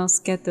anything else,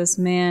 get this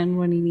man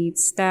when he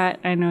needs stat.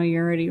 I know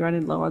you're already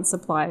running low on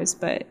supplies,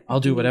 but I'll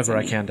do whatever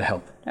I can to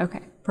help.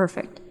 okay,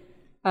 perfect.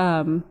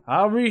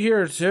 I'll be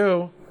here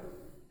too.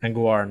 And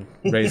Guarn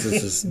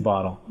raises his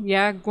bottle.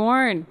 Yeah,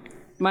 Gorn,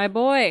 my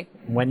boy.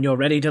 When you're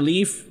ready to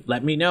leave,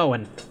 let me know,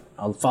 and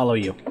I'll follow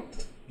you.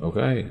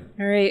 Okay.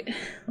 All right,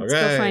 let's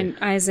go find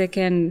Isaac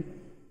and.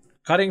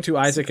 Cutting to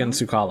Isaac and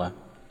Sukala.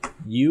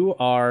 You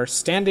are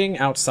standing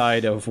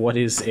outside of what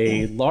is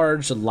a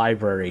large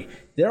library.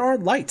 There are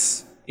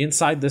lights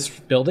inside this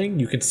building.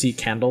 You can see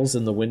candles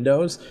in the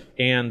windows,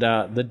 and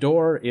the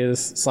door is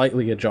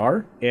slightly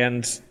ajar,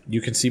 and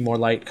you can see more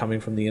light coming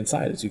from the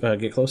inside as you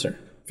get closer.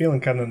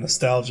 Feeling kind of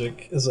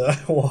nostalgic as I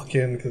walk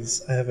in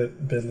because I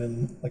haven't been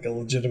in like a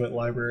legitimate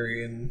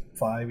library in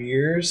 5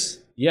 years.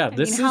 Yeah, I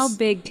mean, how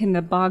big can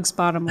the Bog's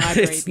Bottom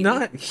Library it's be?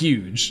 not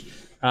huge.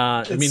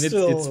 It's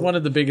still- one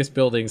of the biggest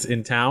buildings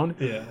in town.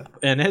 Yeah.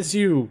 And as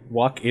you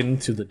walk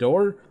into the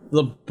door,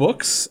 the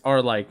books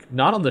are like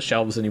not on the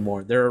shelves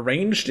anymore. They're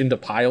arranged into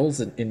piles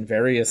in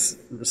various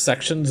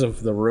sections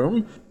of the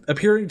room,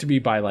 appearing to be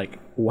by like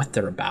what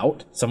they're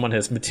about. Someone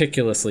has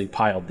meticulously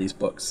piled these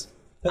books.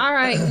 All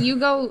right,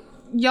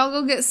 y'all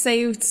go get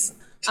saved.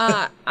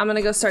 I'm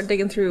gonna go start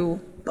digging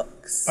through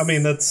books. I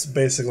mean, that's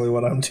basically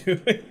what I'm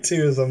doing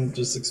too, is I'm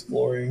just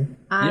exploring.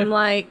 I'm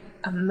like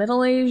a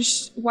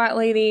middle-aged white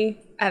lady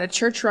at a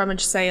church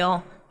rummage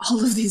sale.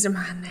 All of these are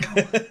mine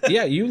now.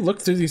 Yeah, you look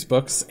through these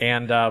books,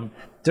 and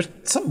there's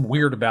something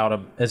weird about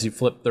them as you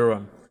flip through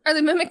them. Are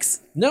they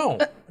mimics? No,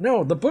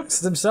 the books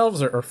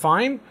themselves are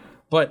fine,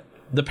 but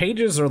the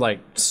pages are like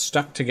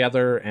stuck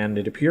together, and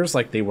it appears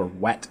like they were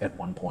wet at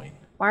one point.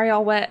 Why are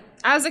y'all wet?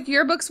 Isaac,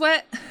 your book's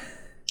wet?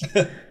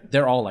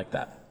 They're all like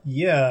that.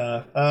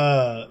 Yeah.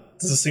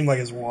 Does it seem like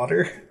it's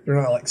water? They're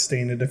not like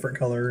stained a different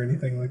color or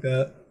anything like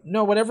that.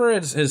 No, whatever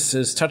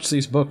has touched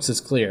these books is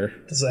clear.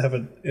 Does it have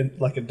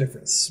a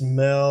different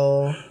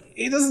smell?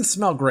 It doesn't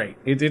smell great.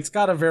 It's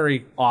got a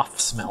very off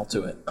smell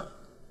to it.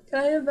 Can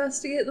I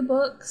investigate the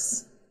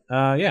books?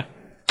 Yeah.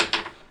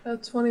 Oh,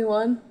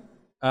 21.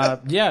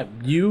 Yeah,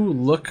 you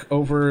look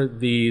over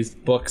these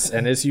books,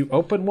 and as you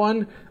open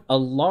one, a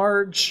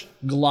large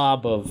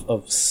glob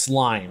of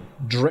slime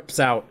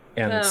drips out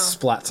and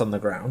splats on the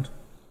ground.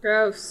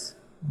 Gross.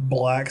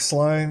 Black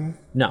slime?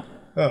 No.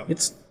 Oh.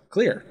 It's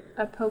clear.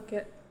 I poke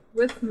it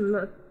with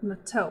my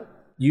toe.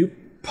 You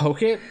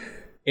poke it,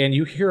 and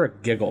you hear a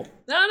giggle.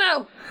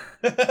 No.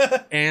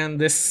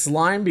 And this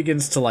slime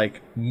begins to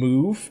like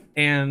move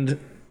and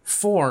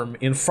form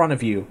in front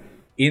of you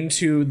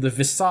into the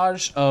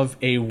visage of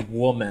a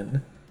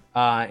woman.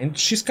 And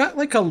she's got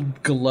like a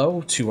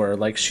glow to her,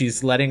 like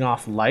she's letting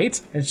off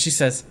light. And she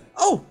says,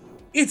 "Oh,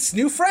 it's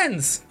new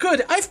friends.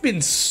 Good, I've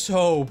been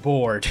so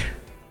bored."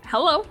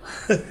 Hello.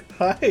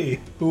 Hi,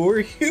 who are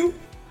you?